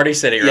made a Party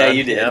City run. Yeah,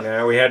 you did. Yep.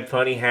 No, we had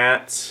funny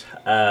hats.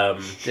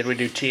 Did we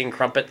do tea and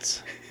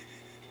crumpets?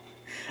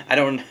 I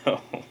don't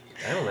know.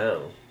 I don't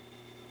know.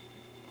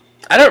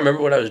 I don't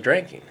remember what I was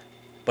drinking,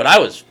 but I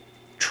was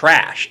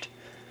trashed.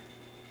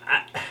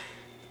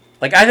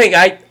 I think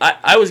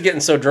I was getting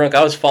so drunk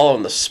I was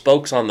following the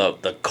spokes on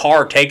the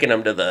car taking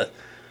them to the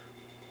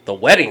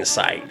wedding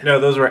site.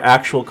 No, those were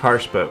actual car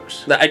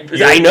spokes. I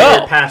You know.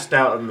 were passed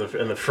out in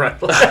the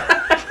front.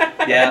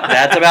 Yeah,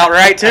 that's about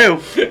right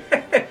too.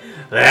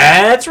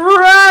 That's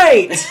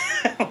right.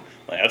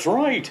 That's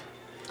right.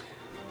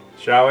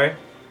 Schawe,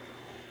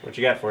 what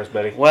you got for us,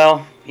 buddy?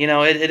 Well,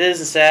 it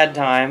is a sad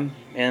time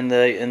in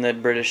the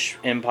British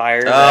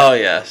Empire. Oh,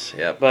 yes.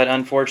 Yep. But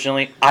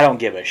unfortunately, I don't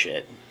give a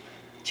shit.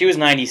 She was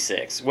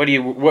 96. What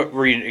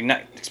were you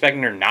not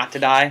expecting her not to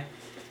die?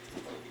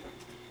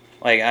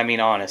 Like, I mean,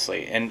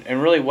 honestly. And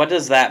really, what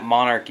does that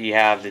monarchy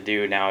have to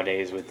do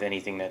nowadays with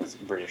anything that's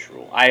British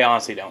rule? I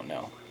honestly don't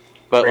know.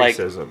 But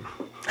Racism.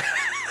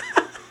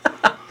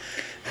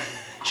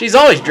 She's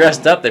always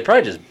dressed up. They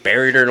probably just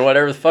buried her in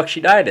whatever the fuck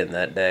she died in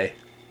that day.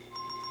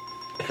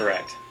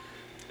 Correct.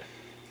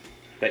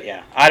 But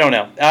yeah, I don't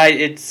know.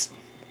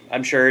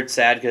 I'm sure it's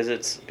sad because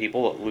it's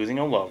people losing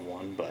a loved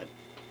one, but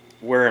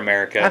we're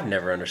America. I've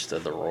never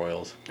understood the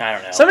royals. I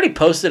don't know. Somebody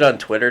posted on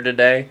Twitter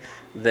today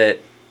that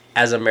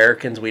as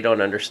Americans, we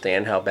don't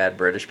understand how bad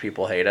British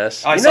people hate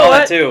us. I saw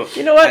that too.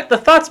 You know what? The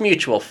thought's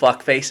mutual,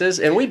 fuck faces,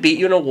 and we beat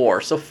you in a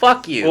war, so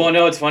fuck you. Well,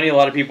 no, it's funny. A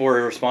lot of people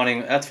were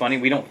responding, that's funny,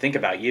 we don't think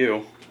about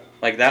you.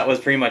 Like, that was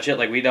pretty much it.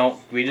 Like, we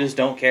just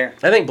don't care.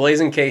 I think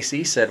Blazing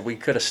KC said we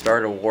could have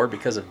started a war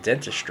because of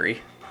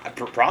dentistry.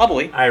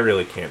 Probably. I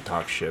really can't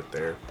talk shit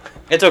there.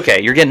 It's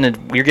okay. You're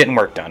getting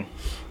work done.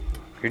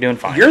 You're doing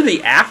fine. You're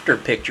the after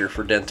picture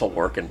for dental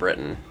work in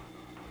Britain.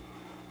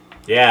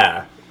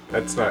 Yeah,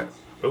 that's not...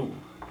 Ooh.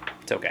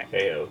 It's okay.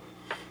 Heyo.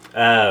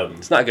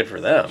 It's not good for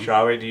them.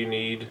 Schawe, do you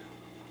need...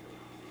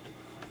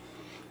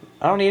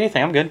 I don't need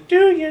anything. I'm good.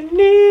 Do you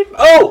need...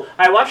 Oh!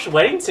 I watched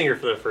Wedding Singer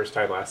for the first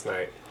time last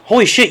night.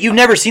 Holy shit, you've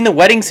never seen The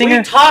Wedding Singer?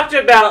 We talked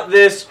about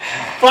this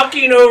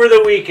fucking over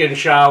the weekend,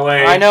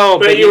 Schawe. I know,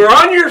 but you were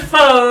on your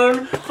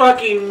phone,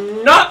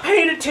 fucking not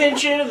paying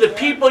attention to the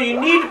people you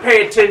need to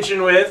pay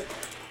attention with.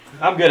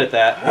 I'm good at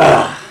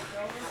that.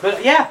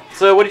 But yeah,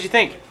 so what did you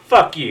think?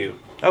 Fuck you.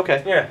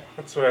 Okay. Yeah,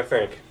 that's what I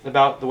think.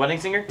 About The Wedding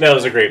Singer? No, it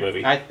was a great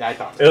movie. I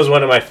thought so. It was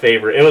one of my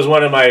favorite. It was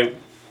one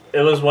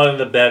of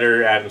the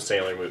better Adam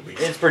Sandler movies.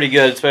 It's pretty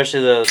good,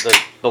 especially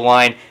the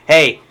line,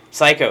 "Hey,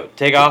 Psycho,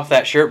 take off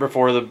that shirt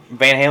before the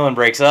Van Halen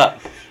breaks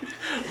up."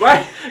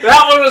 Right,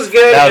 that one was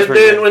good. That was and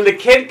then good. when the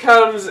kid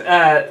comes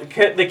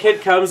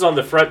on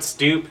the front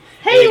stoop.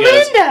 Hey, and he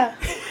goes, Linda!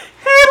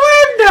 "Hey,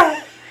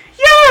 Linda,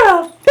 you're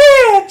a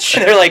bitch."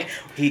 They're like,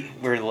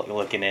 we're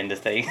looking into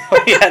things.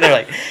 Yeah, they're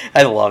like,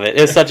 I love it.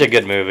 It's such a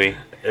good movie.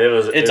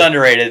 It's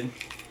underrated,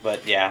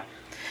 but yeah.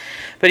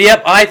 But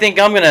yep, I think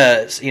I'm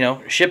gonna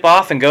ship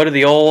off and go to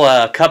the old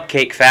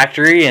cupcake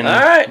factory, and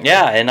all right,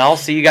 yeah, and I'll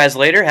see you guys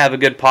later. Have a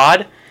good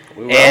pod.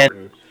 We will.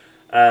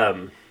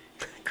 And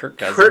Kirk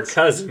Cousins. Kirk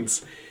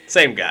Cousins.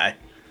 Same guy.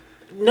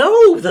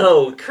 No,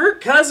 though. Kirk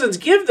Cousins,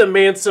 give the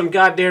man some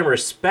goddamn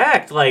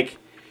respect. Like,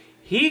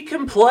 he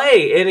can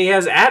play, and he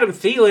has Adam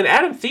Thielen.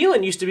 Adam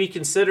Thielen used to be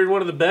considered one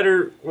of the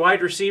better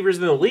wide receivers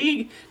in the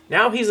league.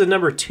 Now he's a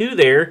number 2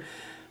 there.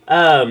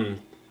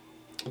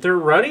 Their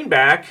running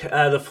back,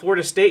 the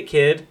Florida State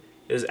kid,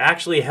 is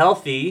actually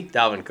healthy.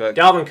 Dalvin Cook.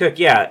 Dalvin Cook,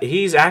 yeah.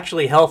 He's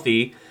actually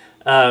healthy.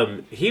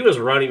 He was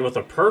running with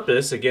a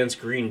purpose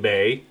against Green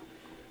Bay.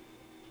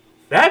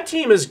 That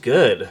team is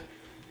good.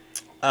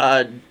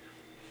 Do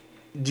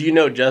you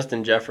know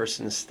Justin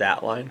Jefferson's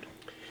stat line?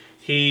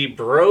 He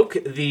broke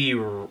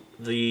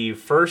the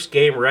first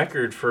game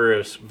record for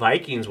a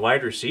Vikings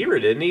wide receiver,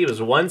 didn't he? It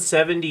was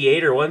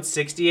 178 or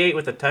 168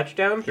 with a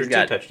touchdown. Two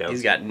touchdowns.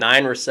 He's got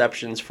 9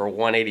 receptions for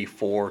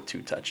 184,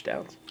 2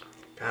 touchdowns.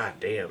 God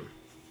damn.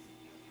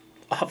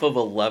 Off of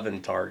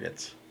 11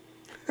 targets.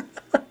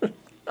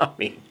 I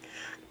mean,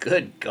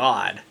 good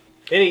God.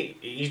 And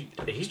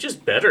he's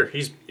just better.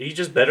 He's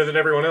just better than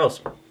everyone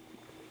else.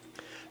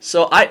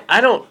 So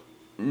I don't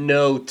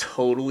know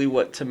totally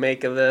what to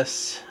make of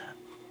this.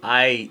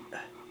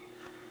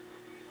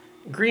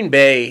 Green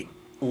Bay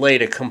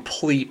laid a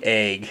complete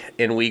egg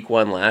in week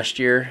 1 last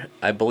year,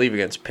 I believe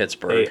against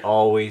Pittsburgh. They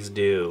always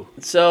do.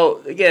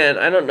 So, again,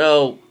 I don't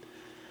know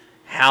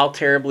how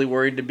terribly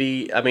worried to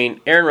be. I mean,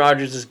 Aaron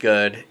Rodgers is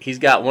good. He's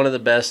got one of the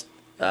best,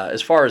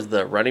 as far as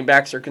the running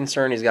backs are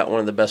concerned, he's got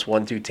one of the best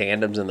 1-2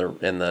 tandems in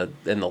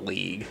the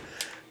league.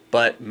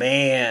 But,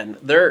 man,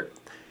 there's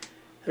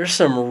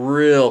some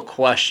real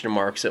question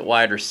marks at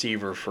wide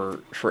receiver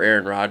for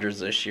Aaron Rodgers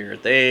this year.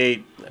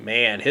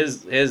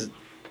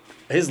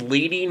 His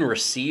leading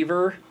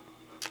receiver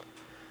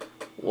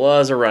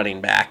was a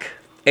running back.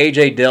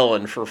 A.J.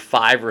 Dillon for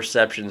 5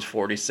 receptions,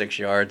 46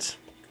 yards.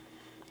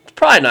 It's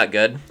probably not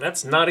good.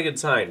 That's not a good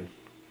sign.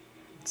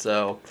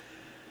 So,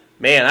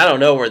 man, I don't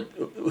know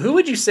who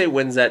would you say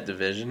wins that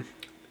division?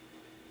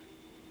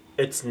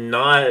 It's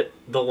not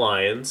the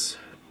Lions.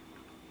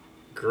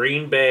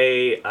 Green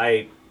Bay,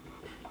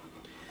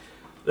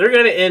 they're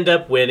going to end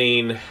up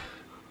winning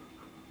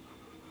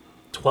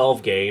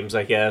 12 games,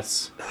 I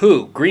guess.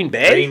 Who? Green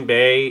Bay? Green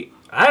Bay.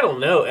 I don't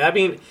know. I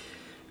mean,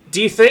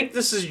 do you think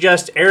this is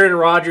just Aaron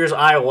Rodgers'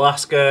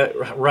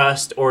 ayahuasca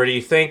rust, or do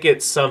you think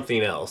it's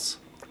something else?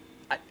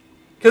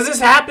 Because this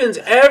happens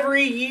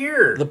every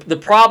year. The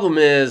problem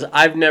is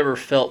I've never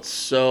felt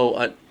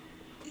so...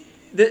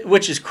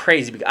 which is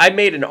crazy. Because I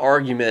made an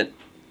argument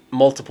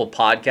multiple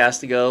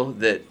podcasts ago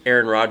that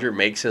Aaron Rodgers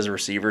makes his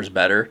receivers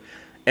better.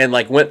 and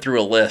like went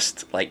through a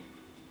list like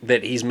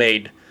that he's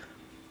made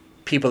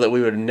people that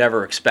we would have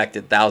never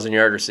expected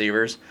 1,000-yard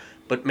receivers.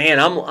 But man,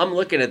 I'm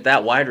looking at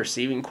that wide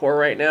receiving core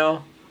right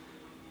now.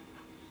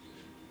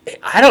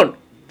 It's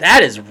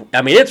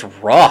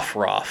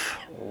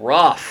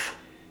rough.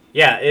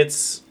 Yeah,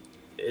 it's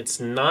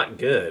not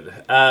good.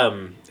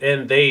 And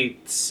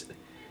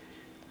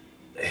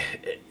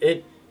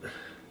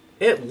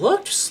it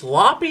looked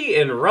sloppy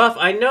and rough.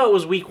 I know it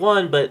was week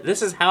 1, but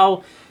this is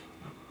how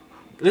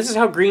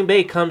Green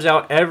Bay comes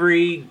out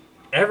every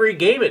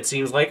game, it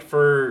seems like,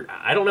 for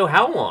I don't know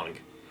how long.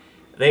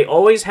 They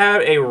always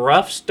have a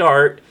rough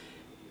start.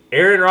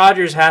 Aaron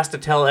Rodgers has to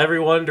tell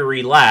everyone to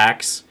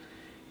relax.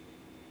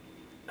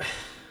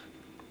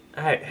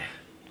 I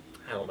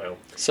don't know.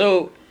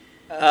 So,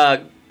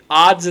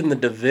 odds in the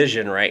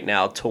division right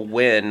now to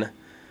win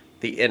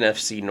the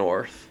NFC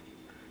North.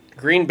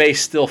 Green Bay's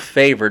still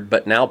favored,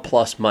 but now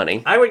plus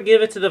money. I would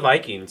give it to the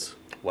Vikings.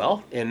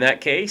 Well, in that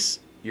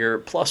case, you're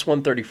plus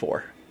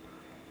 134.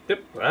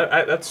 Yep,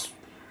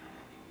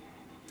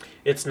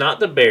 it's not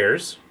the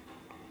Bears.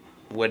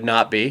 Would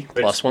not be.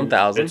 Plus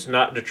 1,000. It's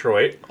not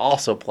Detroit.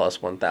 Also plus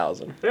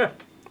 1,000. Yeah.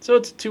 So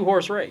it's a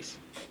 2-horse race.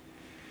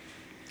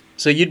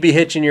 So you'd be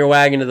hitching your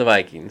wagon to the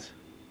Vikings.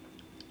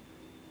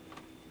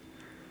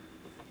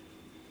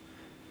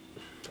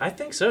 I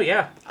think so,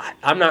 yeah.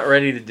 I'm not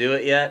ready to do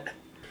it yet.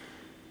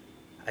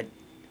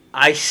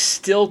 I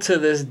still, to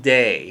this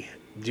day,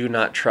 do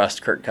not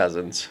trust Kirk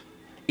Cousins.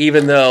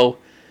 Even though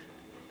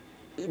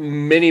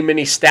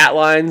many stat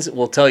lines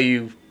will tell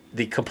you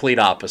the complete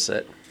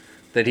opposite.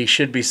 That he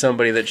should be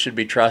somebody that should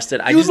be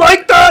trusted. I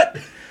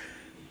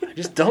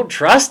just don't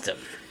trust him.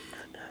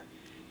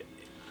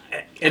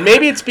 And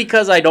maybe it's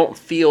because I don't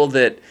feel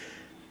that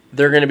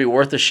they're going to be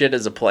worth a shit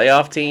as a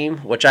playoff team,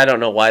 which I don't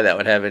know why that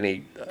would have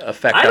any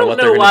effect on what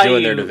they're going to do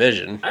in their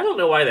division. I don't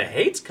know why the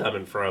hate's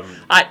coming from.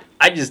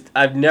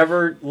 I've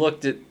never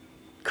looked at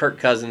Kirk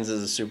Cousins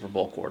as a Super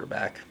Bowl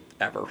quarterback,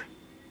 ever.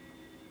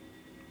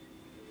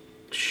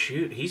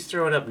 Shoot, he's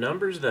throwing up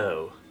numbers,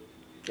 though.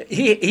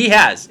 He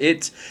has.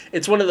 It's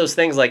one of those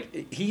things,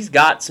 like, he's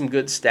got some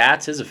good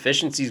stats. His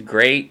efficiency's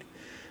great,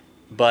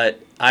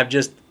 but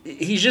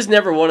he's just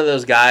never one of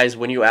those guys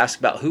when you ask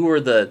about who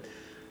are the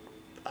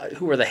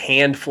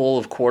handful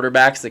of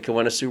quarterbacks that can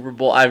win a Super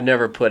Bowl. I've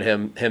never put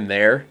him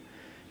there.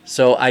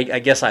 So I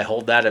guess I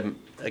hold that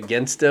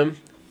against him.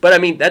 But, I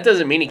mean, that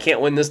doesn't mean he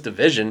can't win this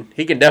division.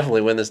 He can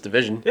definitely win this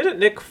division. Didn't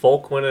Nick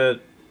Folk win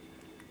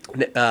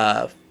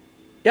a...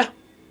 Yeah.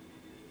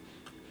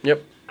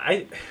 Yep.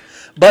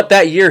 But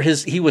that year,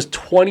 he was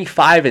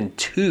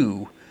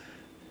 25-2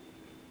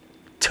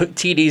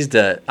 TDs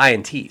to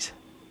INTs.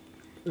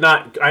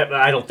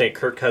 I don't think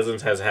Kirk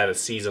Cousins has had a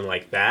season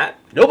like that.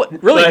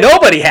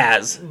 Nobody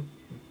has.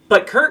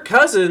 But Kirk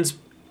Cousins,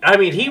 I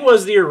mean, he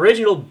was the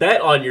original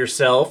bet on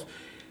yourself.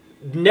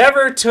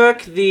 Never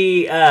took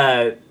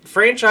the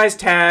franchise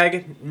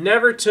tag.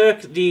 Never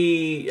took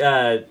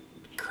the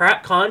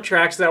crap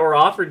contracts that were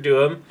offered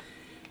to him.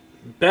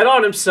 Bet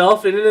on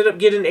himself and ended up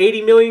getting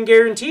 $80 million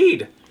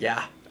guaranteed.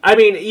 Yeah. I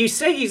mean, you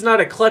say he's not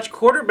a clutch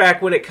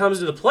quarterback when it comes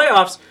to the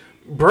playoffs.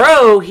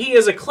 Bro, he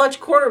is a clutch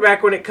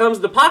quarterback when it comes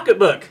to the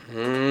pocketbook.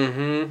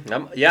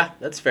 Mm-hmm. Yeah,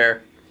 that's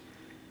fair.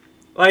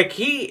 Like,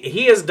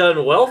 he has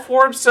done well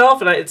for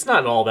himself, and it's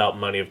not all about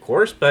money, of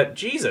course, but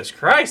Jesus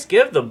Christ,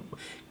 give the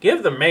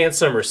man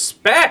some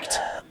respect.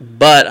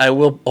 But I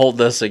will hold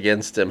this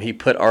against him. He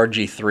put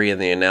RG3 in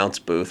the announce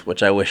booth,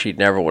 which I wish he'd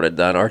never would have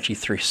done.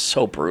 RG3 is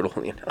so brutal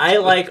in the announce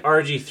booth. Like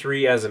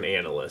RG3 as an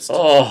analyst.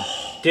 Oh.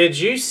 Did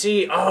you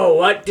see? Oh,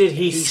 what did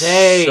he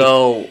say?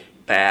 So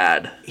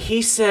bad.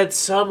 He said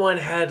someone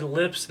had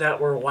lips that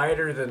were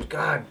wider than...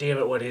 God damn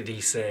it, what did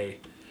he say?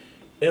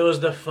 It was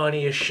the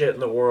funniest shit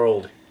in the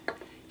world.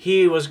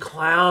 He was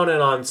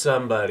clowning on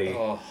somebody.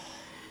 Oh.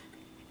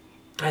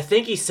 I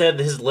think he said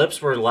his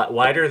lips were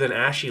wider than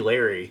Ashy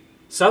Larry.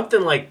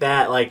 Something like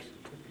that. Like,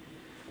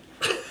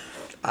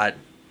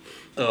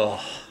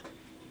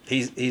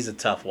 he's a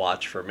tough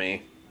watch for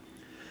me.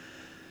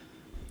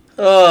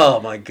 Oh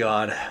my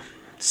God.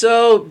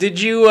 So did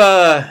you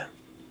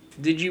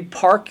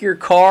park your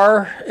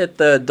car at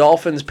the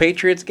Dolphins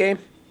Patriots game?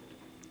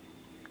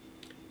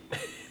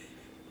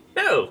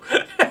 No.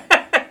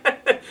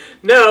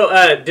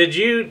 No. Did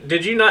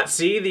you not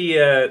see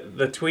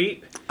the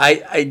tweet?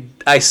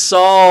 I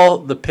saw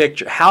the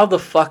picture. How the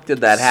fuck did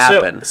that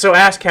happen? So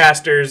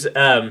Asscasters,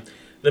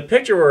 the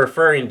picture we're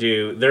referring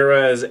to, there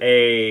was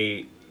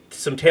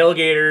some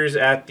tailgaters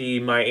at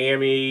the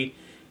Miami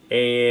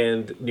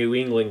and New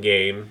England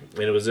game,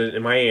 and it was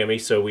in Miami,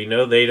 so we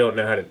know they don't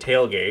know how to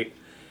tailgate.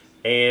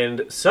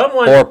 And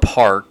someone or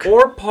park,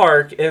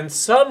 and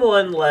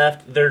someone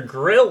left their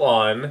grill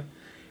on,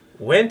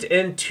 went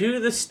into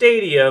the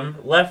stadium,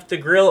 left the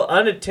grill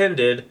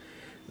unattended.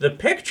 The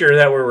picture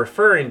that we're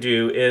referring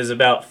to is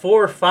about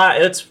 4 or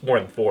 5, it's more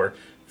than 4,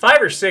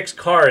 5 or 6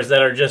 cars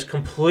that are just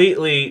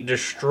completely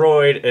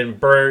destroyed and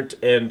burnt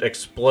and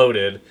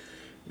exploded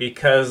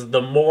because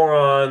the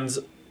morons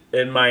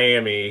in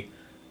Miami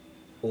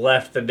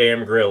left the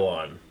damn grill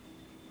on.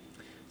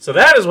 So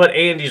that is what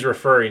Andy's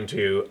referring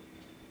to.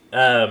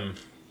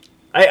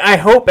 I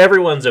hope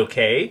everyone's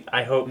okay.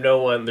 I hope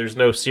there's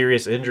no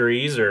serious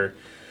injuries or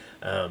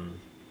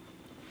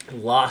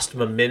lost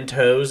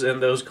mementos in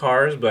those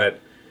cars,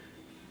 but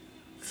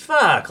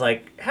fuck,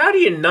 like, how do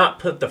you not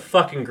put the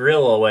fucking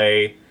grill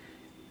away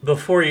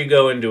before you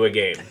go into a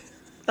game?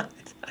 I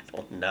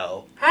don't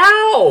know.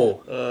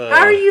 How?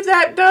 How are you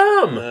that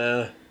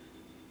dumb?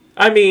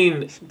 I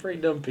mean... Some pretty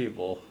dumb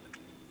people.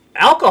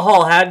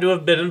 Alcohol had to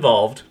have been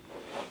involved.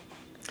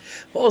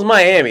 Well, it was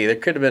Miami. There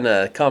could have been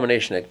a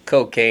combination of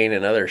cocaine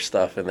and other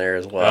stuff in there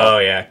as well. Oh,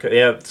 yeah.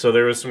 Yeah, so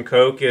there was some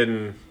coke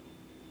and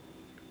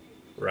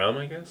rum,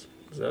 I guess?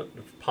 Is that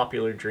a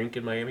popular drink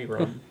in Miami?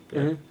 Rum?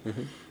 Yeah.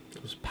 Mm-hmm.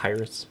 It was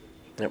Pirates.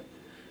 Yep.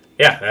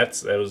 Yeah,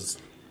 that was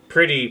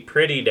pretty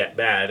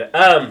bad.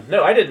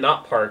 No, I did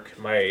not park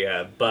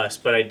my bus,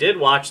 but I did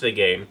watch the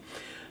game.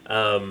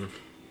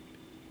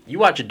 You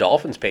watch a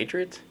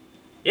Dolphins-Patriots?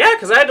 Yeah,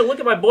 because I had to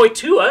look at my boy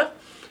Tua.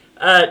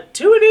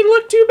 Tua didn't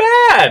look too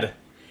bad.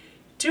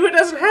 Tua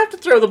doesn't have to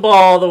throw the ball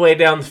all the way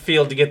down the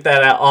field to get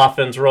that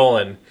offense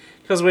rolling.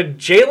 Because when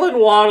Jalen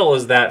Waddle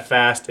is that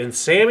fast and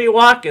Sammy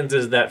Watkins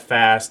is that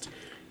fast,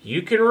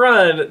 you can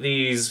run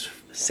these...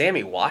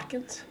 Sammy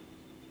Watkins?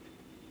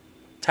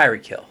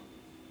 Tyreek Hill.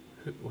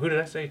 Who did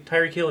I say?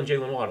 Tyreek Hill and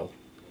Jalen Waddle.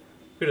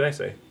 Who did I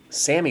say?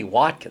 Sammy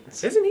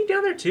Watkins. Isn't he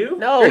down there too?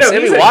 No,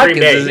 Sammy Watkins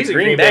is he's in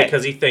Green Bay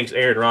because he thinks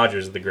Aaron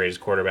Rodgers is the greatest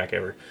quarterback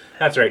ever.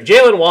 That's right.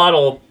 Jalen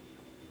Waddle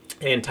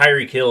and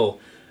Tyreek Hill,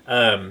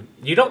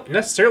 you don't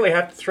necessarily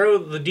have to throw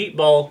the deep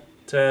ball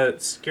to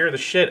scare the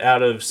shit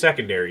out of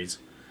secondaries.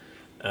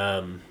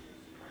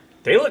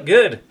 They look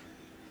good.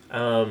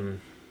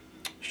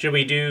 Should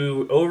we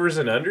do overs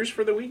and unders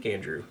for the week,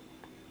 Andrew?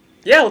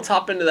 Yeah, let's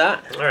hop into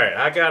that. All right,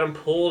 I got them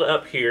pulled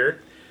up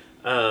here.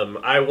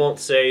 I won't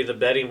say the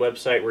betting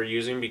website we're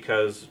using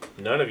because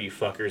none of you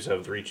fuckers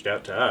have reached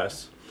out to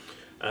us.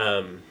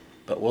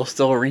 But we'll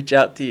still reach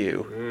out to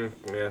you.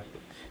 Yeah,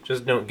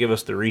 just don't give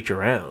us the reach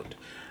around.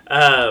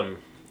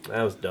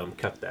 That was dumb.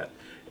 Cut that.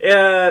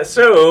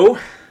 So,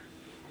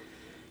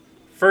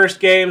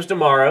 first game's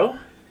tomorrow.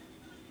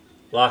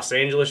 Los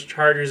Angeles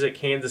Chargers at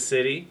Kansas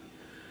City.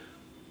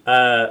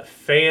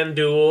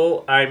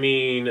 FanDuel,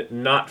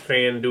 not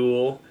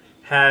FanDuel,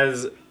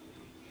 has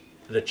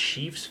the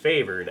Chiefs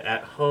favored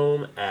at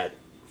home at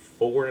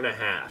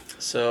 4.5.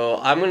 So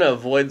I'm going to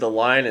avoid the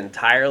line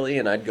entirely,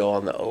 and I'd go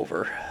on the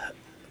over.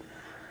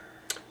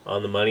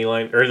 On the money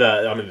line, or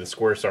the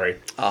score, sorry.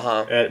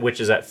 Which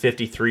is at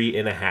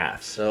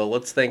 53.5. So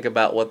let's think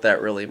about what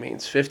that really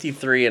means.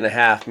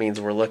 53.5 means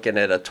we're looking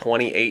at a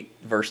 28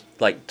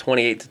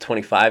 to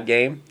 25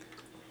 game.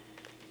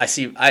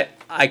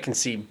 I can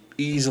see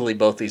easily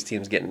both these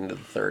teams getting into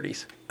the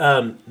 30s.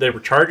 The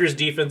Chargers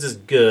defense is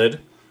good.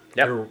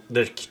 Yep.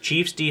 The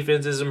Chiefs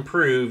defense is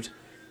improved,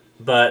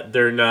 but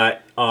they're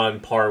not on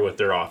par with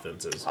their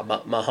offenses.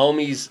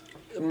 Mahomes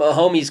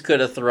could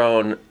have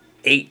thrown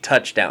 8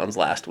 touchdowns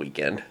last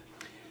weekend.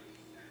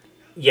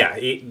 Yeah,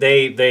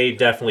 they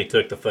definitely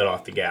took the foot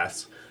off the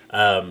gas.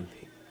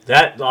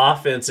 That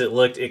offense,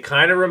 it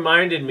kind of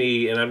reminded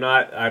me, and I'm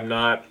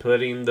not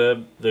putting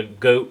the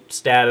GOAT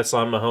status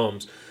on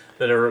Mahomes,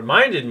 but it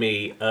reminded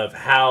me of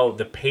how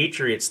the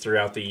Patriots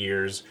throughout the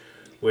years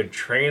would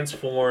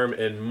transform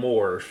and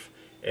morph,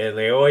 and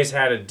they always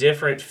had a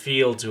different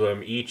feel to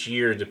them each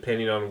year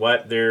depending on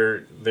what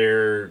their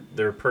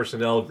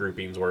personnel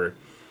groupings were,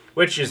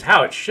 which is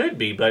how it should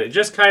be. But it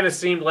just kind of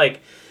seemed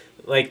like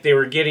they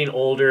were getting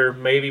older.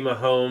 Maybe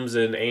Mahomes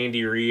and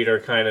Andy Reid are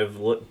kind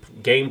of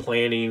game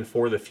planning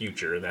for the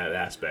future in that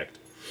aspect.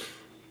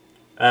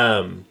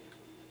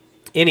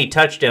 Any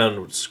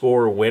touchdown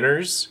score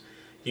winners,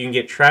 you can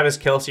get Travis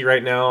Kelce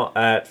right now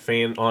on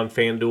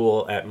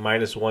FanDuel at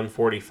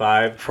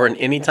 -145 for an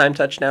anytime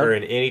touchdown.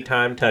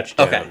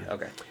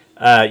 Okay.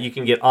 You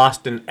can get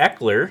Austin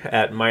Eckler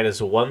at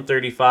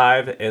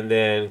 -135, and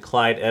then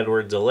Clyde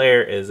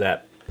Edwards-Helaire is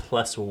at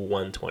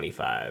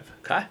 +125.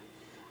 Okay.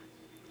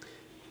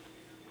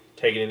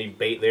 Taking any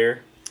bait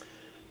there?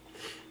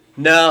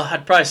 No,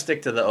 I'd probably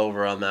stick to the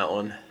over on that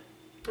one.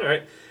 All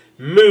right.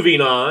 Moving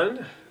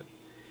on.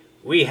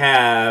 We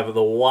have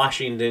the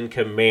Washington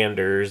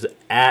Commanders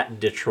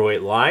at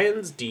Detroit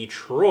Lions.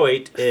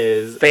 Detroit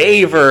is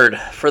favored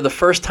for the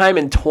first time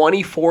in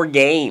 24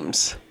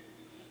 games.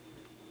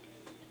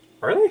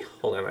 Are they?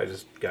 Hold on, I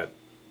just got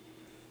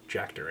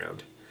jacked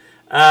around.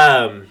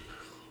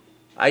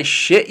 I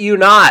shit you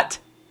not.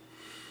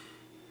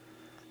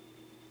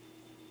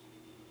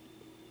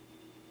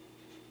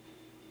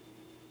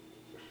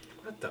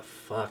 What the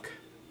fuck?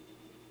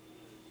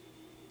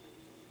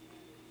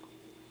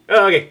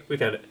 Oh, okay, we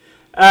found it.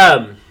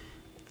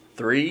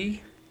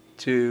 3,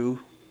 2,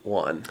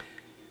 1.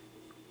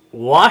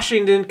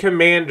 Washington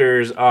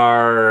Commanders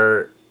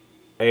are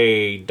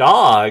a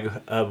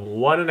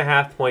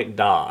 1.5 point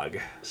dog.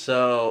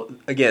 So,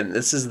 again,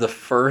 this is the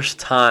first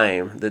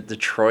time that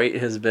Detroit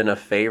has been a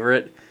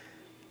favorite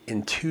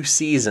in 2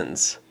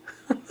 seasons.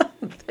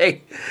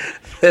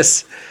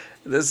 This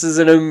is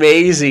an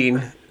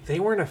amazing... They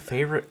weren't a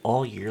favorite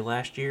all year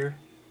last year?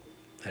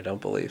 I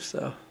don't believe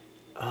so.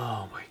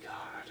 Oh, my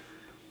God.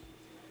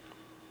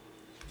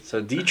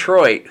 So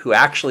Detroit, who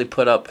actually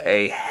put up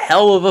a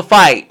hell of a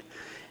fight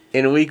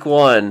in week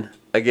 1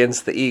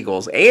 against the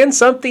Eagles, and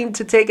something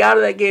to take out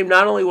of that game,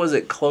 not only was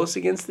it close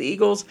against the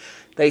Eagles,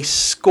 they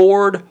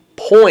scored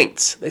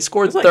points. They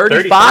scored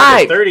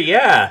 35. 30,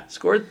 yeah.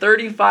 Scored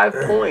 35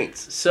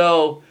 points.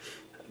 So,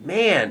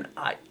 man,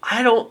 I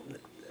don't...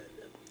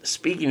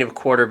 Speaking of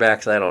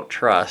quarterbacks I don't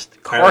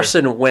trust,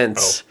 Carson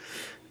Wentz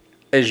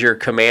is your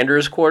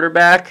Commanders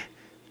quarterback.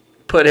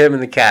 Put him in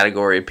the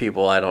category of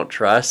people I don't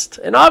trust.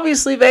 And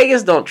obviously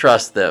Vegas don't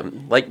trust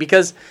them.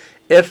 Because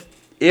if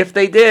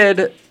they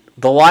did,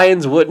 the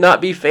Lions would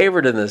not be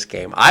favored in this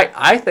game.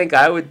 I think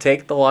I would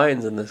take the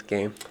Lions in this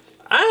game.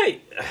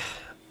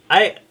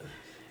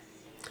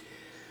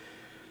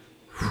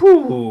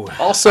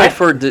 Also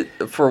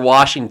for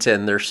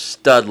Washington, their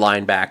stud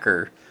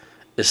linebacker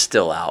is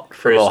still out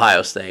from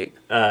Ohio State.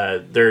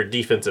 Their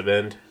defensive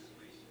end.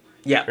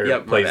 My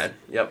bad.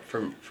 Yep,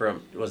 from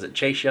was it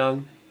Chase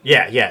Young?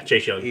 Yeah,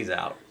 Chase Young. He's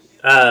out.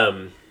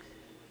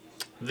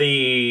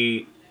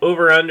 The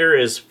over-under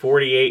is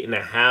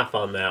 48.5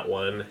 on that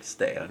one.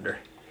 Stay under.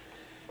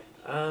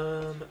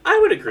 I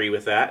would agree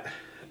with that.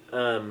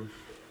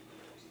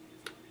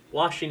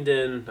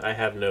 Washington, I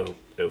have no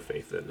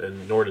faith in,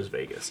 and nor does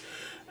Vegas.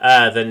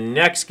 The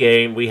next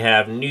game, we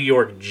have New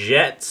York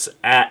Jets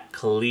at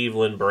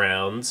Cleveland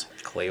Browns.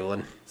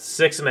 Cleveland.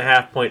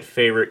 6.5-point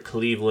favorite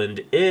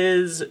Cleveland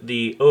is.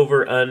 The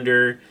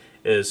over-under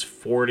is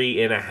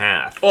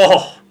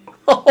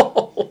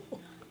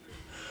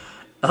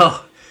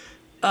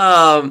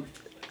 40.5.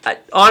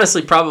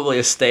 Honestly, probably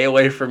a stay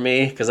away from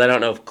me, because I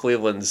don't know if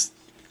Cleveland's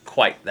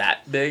quite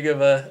that big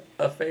of a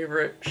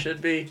favorite.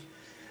 Should be.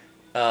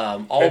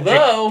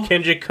 Although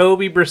can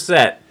Jacoby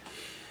Brissett.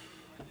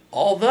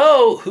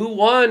 Although who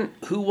won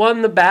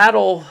the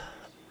battle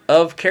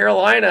of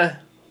Carolina?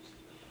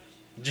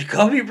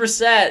 Jacoby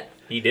Brissett.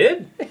 He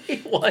did.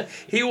 He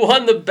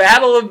won the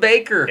Battle of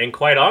Baker. And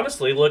quite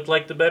honestly, looked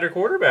like the better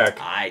quarterback.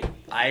 I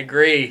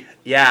agree.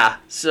 Yeah.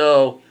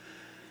 So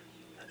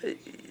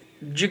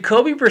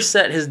Jacoby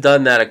Brissett has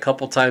done that a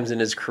couple times in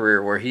his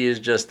career where he is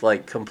just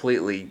like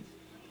completely...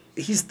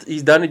 He's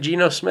done a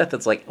Geno Smith.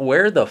 It's like,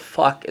 where the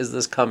fuck is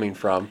this coming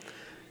from?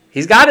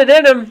 He's got it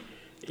in him.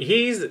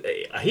 He's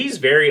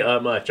very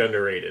much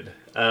underrated.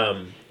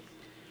 I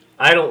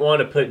don't want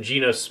to put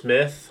Geno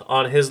Smith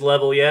on his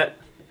level yet,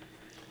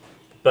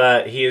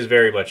 but he is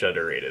very much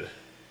underrated.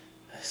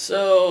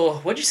 So,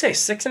 what'd you say?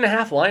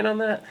 6.5 line on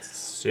that?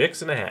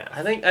 6.5.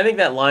 I think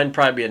that line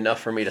probably be enough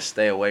for me to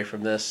stay away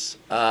from this.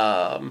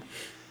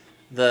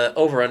 The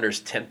over/under is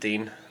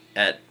tempting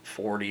at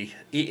 40.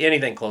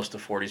 Anything close to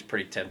 40 is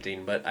pretty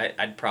tempting, but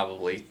I'd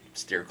probably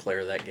steer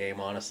clear of that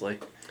game, honestly.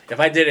 If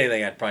I did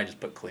anything, I'd probably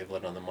just put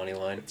Cleveland on the money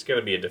line. It's going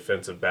to be a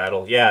defensive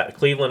battle. Yeah,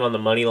 Cleveland on the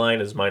money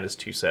line is minus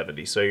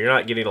 270, so you're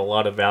not getting a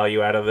lot of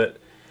value out of it.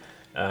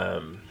 I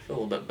feel a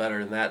little bit better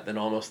than that than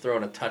almost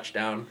throwing a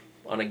touchdown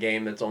on a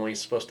game that's only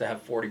supposed to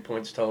have 40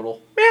 points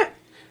total.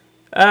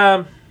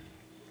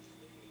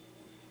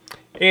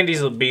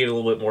 Andy's being a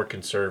little bit more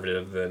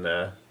conservative than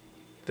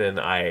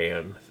I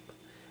am.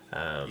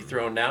 You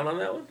throwing down on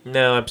that one?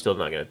 No, I'm still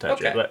not going to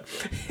touch it. But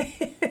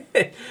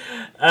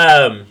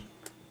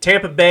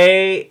Tampa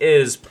Bay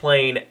is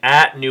playing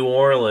at New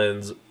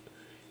Orleans.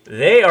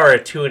 They are a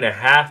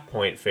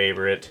 2.5-point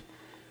favorite.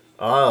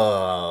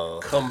 Oh,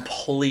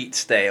 complete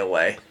stay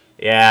away.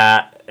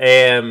 Yeah,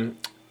 the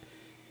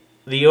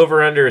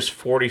over/under is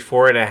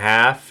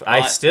 44.5.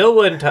 I still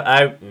wouldn't.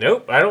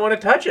 Nope, I don't want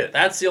to touch it.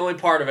 That's the only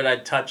part of it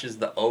I'd touch is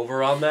the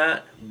over on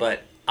that,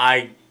 but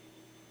I'd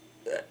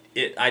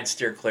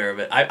steer clear of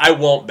it. I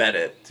won't bet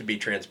it, to be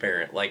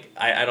transparent. Like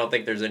I don't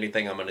think there's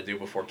anything I'm going to do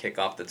before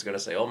kickoff that's going to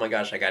say, oh my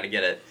gosh, I got to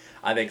get it.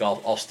 I think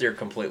I'll steer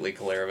completely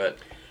clear of it.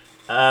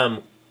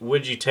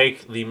 Would you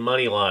take the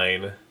money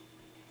line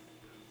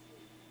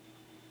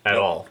at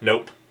all?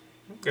 Nope.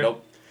 Okay.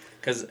 Nope.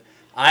 Because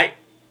I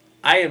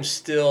am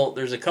still...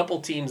 There's a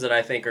couple teams that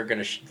I think are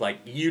going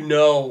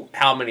to...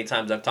 how many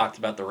times I've talked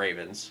about the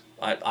Ravens.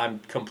 I'm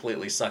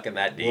completely sucking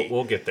that D.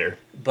 We'll get there.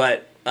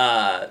 But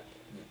I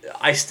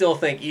still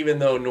think, even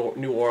though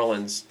New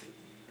Orleans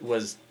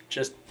was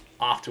just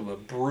off to a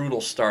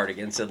brutal start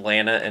against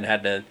Atlanta and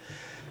had to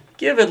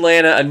give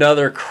Atlanta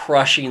another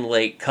crushing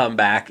late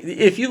comeback.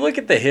 If you look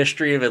at the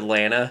history of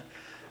Atlanta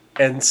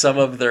and some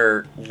of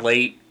their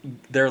late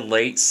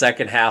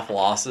second half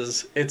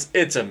losses,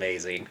 it's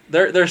amazing.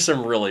 There's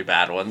some really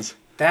bad ones.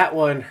 That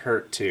one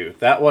hurt too.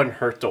 That one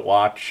hurt to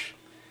watch.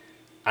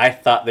 I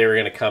thought they were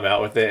going to come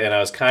out with it, and I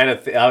was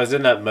I was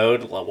in that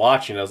mode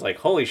watching. I was like,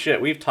 holy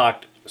shit, we've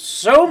talked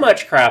so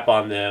much crap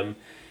on them,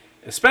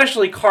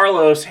 especially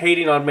Carlos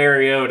hating on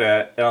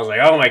Mariota, and I was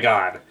like, oh my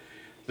god,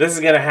 this is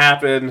going to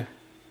happen,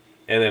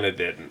 and then it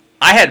didn't.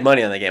 I had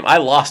money on the game. I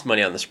lost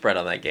money on the spread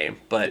on that game.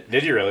 But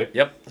did you really?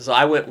 Yep. So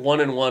I went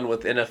 1-1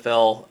 with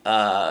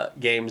NFL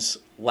games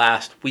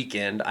last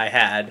weekend. I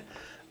had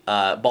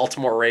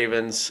Baltimore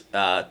Ravens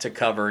to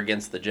cover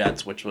against the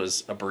Jets, which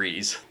was a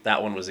breeze.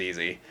 That one was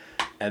easy.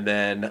 And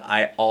then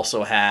I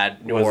also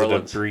had New Was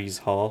Orleans. it a Breeze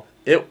Hall?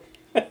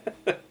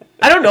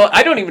 I don't know.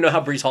 I don't even know how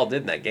Breece Hall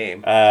did in that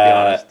game, to be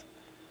honest.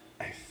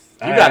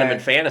 You got him in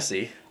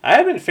fantasy. I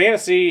have in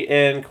fantasy,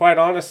 and quite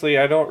honestly,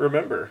 I don't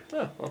remember.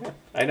 Oh, okay.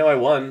 I know I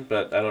won,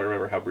 but I don't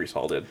remember how Breece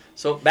Hall did.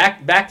 So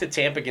back to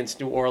Tampa against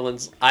New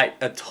Orleans.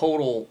 A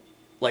total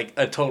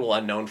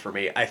unknown for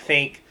me. I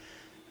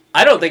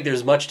don't think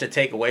there's much to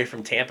take away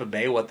from Tampa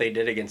Bay what they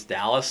did against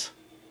Dallas.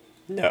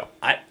 No,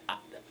 I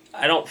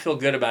don't feel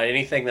good about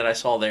anything that I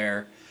saw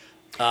there.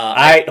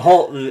 I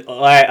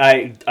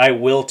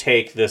will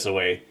take this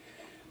away.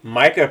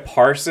 Micah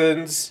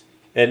Parsons,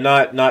 and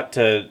not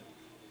to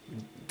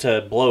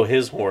blow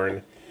his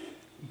horn,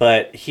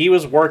 but he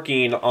was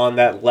working on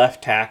that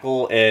left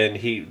tackle,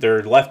 and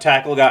their left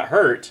tackle got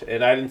hurt,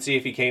 and I didn't see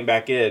if he came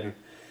back in.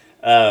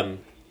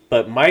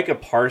 But Micah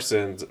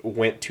Parsons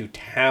went to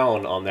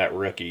town on that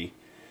rookie.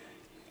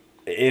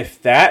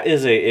 If that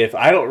is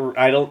I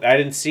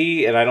didn't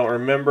see, and I don't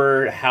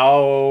remember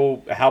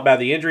how bad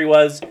the injury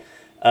was.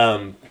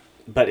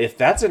 But if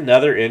that's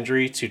another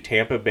injury to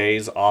Tampa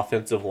Bay's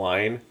offensive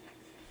line,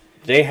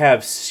 they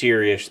have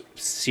serious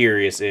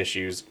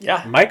issues.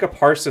 Yeah. Micah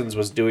Parsons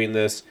was doing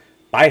this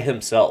by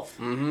himself.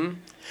 Mm-hmm.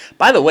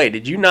 By the way,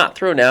 did you not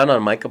throw down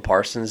on Micah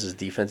Parsons as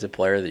Defensive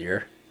Player of the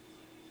Year?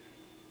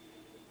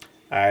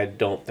 I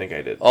don't think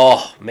I did.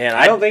 Oh, man.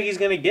 I don't think he's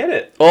going to get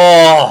it.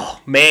 Oh,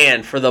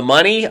 man. For the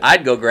money,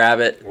 I'd go grab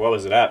it. What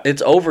was it at?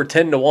 It's over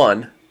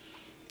 10-1.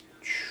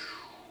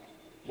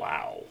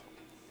 Wow.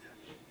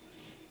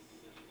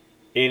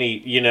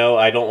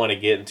 I don't want to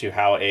get into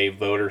how a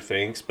voter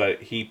thinks,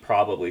 but he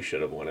probably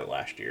should have won it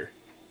last year.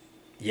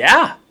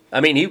 Yeah.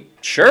 I mean,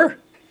 sure.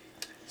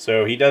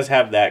 So he does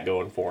have that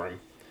going for him.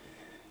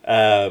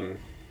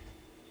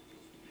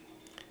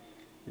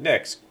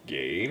 Next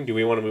game. Do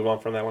we want to move on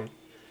from that one?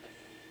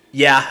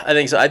 Yeah, I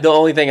think so. The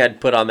only thing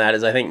I'd put on that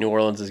is I think New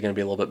Orleans is going to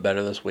be a little bit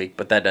better this week,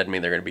 but that doesn't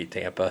mean they're going to beat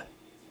Tampa.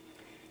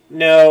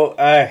 No,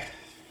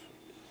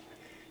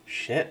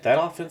 shit,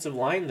 that offensive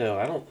line though,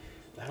 I don't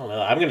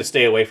know. I'm going to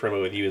stay away from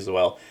it with you as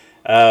well.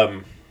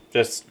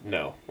 Just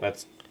no. And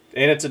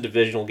it's a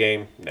divisional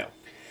game. No.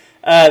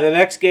 The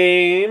next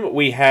game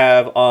we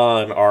have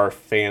on our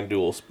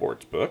FanDuel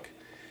Sportsbook,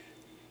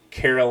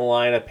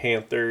 Carolina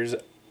Panthers,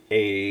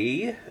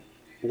 a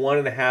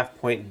 1.5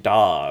 point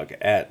dog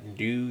at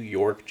New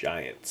York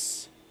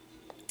Giants.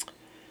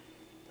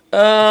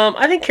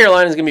 I think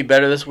Carolina's going to be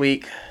better this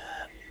week.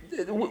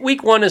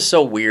 Week 1 is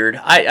so weird.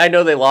 I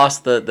know they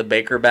lost the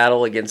Baker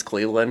battle against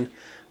Cleveland,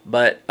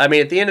 but, I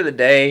mean, at the end of the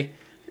day,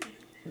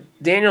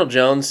 Daniel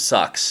Jones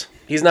sucks.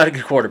 He's not a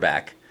good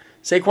quarterback.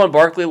 Saquon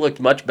Barkley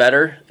looked much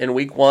better in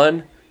Week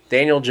 1.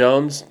 Daniel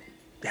Jones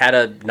had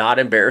a not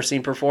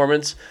embarrassing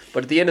performance,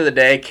 but at the end of the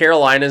day,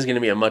 Carolina is going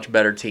to be a much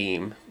better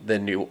team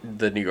than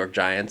the New York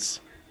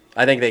Giants.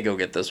 I think they go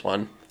get this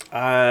one.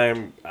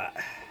 I'm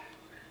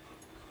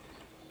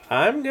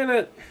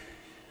gonna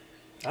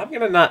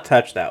not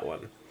touch that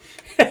one.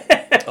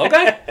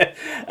 Okay.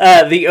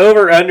 The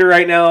over-under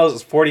right now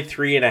is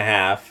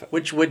 43.5.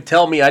 Which would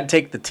tell me I'd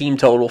take the team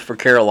total for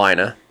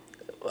Carolina.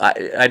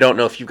 I don't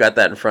know if you've got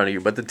that in front of you,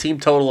 but the team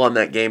total on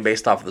that game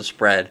based off of the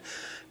spread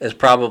is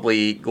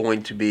probably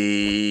going to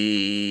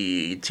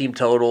be team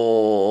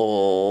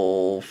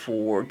total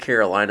for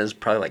Carolina is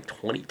probably like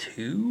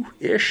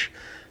 22-ish,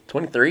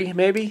 23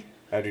 maybe.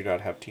 I do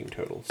not have team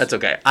totals. That's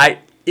okay.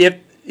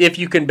 If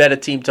you can bet a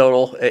team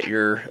total at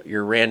your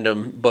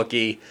random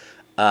bookie,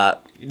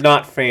 not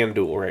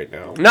FanDuel right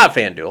now. Not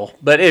FanDuel,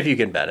 but if you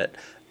can bet it,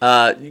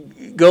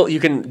 you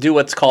can do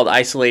what's called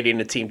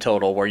isolating a team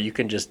total, where you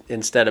can just,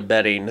 instead of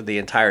betting the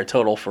entire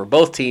total for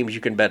both teams,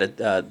 you can bet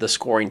the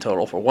scoring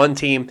total for one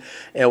team.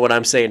 And what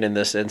I'm saying in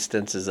this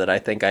instance is that I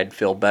think I'd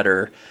feel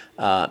better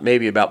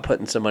maybe about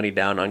putting some money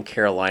down on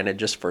Carolina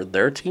just for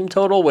their team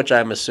total, which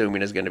I'm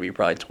assuming is going to be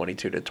probably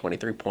 22 to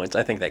 23 points.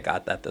 I think they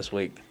got that this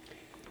week.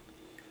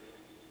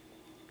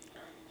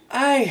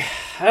 I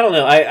don't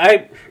know.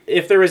 I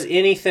if there was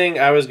anything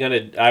I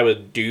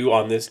would do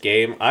on this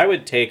game, I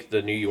would take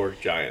the New York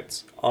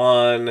Giants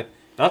on,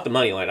 not the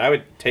money line. I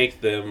would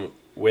take them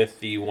with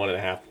the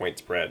 1.5 point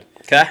spread.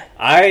 Okay.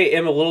 I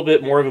am a little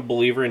bit more of a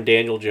believer in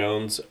Daniel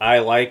Jones. I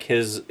like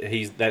his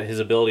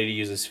ability to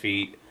use his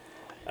feet.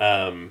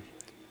 The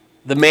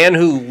man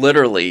who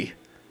literally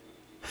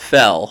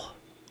fell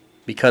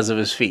because of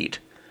his feet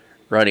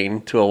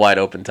running to a wide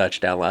open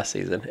touchdown last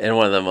season, and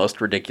one of the most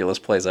ridiculous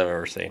plays I've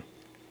ever seen.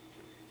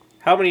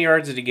 How many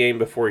yards did he gain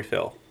before he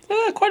fell?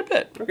 Quite a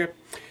bit. Okay.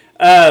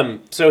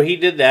 So he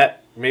did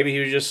that. Maybe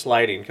he was just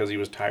sliding because he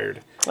was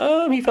tired.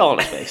 He fell on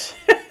his face.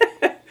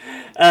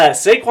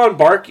 Saquon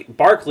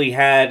Barkley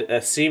had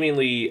a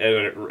seemingly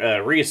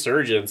a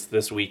resurgence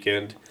this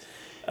weekend.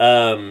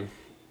 That's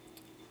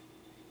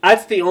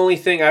the only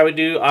thing I would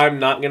do. I'm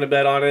not going to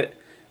bet on it,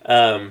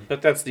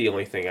 but that's the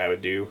only thing I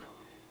would do.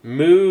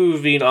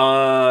 Moving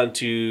on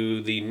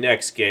to the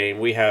next game,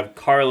 we have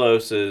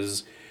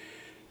Carlos's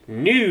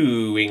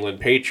New England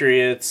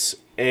Patriots,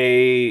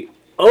 a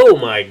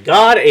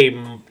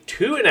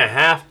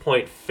 2.5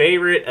 point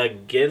favorite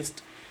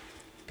against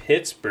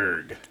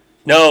Pittsburgh.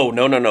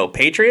 No.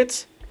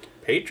 Patriots?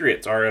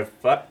 Patriots are a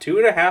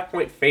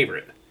 2.5-point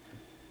favorite.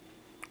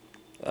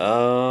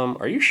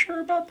 Are you sure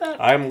about that?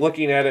 I'm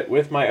looking at it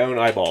with my own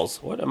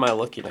eyeballs. What am I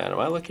looking at? Am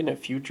I looking at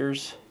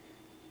futures?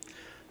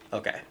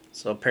 Okay,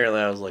 so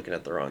apparently I was looking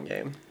at the wrong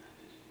game.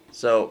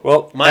 So,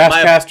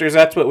 Asscasters,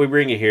 that's what we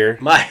bring you here.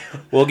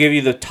 We'll give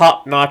you the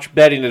top-notch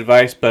betting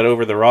advice, but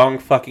over the wrong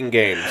fucking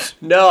games.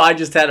 No, I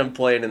just had them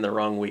playing in the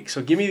wrong week.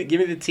 So give me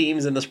the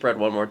teams and the spread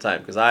one more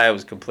time, because I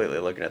was completely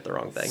looking at the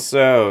wrong thing.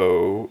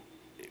 So,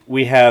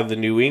 we have the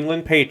New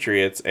England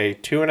Patriots, a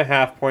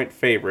 2.5-point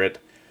favorite,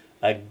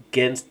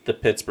 against the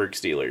Pittsburgh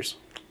Steelers.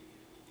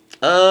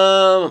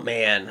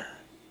 Man.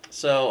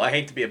 So, I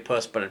hate to be a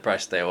puss, but I'd probably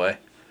stay away.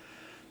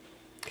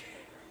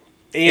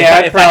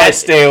 Yeah, I'd probably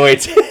stay away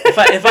too.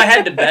 if I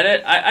had to bet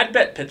it, I'd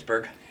bet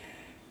Pittsburgh.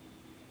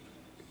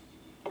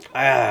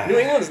 New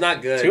England's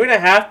not good.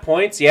 2.5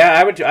 points, yeah,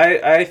 I would.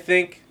 I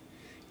think,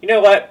 you know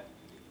what?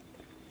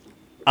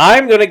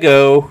 I'm going to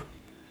go.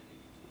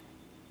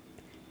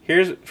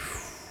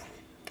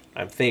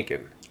 I'm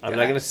thinking. I'm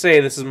not going to say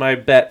this is my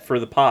bet for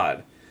the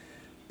pod.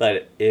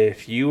 But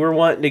if you were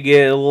wanting to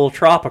get a little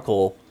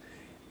tropical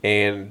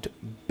and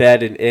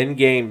bet an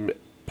in-game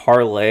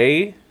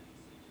parlay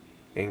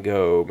and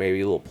go maybe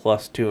a little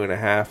plus 2.5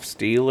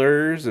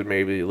 Steelers and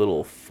maybe a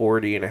little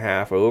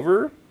 40.5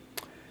 over.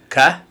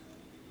 Okay.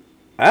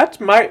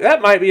 That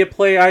might be a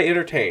play I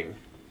entertain.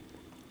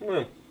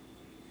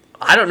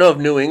 I don't know if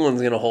New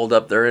England's going to hold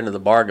up their end of the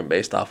bargain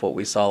based off what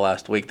we saw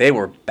last week. They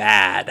were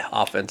bad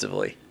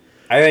offensively.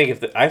 I think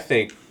the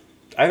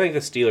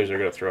Steelers are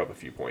going to throw up a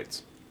few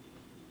points.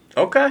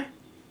 Okay.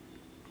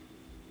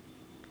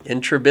 In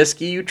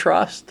Trubisky, you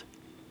trust?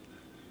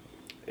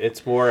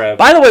 It's more of...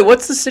 By the way,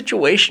 what's the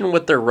situation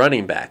with their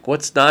running back?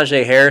 What's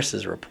Najee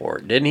Harris's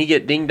report? Didn't he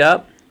get dinged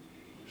up?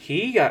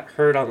 He got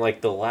hurt on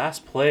like the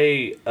last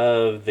play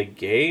of the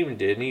game,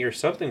 didn't he, or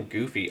something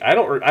goofy? I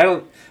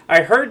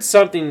heard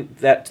something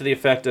that to the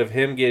effect of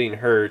him getting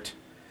hurt.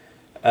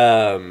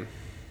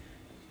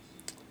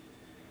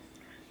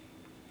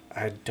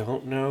 I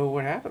don't know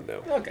what happened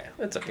though. Okay,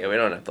 that's okay. We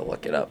don't have to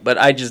look it up. But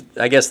I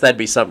guess that'd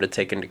be something to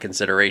take into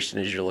consideration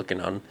as you're looking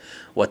on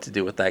what to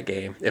do with that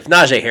game. If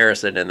Najee Harris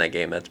isn't in that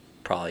game, that's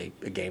probably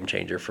a game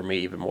changer for me.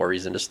 Even more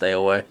reason to stay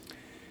away.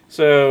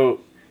 So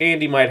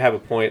Andy might have a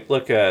point.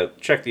 Look,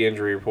 check the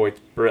injury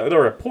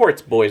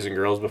reports, boys and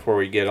girls, before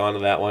we get on to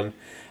that one.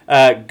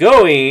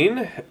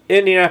 Going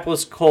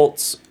Indianapolis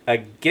Colts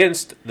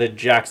against the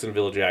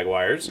Jacksonville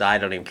Jaguars. I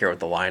don't even care what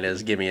the line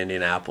is. Give me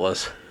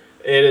Indianapolis.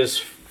 It is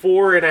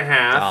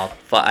 4.5.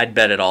 I'd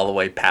bet it all the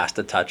way past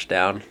a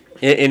touchdown.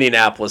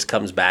 Indianapolis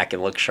comes back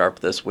and looks sharp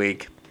this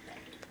week.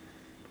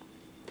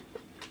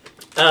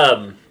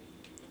 The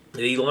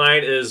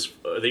line is,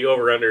 the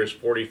over-under is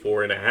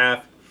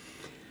 44.5.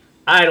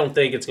 I don't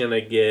think it's going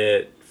to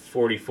get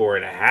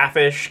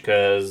 44.5-ish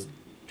because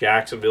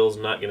Jacksonville's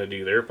not going to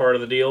do their part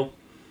of the deal.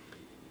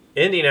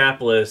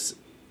 Indianapolis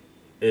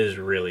is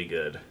really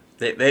good.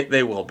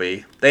 They will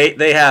be.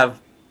 They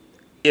have,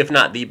 if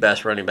not the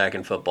best running back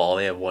in football,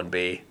 they have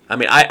 1B. I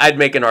mean, I'd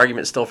make an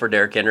argument still for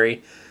Derrick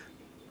Henry,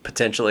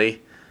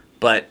 potentially.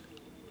 But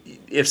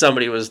if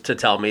somebody was to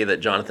tell me that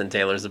Jonathan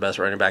Taylor's the best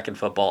running back in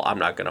football, I'm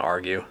not going to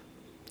argue.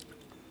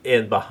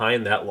 And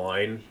behind that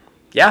line...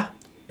 Yeah.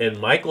 And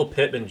Michael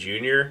Pittman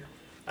Jr.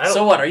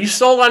 So what? Are you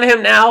sold on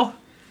him now?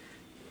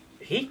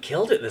 He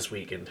killed it this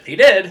weekend. He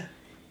did.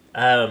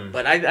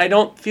 But I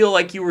don't feel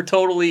like you were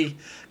totally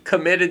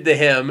committed to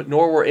him,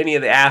 nor were any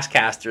of the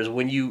Asscasters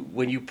when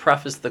you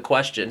prefaced the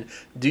question,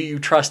 do you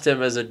trust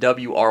him as a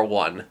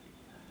WR1?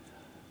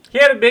 He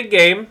had a big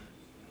game.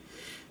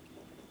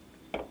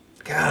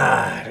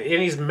 God,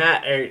 and he's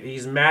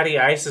Matty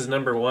Ice's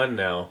number 1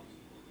 now.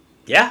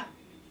 Yeah.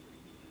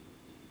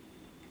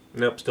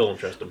 Nope, still don't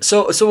trust him.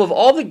 So of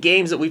all the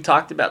games that we've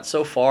talked about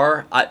so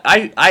far,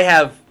 I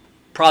have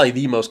probably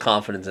the most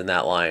confidence in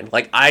that line.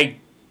 Like, I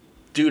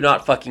do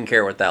not fucking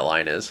care what that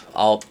line is.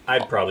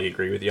 I'd probably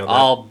agree with you on that.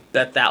 I'll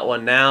bet that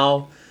one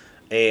now.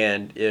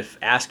 And if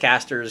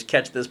Asscasters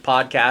catch this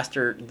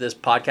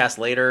podcast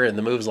later and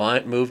the move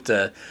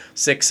to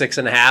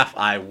 6.5,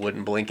 I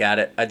wouldn't blink at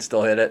it. I'd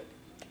still hit it.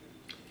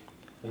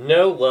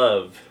 No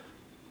love.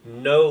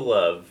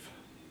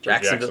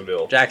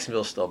 Jacksonville.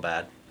 Jacksonville's still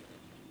bad.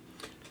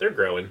 They're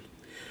growing.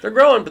 They're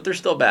growing, but they're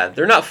still bad.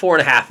 They're not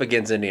 4.5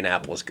 against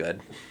Indianapolis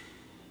good.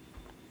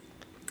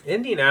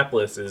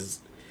 Indianapolis is...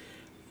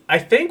 I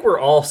think we're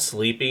all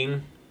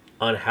sleeping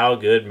on how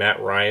good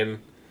Matt Ryan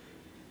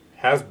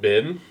has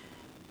been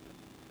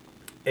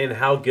and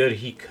how good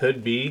he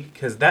could be,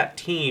 because that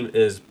team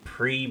is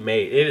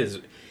pre-made.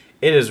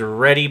 It is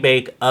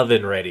ready-bake,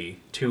 oven-ready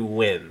to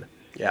win.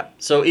 Yeah.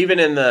 So even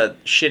in the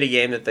shitty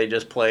game that they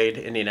just played,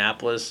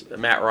 Indianapolis,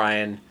 Matt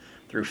Ryan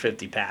threw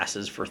 50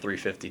 passes for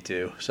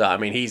 352. So, I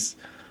mean, he's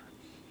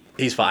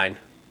fine.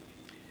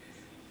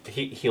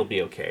 he'll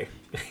be okay.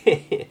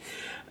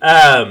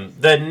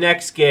 The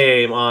next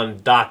game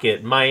on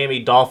docket, Miami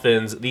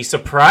Dolphins, the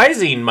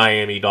surprising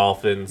Miami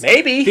Dolphins.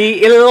 Maybe.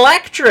 The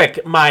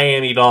electric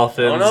Miami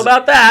Dolphins. Don't know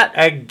about that.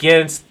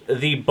 Against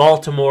the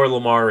Baltimore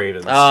Lamar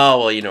Ravens. Oh,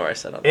 well, you know where I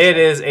said on It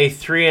is a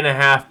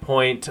 3.5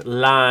 point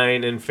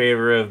line in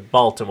favor of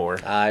Baltimore.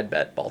 I'd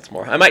bet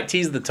Baltimore. I might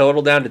tease the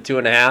total down to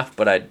 2.5,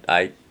 but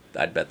I'd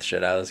bet the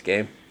shit out of this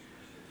game.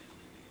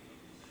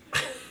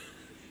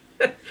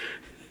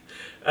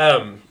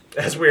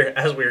 As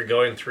we're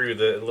going through,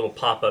 the little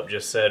pop-up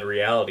just said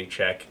reality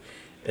check.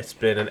 It's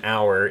been an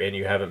hour and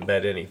you haven't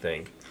bet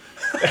anything.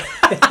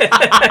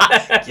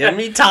 Give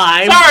me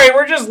time. Sorry,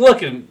 we're just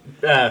looking.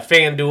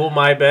 FanDuel,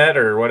 my bet,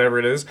 or whatever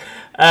it is.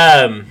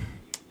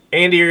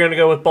 Andy, you're going to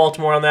go with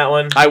Baltimore on that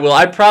one? I will.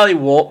 I probably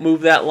won't move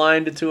that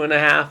line to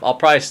 2.5.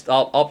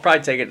 I'll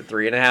probably take it to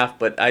 3.5,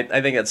 but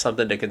I think that's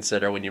something to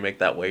consider when you make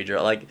that wager.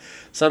 Like,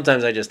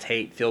 sometimes I just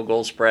hate field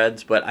goal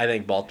spreads, but I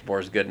think Baltimore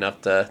is good enough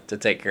to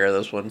take care of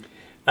this one.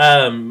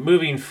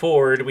 Moving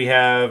forward, we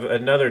have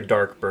another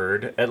dark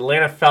bird.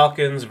 Atlanta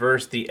Falcons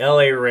versus the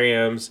LA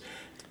Rams.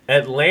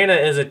 Atlanta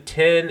is a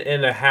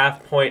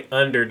 10.5 point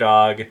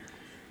underdog.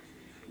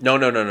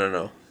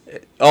 No.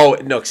 Oh,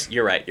 no,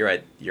 you're right.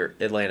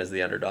 Atlanta's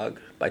the underdog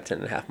by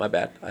 10.5. My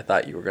bad. I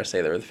thought you were going to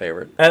say they were the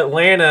favorite.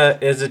 Atlanta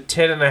is a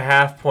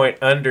 10.5 point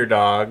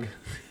underdog.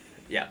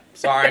 Yeah,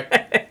 sorry.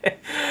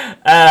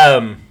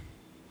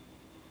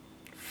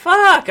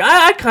 Fuck,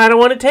 I kind of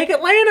want to take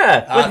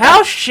Atlanta. With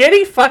how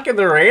shitty fucking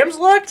the Rams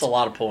looked. It's a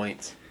lot of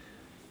points.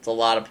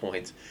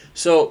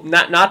 So,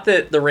 not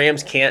that the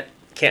Rams can't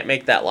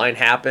make that line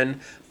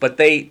happen, but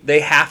they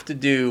have to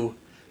do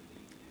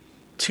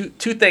two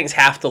things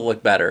have to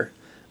look better.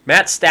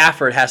 Matt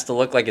Stafford has to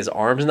look like his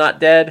arm's not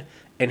dead,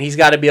 and he's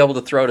got to be able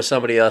to throw to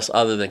somebody else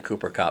other than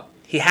Cooper Kupp.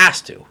 He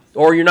has to,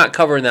 or you're not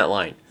covering that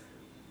line.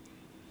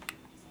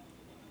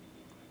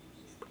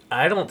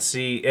 I don't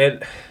see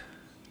it.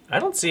 I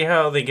don't see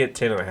how they get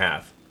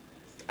 10.5.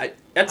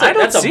 That's a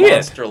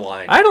monster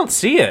line. I don't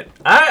see it.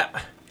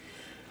 I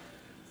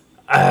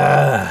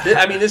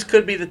mean, this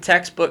could be the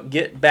textbook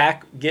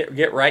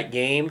get right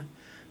game,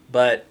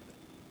 but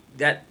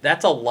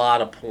that's a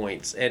lot of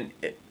points. And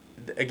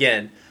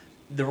again,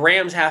 the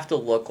Rams have to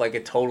look like a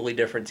totally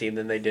different team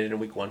than they did in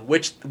Week 1,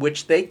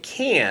 which they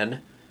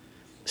can.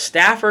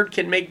 Stafford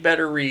can make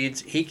better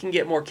reads. He can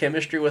get more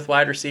chemistry with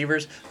wide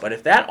receivers. But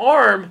if that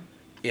arm,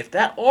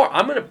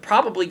 I'm going to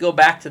probably go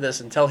back to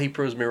this until he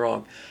proves me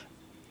wrong.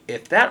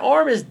 If that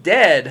arm is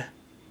dead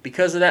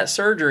because of that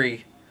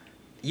surgery,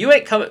 you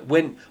ain't coming.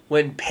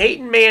 When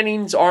Peyton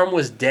Manning's arm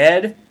was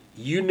dead,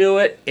 you knew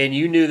it, and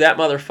you knew that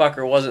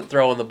motherfucker wasn't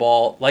throwing the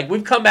ball. Like,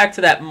 we've come back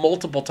to that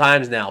multiple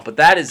times now, but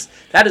that is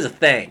a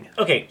thing.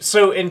 Okay,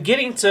 so in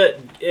getting to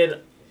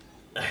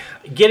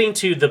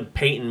the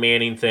Peyton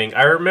Manning thing,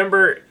 I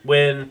remember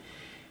when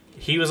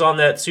he was on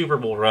that Super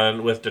Bowl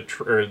run with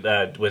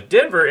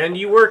Denver, and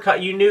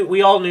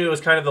we all knew it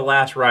was kind of the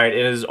last ride,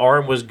 and his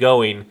arm was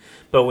going.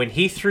 But when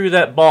he threw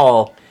that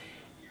ball,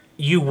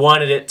 you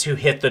wanted it to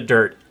hit the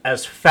dirt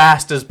as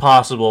fast as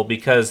possible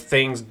because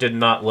things did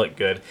not look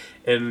good.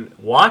 And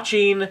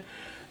watching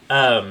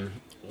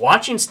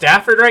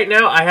Stafford right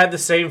now, I had the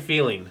same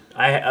feeling.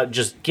 I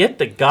just get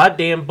the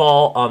goddamn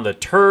ball on the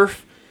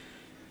turf.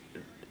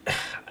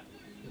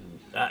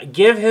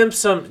 Give him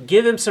some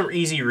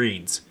easy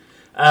reads.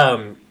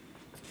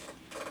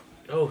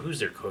 Who's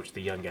their coach?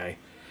 The young guy,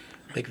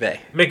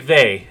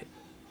 McVay.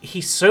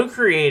 He's so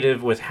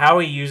creative with how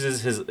he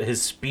uses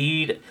his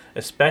speed,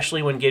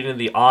 especially when getting into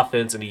the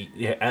offense and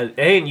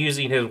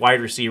using his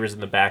wide receivers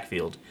in the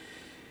backfield.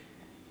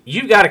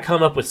 You've got to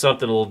come up with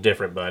something a little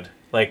different, bud.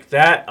 Like,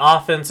 that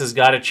offense has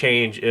got to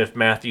change if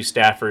Matthew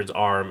Stafford's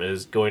arm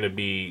is going to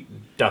be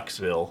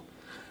Ducksville.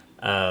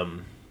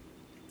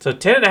 So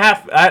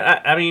 10.5.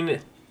 I mean,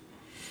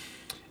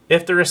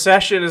 if the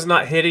recession is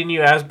not hitting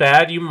you as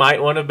bad, you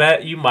might want to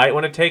bet. You might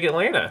want to take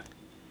Atlanta.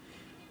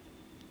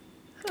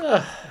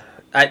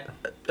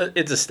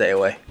 It's a stay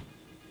away.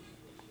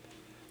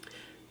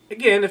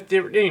 Again, if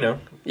they're,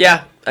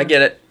 Yeah, I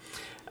get it.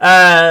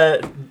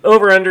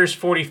 Over-unders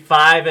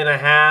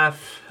 45.5.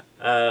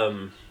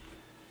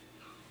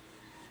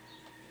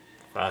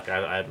 Fuck,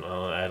 I don't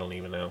know. I don't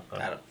even know.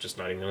 I'm just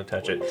not even going to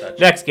touch it.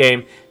 Next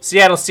game,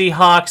 Seattle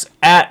Seahawks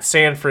at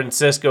San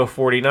Francisco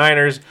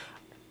 49ers.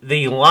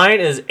 The line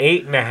is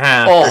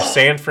 8.5 for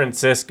San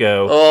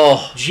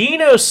Francisco.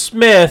 Geno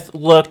Smith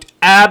looked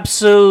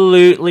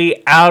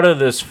absolutely out of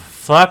this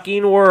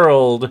fucking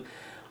world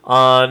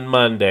on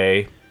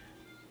Monday.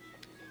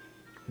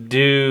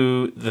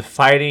 Do the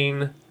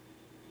Fighting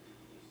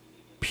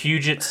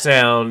Puget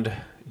Sound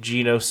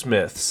Geno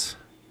Smiths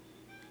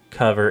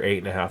cover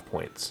 8.5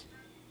 points?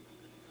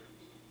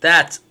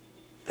 That's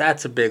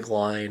a big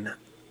line.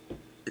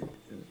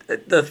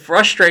 The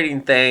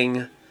frustrating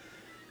thing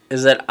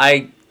is that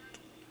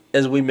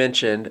as we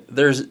mentioned,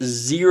 there's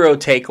zero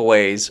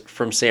takeaways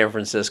from San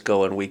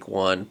Francisco in Week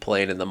 1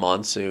 playing in the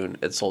monsoon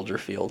at Soldier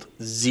Field.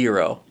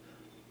 Zero.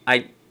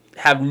 I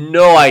have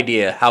no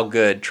idea how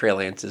good Trey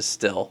Lance is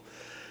still.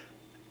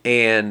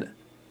 And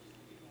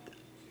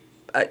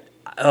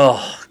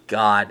Oh,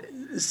 God.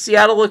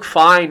 Seattle looked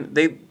fine.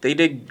 They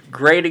did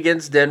great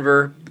against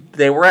Denver.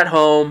 They were at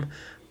home.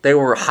 They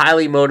were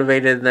highly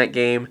motivated in that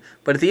game.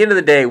 But at the end of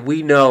the day,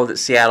 we know that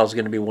Seattle's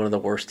going to be one of the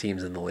worst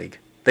teams in the league.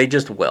 They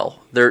just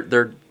will.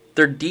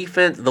 Their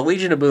defense, the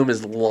Legion of Boom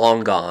is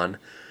long gone,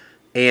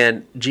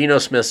 and Geno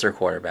Smith's their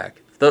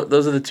quarterback.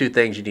 Those are the two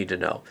things you need to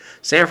know.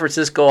 San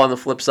Francisco, on the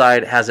flip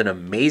side, has an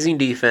amazing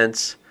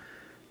defense.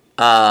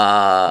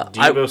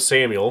 Deebo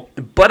Samuel.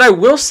 But I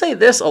will say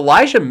this,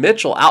 Elijah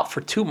Mitchell out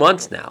for 2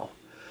 months now.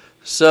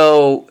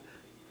 So,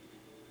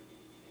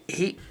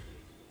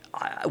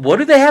 what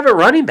do they have at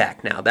running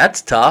back now?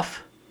 That's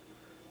tough.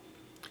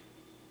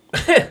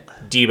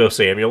 Deebo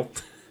Samuel.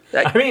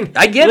 I mean,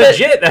 I get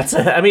legit,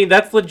 it.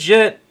 That's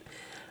legit.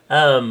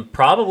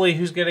 Probably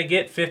who's going to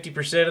get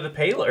 50% of the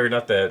payload, or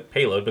not the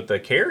payload, but the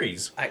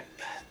carries.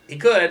 He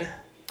could.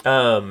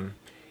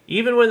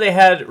 Even when they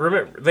had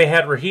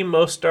Raheem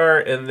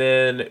Mostert, and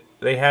then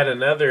they had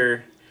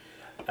another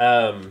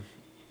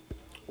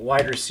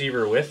wide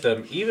receiver with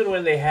them. Even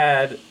when they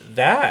had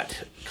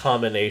that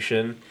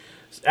combination,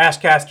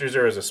 Asscasters,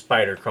 there was a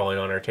spider crawling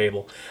on our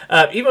table.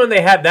 Even when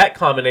they had that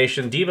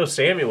combination, Deebo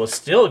Samuel was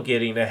still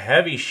getting a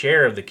heavy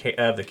share of the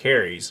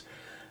carries.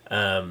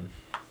 I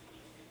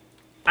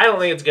don't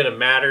think it's going to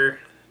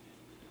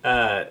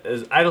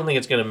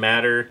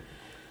matter.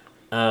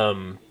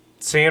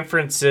 San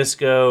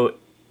Francisco.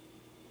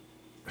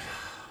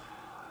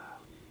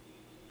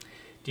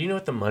 Do you know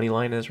what the money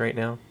line is right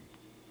now?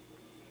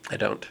 I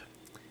don't.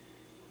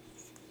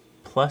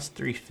 Plus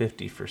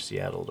 350 for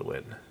Seattle to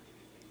win.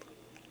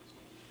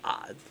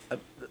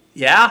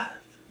 Yeah.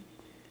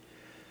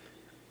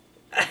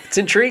 It's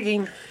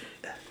intriguing.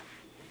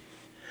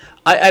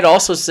 I'd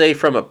also say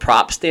from a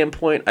prop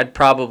standpoint, I'd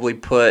probably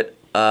put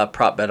a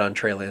prop bet on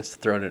Trey Lance to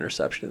throw an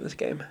interception in this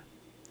game.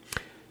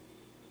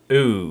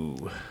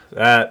 Ooh,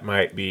 that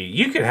might be...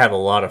 You could have a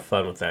lot of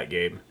fun with that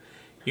game.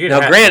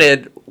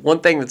 Granted, one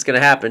thing that's going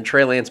to happen,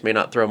 Trey Lance may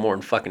not throw more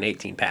than fucking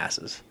 18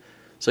 passes.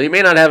 So he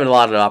may not have a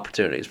lot of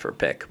opportunities for a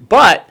pick.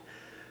 But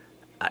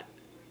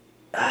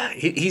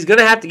he's going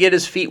to have to get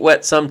his feet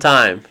wet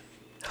sometime.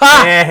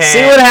 Ha!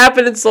 See what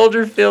happened in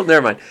Soldier Field?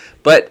 Never mind.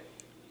 But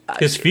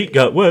his feet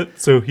got wet,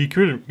 so he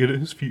couldn't get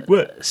his feet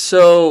wet.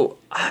 So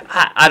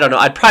I don't know.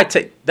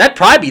 That'd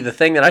probably be the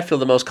thing that I feel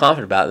the most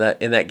confident about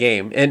in that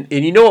game. And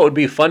you know what would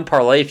be a fun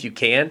parlay if you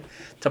can?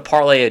 To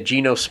parlay a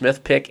Geno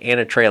Smith pick and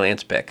a Trey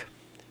Lance pick.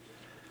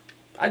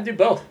 I'd do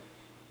both.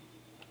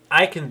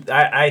 I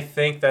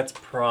think that's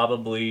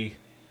probably...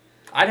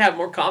 I'd have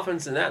more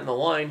confidence in that in the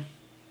line.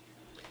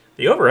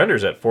 The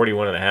over-under's at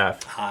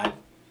 41.5. I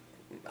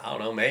don't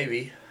know,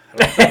 maybe.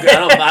 I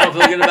don't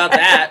feel good about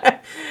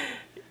that.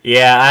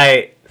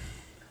 Yeah,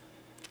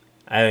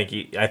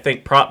 I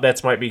think prop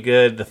bets might be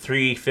good. The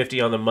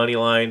 350 on the money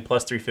line,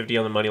 plus 350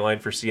 on the money line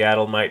for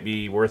Seattle might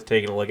be worth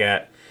taking a look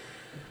at.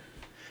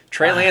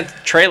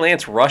 Trey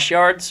Lance rush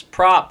yards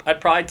prop I'd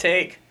probably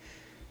take.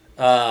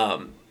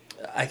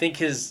 I think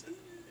his...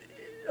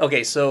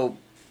 Okay, so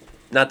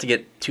not to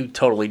get too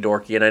totally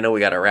dorky, and I know we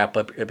got to wrap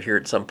up here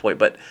at some point,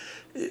 but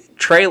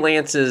Trey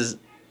Lance's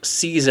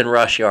season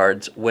rush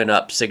yards went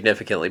up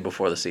significantly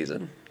before the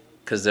season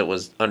because it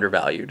was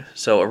undervalued.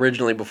 So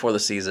originally before the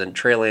season,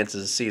 Trey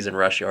Lance's season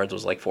rush yards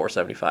was like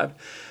 475.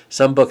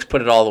 Some books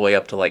put it all the way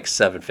up to like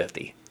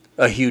 750.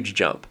 A huge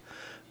jump.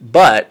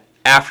 But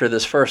after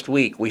this first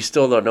week, we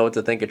still don't know what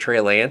to think of Trey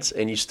Lance,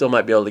 and you still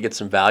might be able to get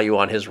some value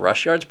on his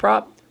rush yards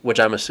prop, which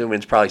I'm assuming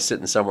is probably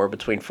sitting somewhere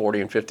between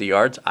 40 and 50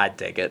 yards. I'd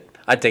take it.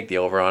 I'd take the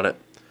over on it.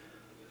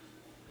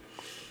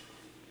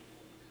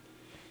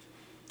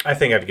 I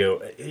think I'd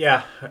go.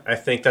 Yeah, I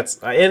think that's...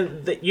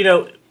 And,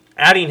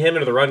 adding him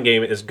into the run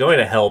game is going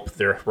to help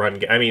their run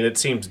game. I mean, it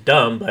seems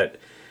dumb, but,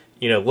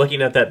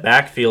 looking at that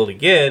backfield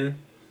again,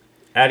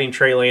 adding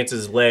Trey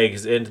Lance's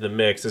legs into the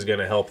mix is going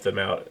to help them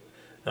out,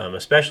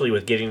 especially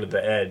with getting to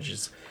the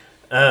edges.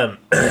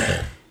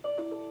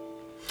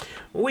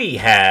 We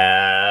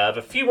have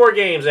a few more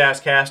games,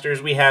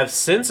 Asscasters. We have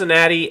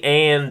Cincinnati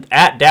and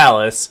at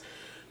Dallas.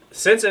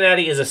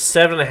 Cincinnati is a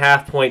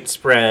 7.5-point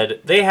spread.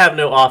 They have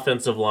no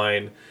offensive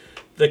line.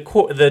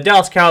 The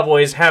Dallas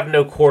Cowboys have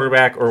no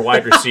quarterback or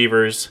wide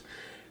receivers.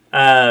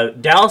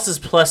 Dallas is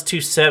plus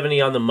 270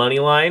 on the money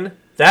line.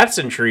 That's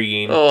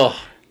intriguing. Oh.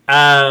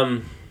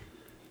 I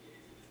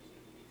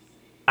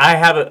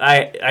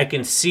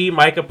can see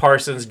Micah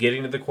Parsons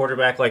getting to the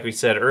quarterback, like we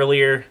said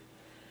earlier.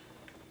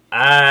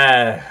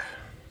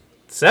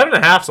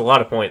 7.5 is a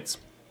lot of points.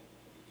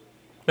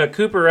 But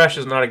Cooper Rush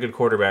is not a good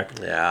quarterback.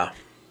 Yeah.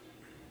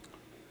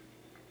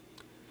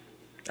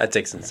 I'd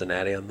take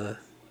Cincinnati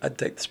I'd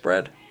take the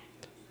spread.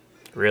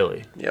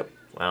 Really? Yep.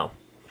 Wow.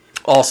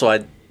 Also,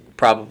 I'd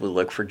probably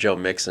look for Joe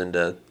Mixon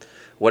to,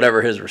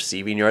 whatever his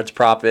receiving yards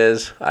prop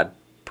is, I'd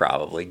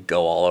probably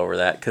go all over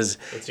that because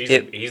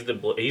he's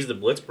the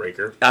blitz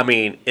breaker. I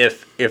mean,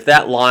 if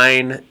that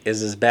line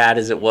is as bad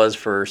as it was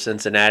for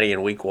Cincinnati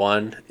in Week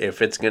 1,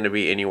 if it's going to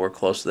be anywhere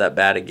close to that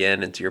bad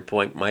again, and to your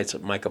point,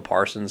 Micah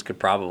Parsons could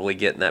probably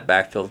get in that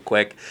backfield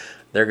quick.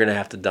 they're going to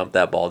have to dump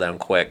that ball down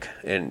quick,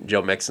 and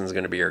Joe Mixon's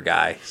going to be your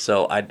guy.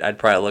 So I'd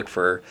probably look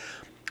for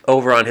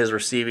over on his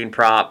receiving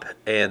prop,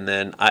 and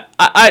then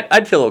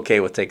I'd feel okay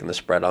with taking the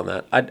spread on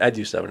that. I'd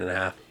do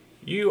 7.5.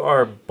 You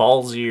are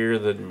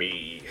ballsier than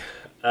me.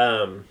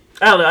 I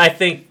don't know. I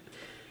think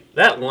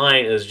that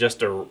line is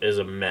just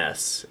a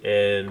mess,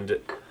 and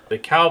the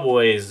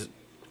Cowboys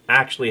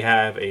actually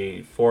have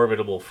a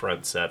formidable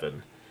front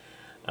seven.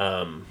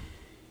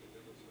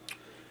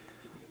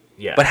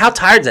 Yeah. But how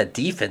tired is that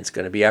defense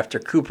going to be after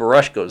Cooper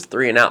Rush goes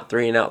 3 and out,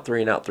 3 and out,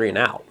 3 and out, 3 and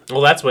out?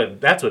 Well, that's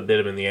what bit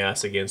him in the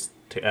ass against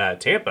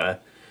Tampa.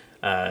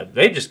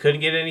 They just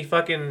couldn't get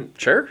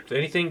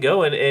anything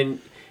going,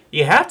 and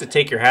you have to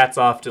take your hats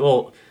off to.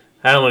 Well,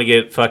 I don't want to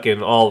get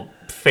fucking all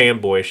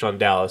fanboyish on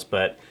Dallas,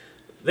 but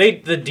the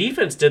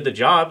defense did the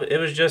job. It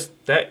was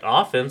just that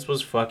offense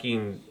was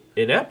fucking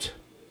inept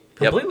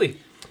completely.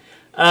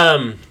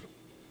 Yep.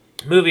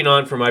 Moving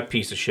on from my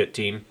piece of shit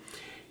team.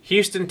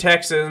 Houston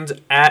Texans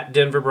at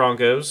Denver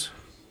Broncos.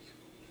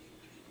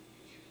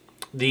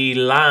 The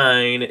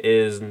line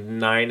is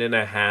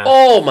 9.5.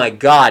 Oh my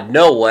God!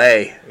 No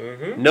way.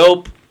 Mm-hmm.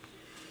 Nope.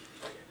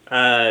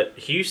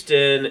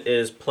 Houston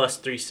is plus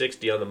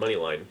 360 on the money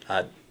line.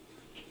 I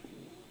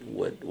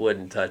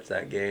wouldn't touch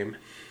that game.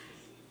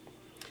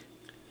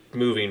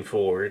 Moving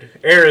forward,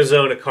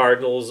 Arizona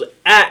Cardinals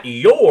at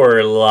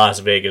your Las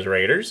Vegas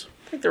Raiders.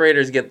 I think the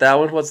Raiders get that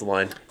one. What's the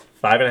line?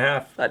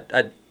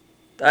 5.5.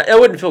 I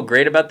wouldn't feel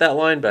great about that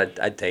line, but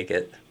I'd take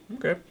it.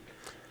 Okay.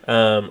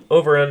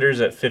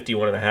 Over-unders at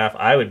 51.5.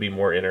 I would be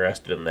more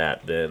interested in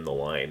that than the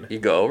line. You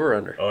go over or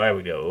under? Oh, I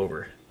would go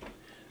over.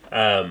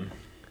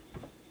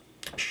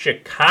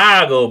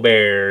 Chicago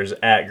Bears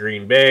at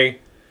Green Bay.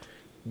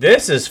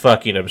 This is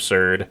fucking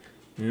absurd.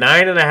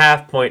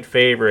 9.5-point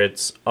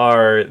favorites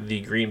are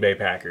the Green Bay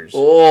Packers.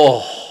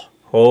 Oh.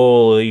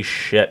 Holy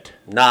shit.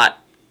 Not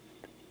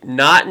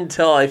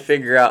until I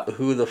figure out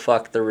who the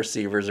fuck the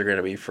receivers are going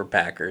to be for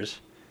Packers.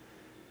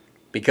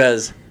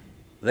 Because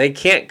they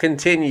can't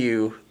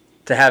continue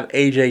to have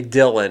A.J.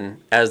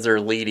 Dillon as their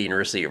leading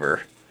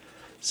receiver.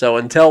 So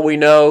until we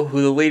know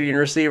who the leading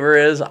receiver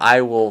is,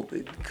 I will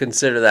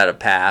consider that a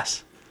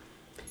pass.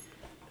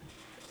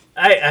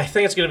 I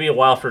think it's going to be a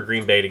while for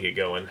Green Bay to get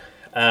going.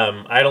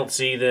 I don't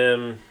see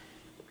them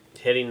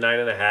hitting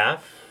 9.5.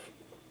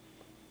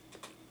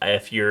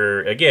 If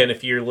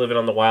you're living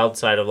on the wild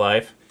side of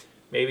life,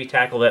 maybe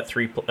tackle that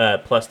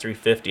plus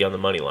 350 on the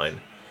money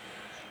line.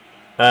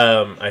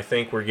 I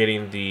think we're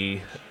getting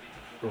the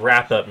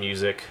wrap-up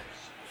music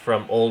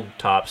from Old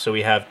Top. So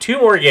we have 2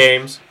 more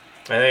games,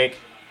 I think.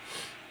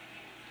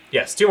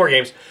 Yes, 2 more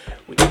games.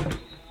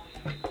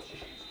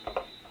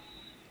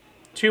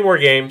 2 more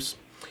games.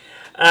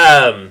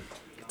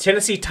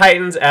 Tennessee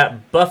Titans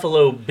at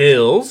Buffalo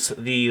Bills.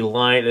 The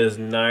line is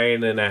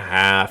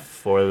 9.5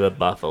 for the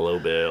Buffalo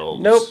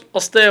Bills. Nope,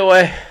 I'll stay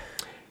away.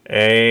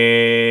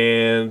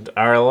 And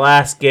our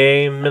last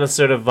game,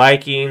 Minnesota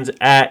Vikings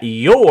at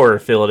your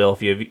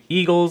Philadelphia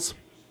Eagles.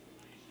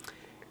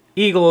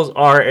 Eagles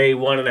are a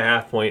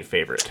 1.5-point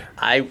favorite.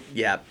 I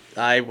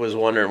was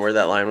wondering where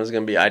that line was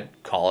going to be. I'd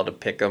call it a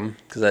pick 'em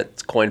because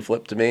that's coin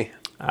flip to me.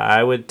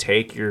 I would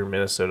take your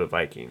Minnesota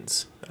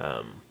Vikings.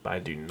 I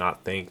do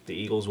not think the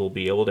Eagles will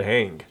be able to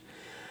hang.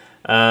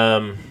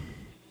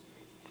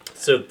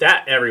 So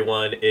that,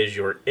 everyone, is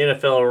your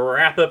NFL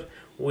wrap-up.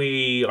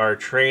 We are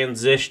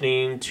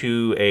transitioning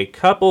to a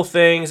couple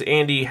things.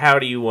 Andy, how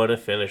do you want to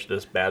finish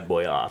this bad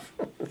boy off?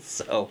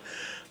 So,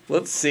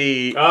 let's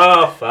see.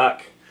 Oh,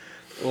 fuck.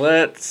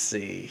 Let's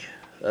see.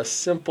 A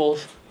simple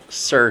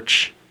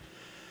search.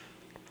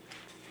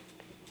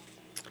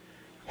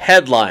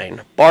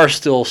 Headline,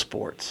 Barstool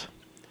Sports.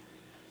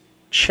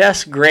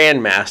 Chess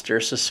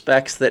grandmaster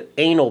suspects that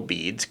anal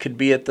beads could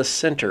be at the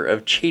center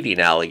of cheating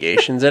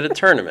allegations at a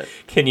tournament.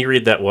 Can you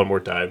read that one more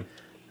time?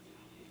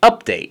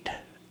 Update.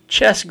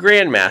 Chess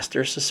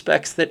grandmaster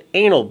suspects that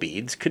anal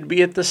beads could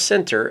be at the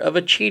center of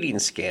a cheating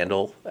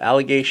scandal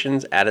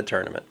allegations at a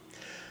tournament.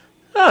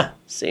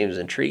 Seems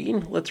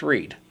intriguing. Let's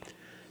read.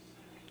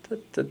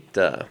 Thanks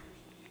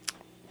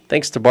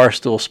to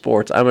Barstool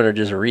Sports, I'm going to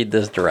just read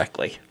this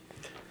directly.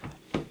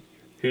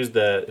 Who's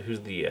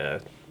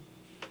the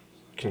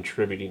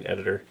contributing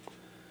editor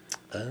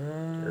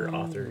or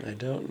author? I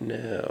don't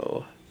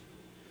know.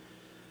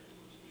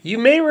 You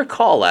may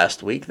recall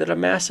last week that a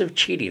massive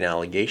cheating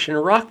allegation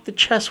rocked the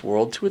chess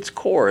world to its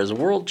core as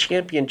world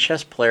champion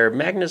chess player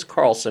Magnus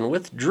Carlsen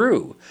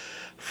withdrew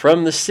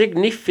from the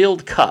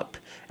Signifield Cup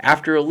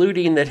after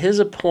alluding that his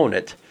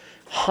opponent,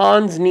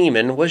 Hans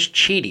Niemann, was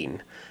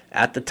cheating.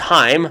 At the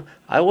time,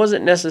 I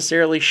wasn't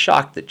necessarily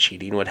shocked that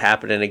cheating would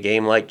happen in a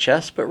game like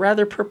chess, but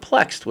rather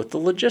perplexed with the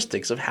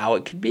logistics of how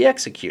it could be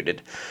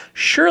executed.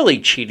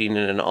 Surely cheating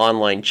in an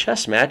online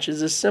chess match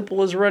is as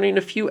simple as running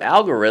a few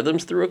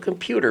algorithms through a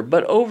computer,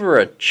 but over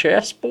a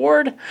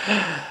chessboard?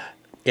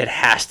 It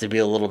has to be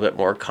a little bit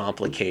more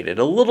complicated,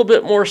 a little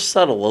bit more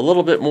subtle, a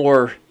little bit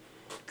more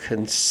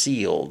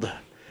concealed.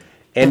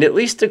 And at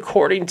least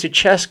according to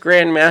chess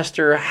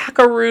grandmaster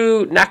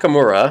Hikaru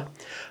Nakamura,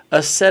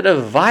 a set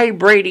of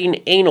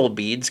vibrating anal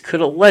beads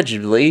could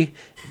allegedly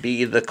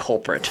be the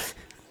culprit.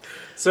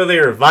 So they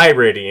are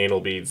vibrating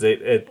anal beads.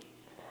 It's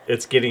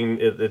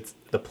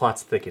the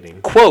plot's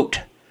thickening.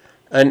 Quote,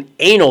 an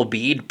anal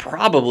bead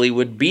probably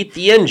would beat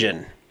the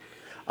engine.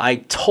 I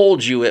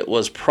told you it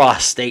was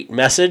prostate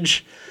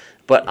message,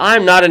 but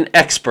I'm not an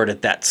expert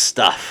at that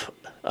stuff.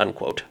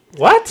 Unquote.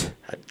 What?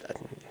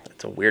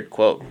 That's a weird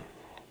quote.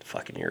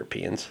 Fucking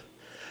Europeans.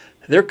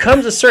 There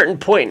comes a certain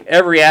point in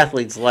every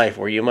athlete's life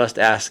where you must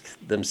ask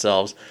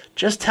themselves,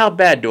 just how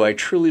bad do I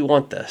truly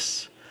want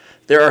this?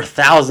 There are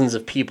thousands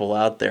of people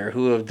out there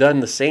who have done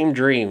the same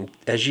dream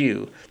as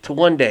you to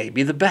one day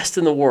be the best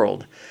in the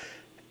world.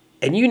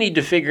 And you need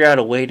to figure out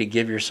a way to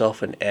give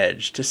yourself an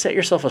edge, to set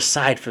yourself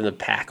aside from the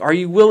pack. Are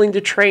you willing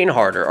to train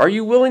harder? Are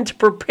you willing to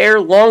prepare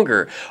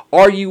longer?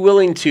 Are you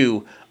willing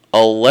to,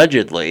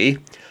 allegedly,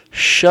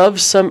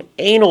 shove some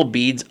anal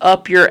beads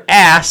up your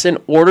ass in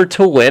order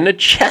to win a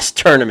chess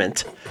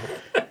tournament?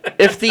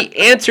 If the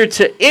answer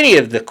to any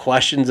of the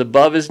questions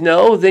above is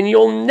no, then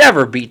you'll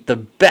never beat the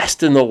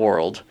best in the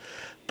world.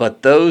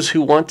 But those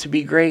who want to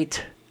be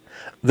great,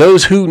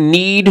 those who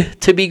need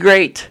to be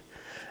great,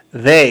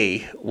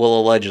 they will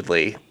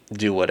allegedly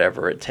do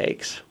whatever it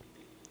takes.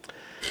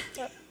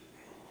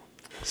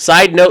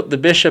 Side note, the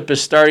bishop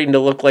is starting to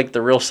look like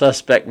the real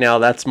suspect now.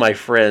 That's my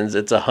friends.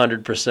 It's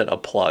 100% a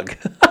plug.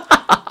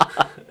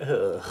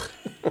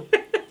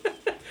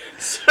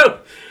 So,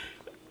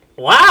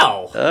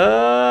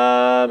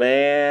 wow.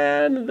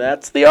 Man,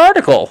 that's the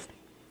article.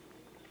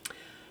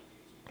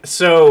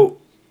 So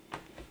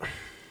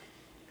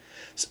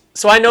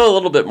I know a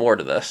little bit more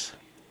to this.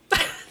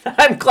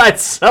 I'm glad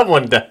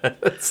someone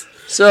does.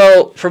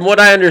 So, from what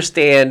I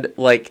understand,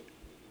 like,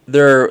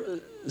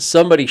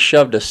 somebody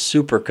shoved a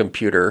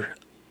supercomputer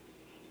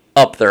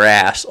up their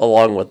ass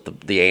along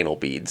with the anal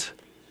beads.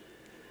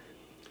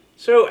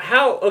 So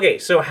how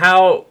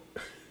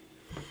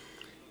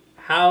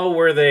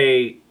were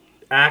they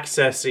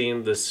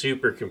accessing the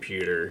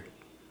supercomputer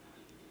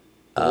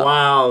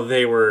while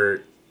they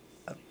were...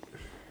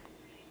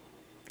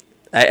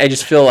 I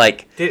just feel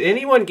like... Did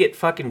anyone get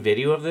fucking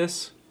video of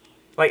this?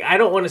 Like, I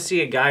don't want to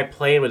see a guy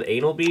playing with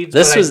anal beads,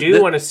 but I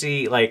do want to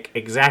see, like,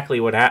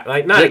 exactly what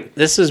happened. Like,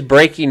 this is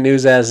breaking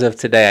news as of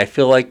today. I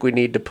feel like we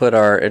need to put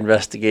our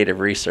investigative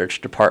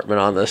research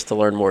department on this to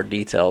learn more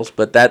details.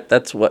 But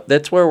that's where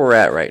we're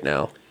at right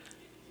now.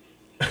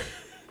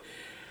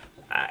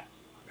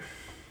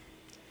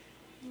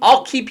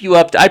 I'll keep you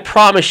up. I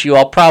promise you,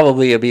 I'll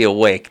probably be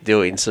awake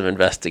doing some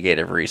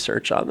investigative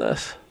research on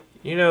this.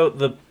 You know,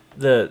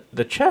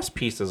 the chess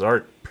pieces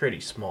are pretty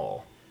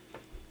small.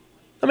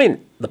 I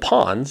mean, the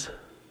pawns,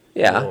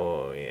 yeah.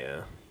 Oh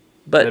yeah,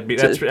 but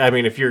I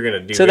mean, if you're gonna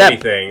do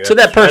anything, to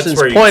that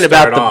person's point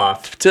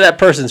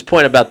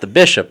about the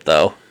bishop,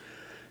 though,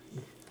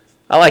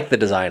 I like the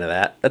design of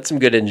that. That's some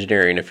good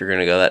engineering if you're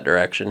gonna go that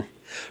direction.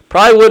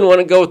 Probably wouldn't want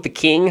to go with the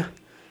king.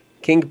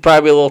 King could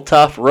probably be a little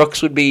tough.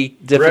 Rooks would be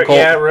difficult.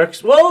 Yeah,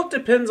 rooks. Well, it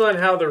depends on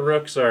how the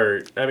rooks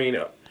are. I mean,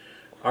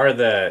 are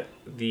the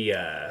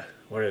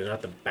what are they,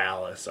 not the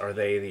ballast? Are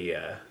they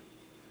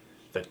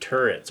the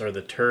turrets? Are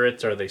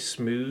they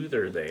smooth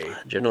or are they...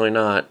 Generally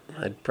not.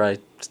 I'd probably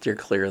steer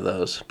clear of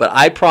those. But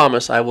I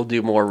promise I will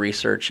do more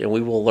research and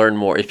we will learn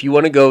more. If you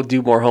want to go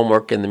do more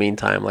homework in the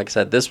meantime, like I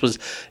said, this was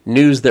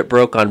news that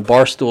broke on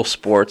Barstool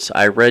Sports.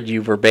 I read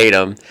you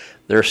verbatim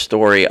their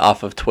story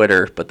off of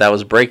Twitter, but that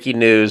was breaking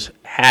news.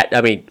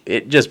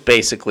 It just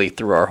basically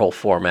threw our whole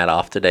format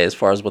off today as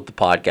far as what the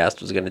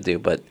podcast was going to do,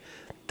 but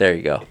there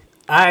you go.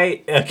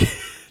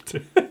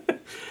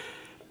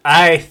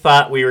 I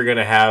thought we were going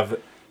to have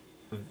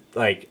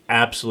like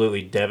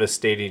absolutely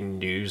devastating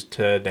news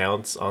to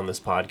announce on this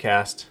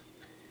podcast.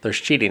 There's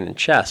cheating in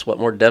chess. What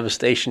more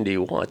devastation do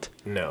you want?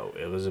 No,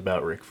 it was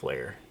about Ric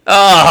Flair.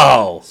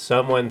 Oh!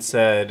 Someone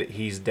said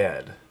he's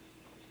dead.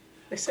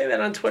 They say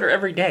that on Twitter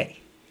every day.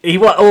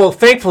 Well,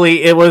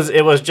 thankfully, it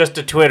was just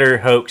a Twitter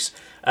hoax.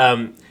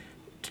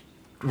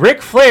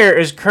 Ric Flair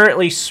is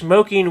currently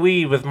smoking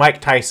weed with Mike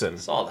Tyson.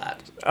 Saw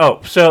that.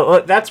 Oh,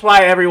 so that's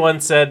why everyone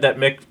said that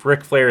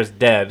Ric Flair is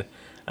dead.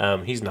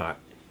 He's not.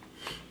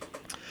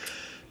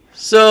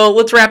 So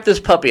let's wrap this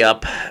puppy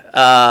up.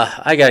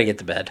 I gotta get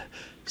to bed.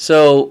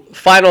 So,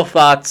 final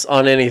thoughts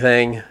on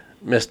anything,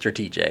 Mr.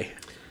 TJ?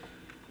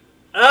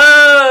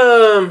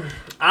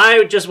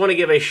 I just want to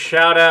give a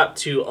shout out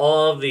to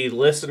all of the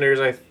listeners.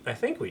 I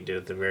think we did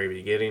at the very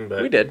beginning,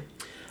 but we did.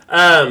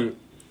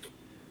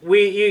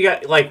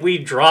 We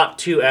dropped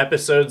 2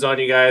 episodes on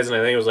you guys, and I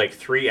think it was like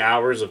 3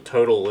 hours of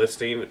total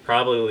listening,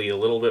 probably a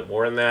little bit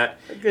more than that.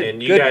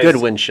 Good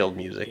windshield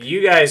music.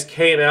 You guys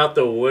came out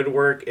the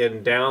woodwork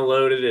and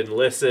downloaded and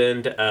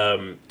listened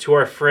to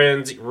our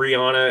friends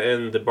Rihanna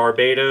and the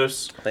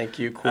Barbados. Thank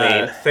you,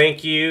 Queen.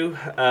 Thank you.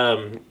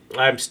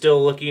 I'm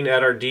still looking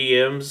at our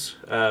DMs,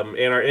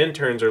 and our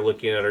interns are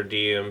looking at our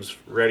DMs,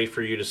 ready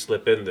for you to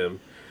slip in them.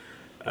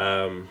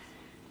 I'm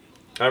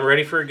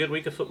ready for a good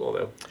week of football,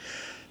 though.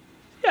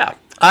 Yeah,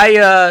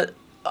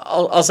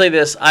 I'll say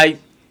this.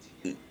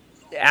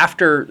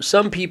 After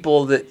some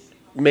people that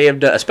may have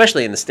done,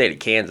 especially in the state of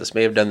Kansas,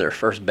 may have done their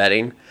first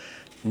betting.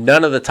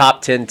 None of the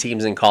top 10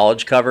 teams in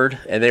college covered,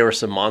 and they were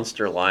some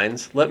monster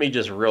lines. Let me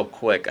just real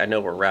quick, I know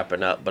we're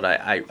wrapping up, but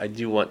I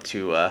do want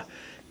to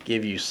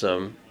give you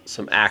some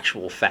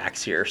actual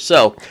facts here.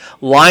 So,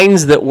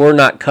 lines that were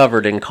not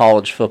covered in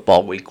college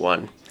football week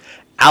 1.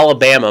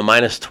 Alabama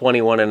minus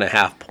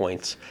 21.5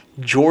 points.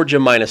 Georgia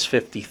minus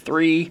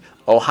 53.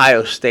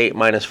 Ohio State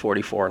minus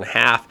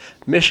 44.5.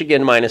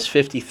 Michigan minus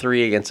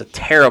 53 against a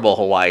terrible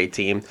Hawaii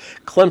team.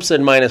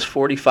 Clemson minus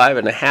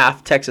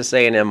 45.5. Texas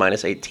A&M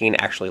minus 18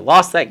 actually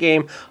lost that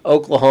game.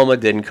 Oklahoma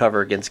didn't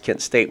cover against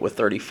Kent State with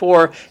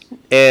 34.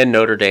 And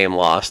Notre Dame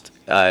lost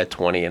a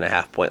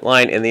 20.5 point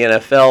line. In the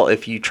NFL,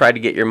 if you try to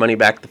get your money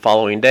back the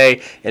following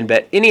day and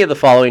bet any of the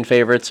following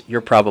favorites,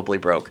 you're probably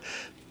broke.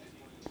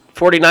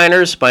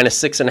 49ers minus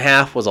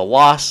 6.5 was a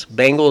loss.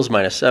 Bengals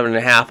minus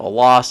 7.5, a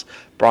loss.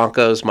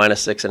 Broncos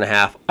minus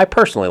 6.5. I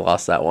personally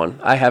lost that one.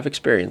 I have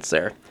experience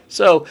there.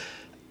 So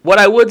what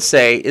I would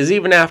say is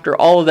even after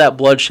all of that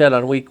bloodshed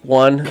on week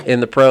 1 in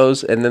the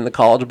pros and then the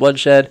college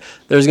bloodshed,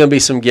 there's going to be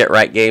some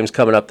get-right games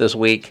coming up this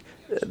week.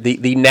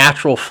 The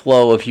natural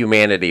flow of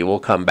humanity will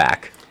come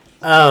back.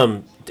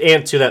 And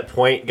to that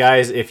point,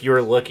 guys, if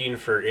you're looking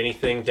for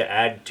anything to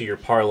add to your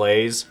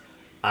parlays,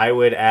 I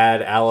would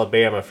add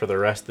Alabama for the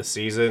rest of the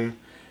season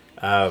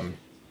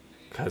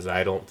because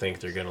I don't think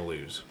they're going to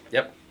lose.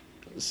 Yep.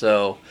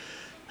 So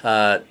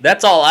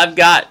that's all I've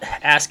got,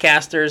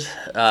 Asscasters.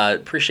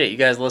 Appreciate you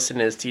guys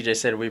listening. As TJ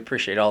said, we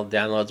appreciate all the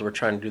downloads. We're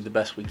trying to do the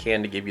best we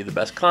can to give you the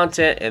best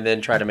content and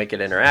then try to make it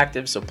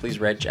interactive. So please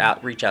reach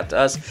out to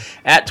us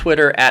at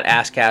Twitter, at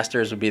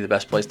Asscasters would be the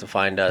best place to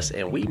find us.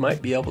 And we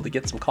might be able to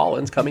get some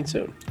call-ins coming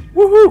soon.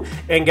 Woohoo!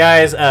 And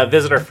guys,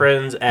 visit our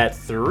friends at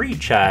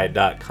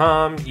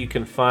 3chai.com. You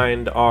can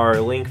find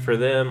our link for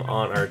them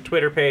on our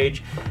Twitter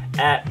page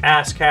at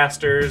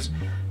Asscasters.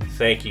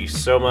 Thank you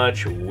so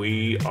much.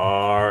 We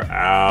are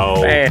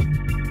out. Man.